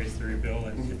critical race theory bill,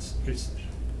 and it's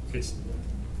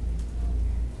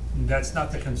that's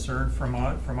not the concern from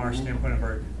our standpoint of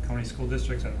our county school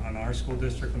districts and on our school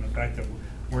district, and the fact that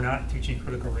we're not teaching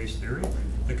critical race theory.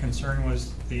 The concern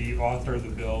was the author of the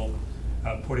bill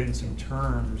put in some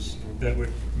terms that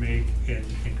would make in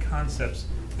concepts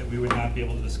that we would not be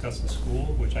able to discuss in school,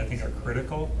 which I think are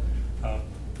critical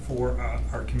for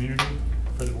our community,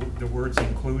 for the words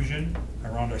inclusion,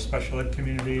 around our special ed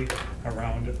community,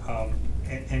 around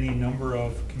any number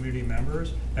of community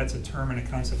members. That's a term and a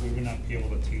concept we would not be able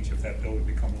to teach if that bill would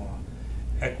become law.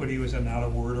 Equity was not a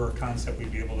word or a concept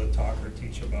we'd be able to talk or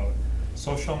teach about.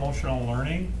 Social emotional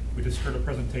learning, we just heard a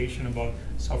presentation about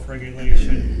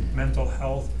self-regulation, mental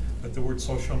health, but the word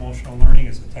social emotional learning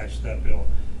is attached to that bill.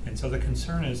 And so the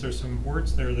concern is there's some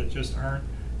words there that just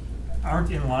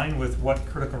aren't in line with what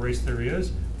critical race theory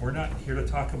is. We're not here to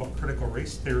talk about critical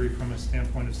race theory from a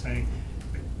standpoint of saying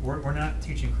we're not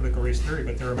teaching critical race theory,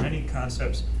 but there are many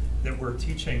concepts that we're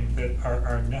teaching that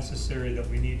are necessary, that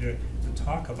we need to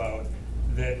talk about,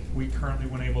 that we currently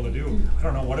weren't able to do. I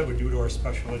don't know what it would do to our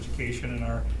special education and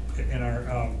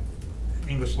our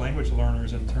English language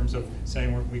learners in terms of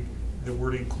saying the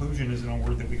word inclusion isn't a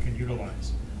word that we can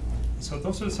utilize. So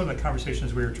those are some of the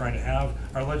conversations we were trying to have.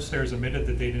 Our legislators admitted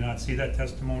that they did not see that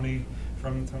testimony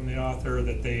from the author,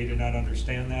 that they did not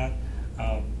understand that.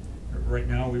 Right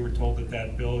now, we were told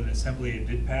that bill in Assembly, it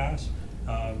did pass.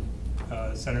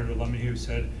 Senator Lemieux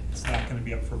said it's not going to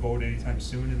be up for vote anytime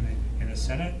soon in the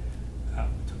Senate.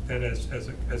 Took that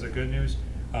as a good news.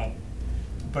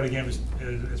 But again,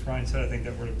 as Ryan said, I think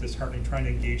that we're disheartening, trying to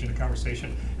engage in a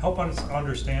conversation, help us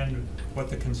understand what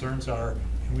the concerns are,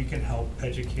 and we can help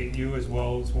educate you as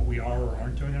well as what we are or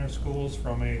aren't doing in our schools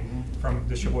from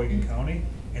the Sheboygan County.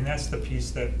 And that's the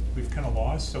piece that we've kind of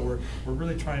lost. So we're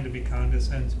really trying to be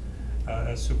condescending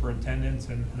as superintendents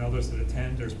and others that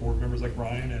attend. There's board members like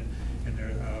Ryan and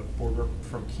their board rep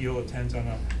from Kiel attends on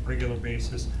a regular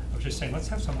basis, of just saying, let's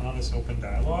have some honest, open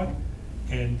dialogue.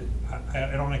 And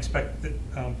I don't expect that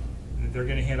they're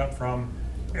getting hit up from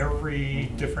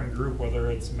every different group,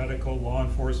 whether it's medical, law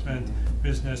enforcement,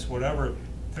 business, whatever.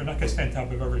 They're not going to stay on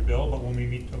top of every bill, but when we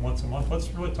meet once a month, let's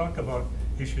really talk about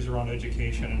issues around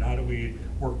education and how do we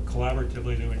work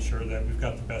collaboratively to ensure that we've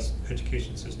got the best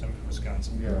education system in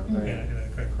Wisconsin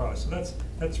and across. So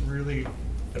that's really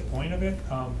the point of it.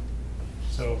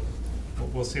 So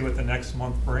we'll see what the next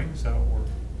month brings. We're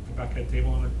back at the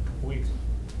table in a couple weeks.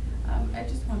 I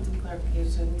just want some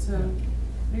clarification. So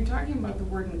when you're talking about the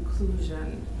word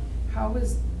inclusion, how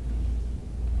is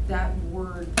that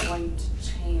word going to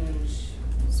change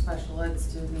special ed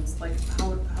students? Like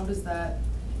how does that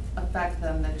affect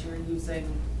them that you're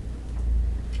using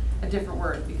a different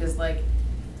word? Because like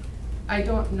I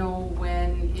don't know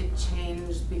when it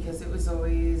changed, because it was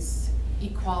always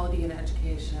equality in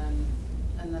education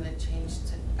and then it changed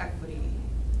to equity.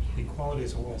 Equality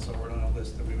is also a word on a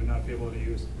list that we would not be able to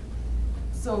use.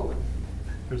 So,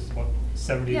 There's about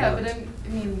 70 yeah, words. but I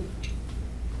mean,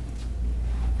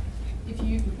 if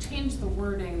you change the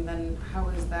wording, then how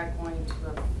is that going to,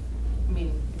 I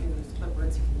mean, use what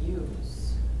words you can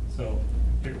use? So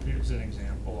here's an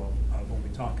example of when we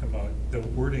talk about the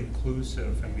word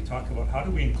inclusive, and we talk about how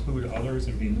do we include others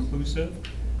and be inclusive.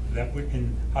 That would,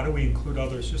 and how do we include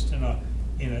others just in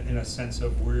a sense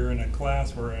of we're in a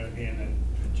class, we're in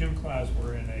a gym class,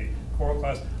 we're in a choral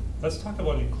class. Let's talk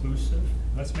about inclusive.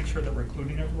 Let's make sure that we're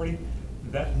including everybody.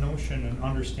 That notion and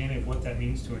understanding of what that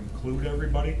means to include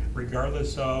everybody,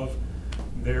 regardless of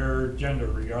their gender,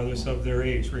 regardless of their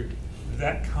age,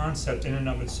 that concept in and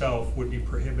of itself would be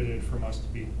prohibited from us to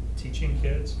be teaching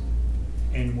kids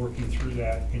and working through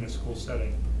that in a school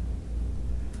setting.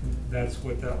 That's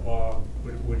what that law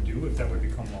would do if that would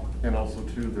become law. And also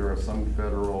too, there are some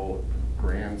federal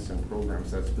grants and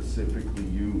programs that specifically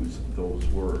use those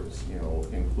words, you know,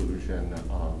 inclusion,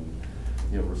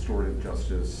 you know, restorative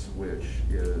justice, which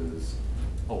is,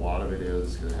 a lot of it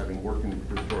is, having worked in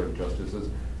restorative justice, is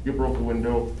you broke a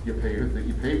window, you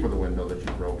pay for the window that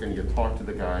you broke, and you talk to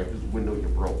the guy whose window you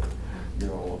broke, you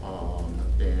know,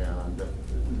 and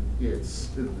it's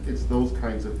those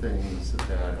kinds of things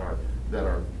that are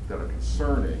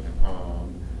concerning.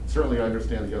 Certainly, I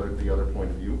understand the other point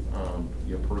of view,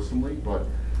 you know, personally, but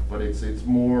it's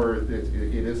more, it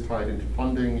is tied into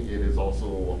funding. It is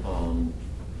also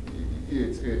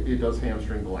it does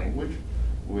hamstring the language,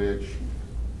 which,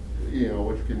 you know,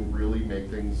 which can really make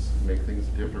things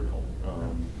difficult.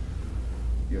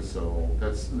 Yeah, so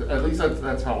at least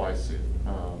that's how I see it.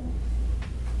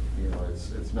 You know,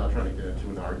 it's not trying to get into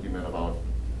an argument about,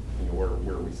 you know,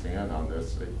 where we stand on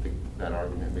this. I think that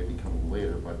argument may be coming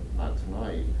later, but not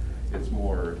tonight. It's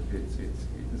more,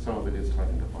 some of it is tied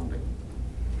into funding.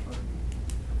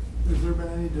 Has there been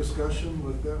any discussion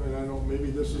with them, and I know maybe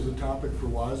this is a topic for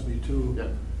WSB too,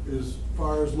 yeah, as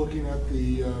far as looking at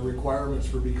the requirements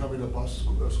for becoming a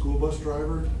school bus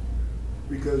driver?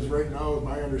 Because right now,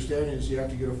 my understanding is you have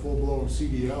to get a full-blown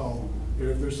CDL, and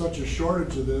if there's such a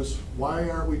shortage of this, why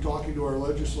aren't we talking to our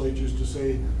legislatures to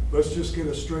say, let's just get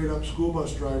a straight-up school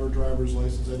bus driver's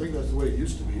license? I think that's the way it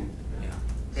used to be.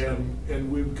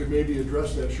 And we could maybe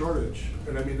address that shortage.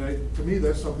 And I mean, to me,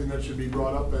 that's something that should be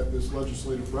brought up at this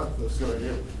legislative breakfast.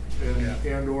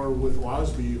 And or with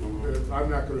WSB. I'm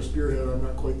not gonna spearhead, I'm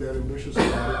not quite that ambitious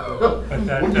about it. But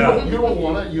that, well, you don't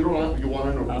want it, you want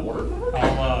an award?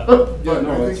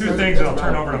 Two things, and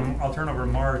I'll turn over to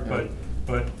Mark,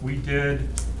 but we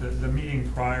did, the meeting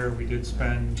prior, we did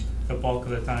spend the bulk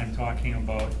of the time talking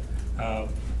about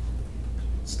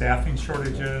staffing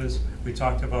shortages. We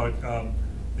talked about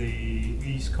the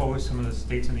East Coast, some of the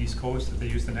states on the East Coast, that they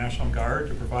use the National Guard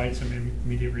to provide some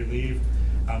immediate relief.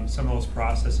 Some of those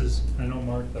processes, I know,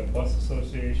 Mark, the Bus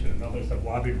Association and others have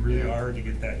lobbied really hard to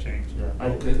get that changed. Yeah.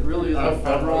 It really is a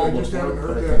federal. I just haven't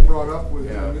heard that brought up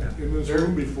with in this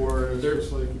room before. It's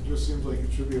just like, it just seems like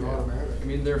it should be an automatic. I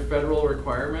mean, they're federal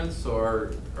requirements, so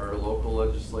our local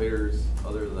legislators,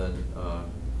 other than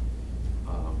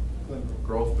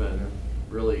Grothman,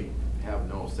 really have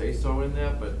no say-so in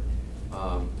that, but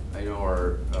I know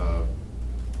our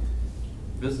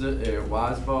business,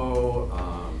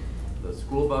 WSBO, the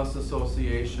School Bus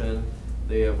Association,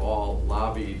 they have all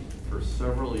lobbied for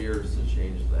several years to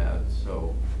change that.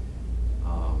 So,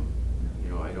 you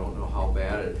know, I don't know how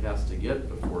bad it has to get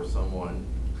before someone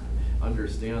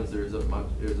understands there's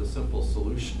a simple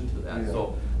solution to that. Yeah.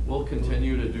 So we'll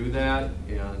continue to do that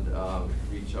and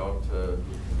reach out to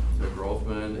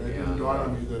Grothman. It didn't dawn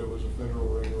on me that it was a federal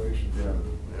regulation. Yeah.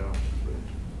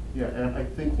 Yeah, and I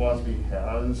think WSB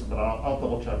has, but I'll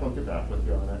double check. I'll get back with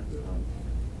you on that.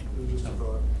 It was just a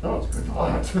thought. No, it's a good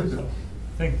thought. So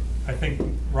I think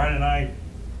Ryan and I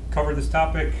covered this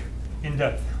topic in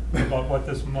depth about what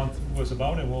this month was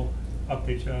about, and we'll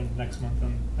update you next month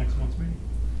on next month's meeting.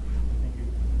 Thank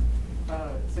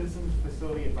you. Citizens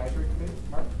Facility Advisory Committee,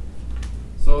 Mark?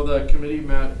 So the committee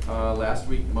met last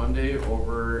week Monday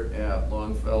over at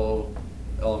Longfellow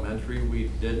Elementary. We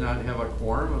did not have a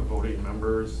quorum of voting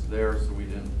members there, so we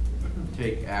didn't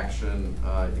take action.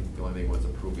 I think the only thing was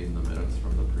approving the minutes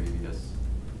from the previous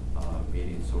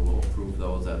meeting, so we'll approve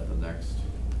those at the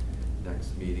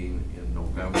next meeting in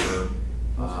November.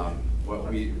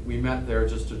 What we met there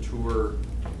just to tour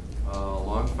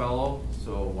Longfellow.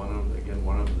 So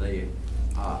one of the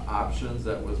options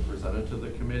that was presented to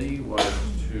the committee was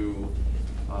to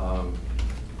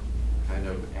kind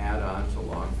of add on to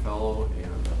Longfellow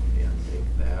and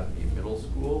make that a middle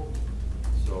school.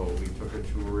 So we took a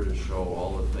tour to show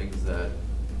all the things that,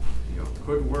 you know,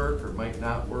 could work or might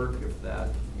not work if that,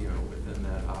 you know, within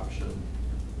that option.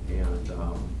 And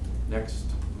next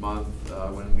month,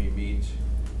 when we meet,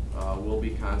 we'll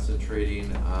be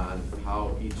concentrating on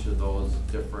how each of those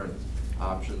different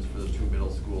options for the 2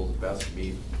 middle schools best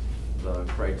meet the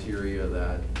criteria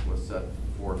that was set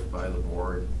forth by the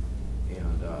board.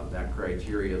 And that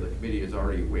criteria, the committee has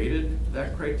already weighted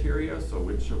that criteria, so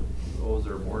which of those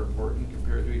are more important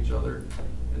compared to each other.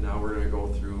 And now we're gonna go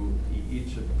through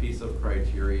each piece of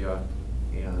criteria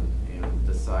and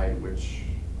decide which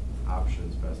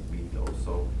options best meet those.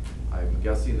 So I'm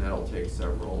guessing that'll take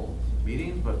several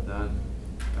meetings, but then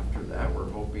after that, we're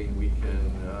hoping we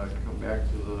can come back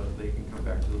to they can come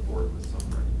back to the board with some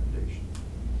recommendations.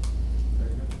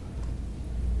 Very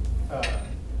good.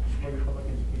 Sheboygan Public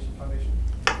Education Foundation.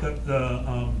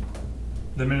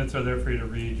 The minutes are there for you to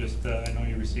read. Just I know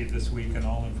you received this week an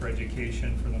All In for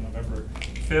Education for the November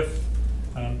 5th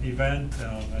event.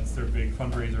 That's their big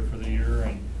fundraiser for the year,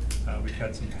 and we've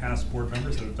had some past board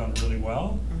members that have done really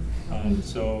well.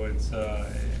 So it's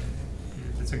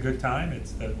a good time.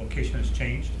 The location has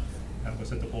changed. It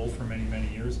was at the Bowl for many, many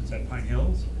years. It's at Pine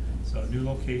Hills, so a new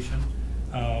location.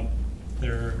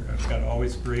 They've got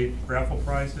always great raffle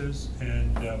prizes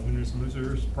and winners and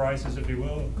losers prizes, if you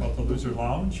will, called the Loser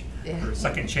Lounge, or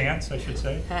Second Chance, I should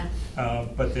say.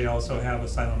 But they also have a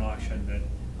silent auction that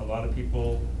a lot of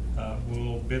people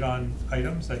will bid on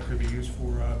items that could be used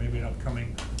for maybe an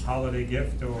upcoming holiday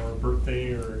gift or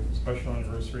birthday or special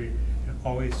anniversary. And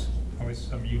always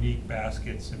some unique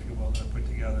baskets, if you will, that are put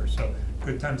together. So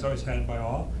good times always had by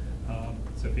all.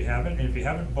 So if you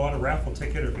haven't bought a raffle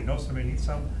ticket, or if you know somebody needs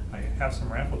some, I have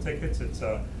some raffle tickets. It's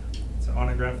an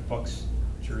autographed Bucks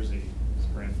jersey. It's a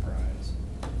grand prize.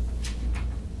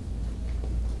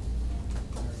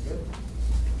 Very good.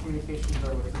 Communications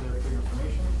are listed there for your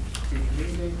information. Future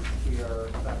meeting dates, we are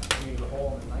back to committee of the whole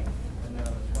on the 9th, and then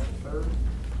on the 23rd,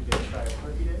 we get shy of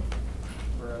Turkey Day.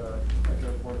 We're at our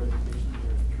regular Board of Education,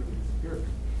 we're truly disappeared.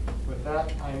 With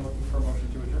that, I am looking for a motion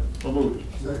to adjourn. So moved.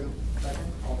 Second.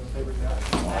 All in favor, say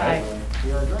aye. Aye.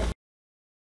 We are adjourned.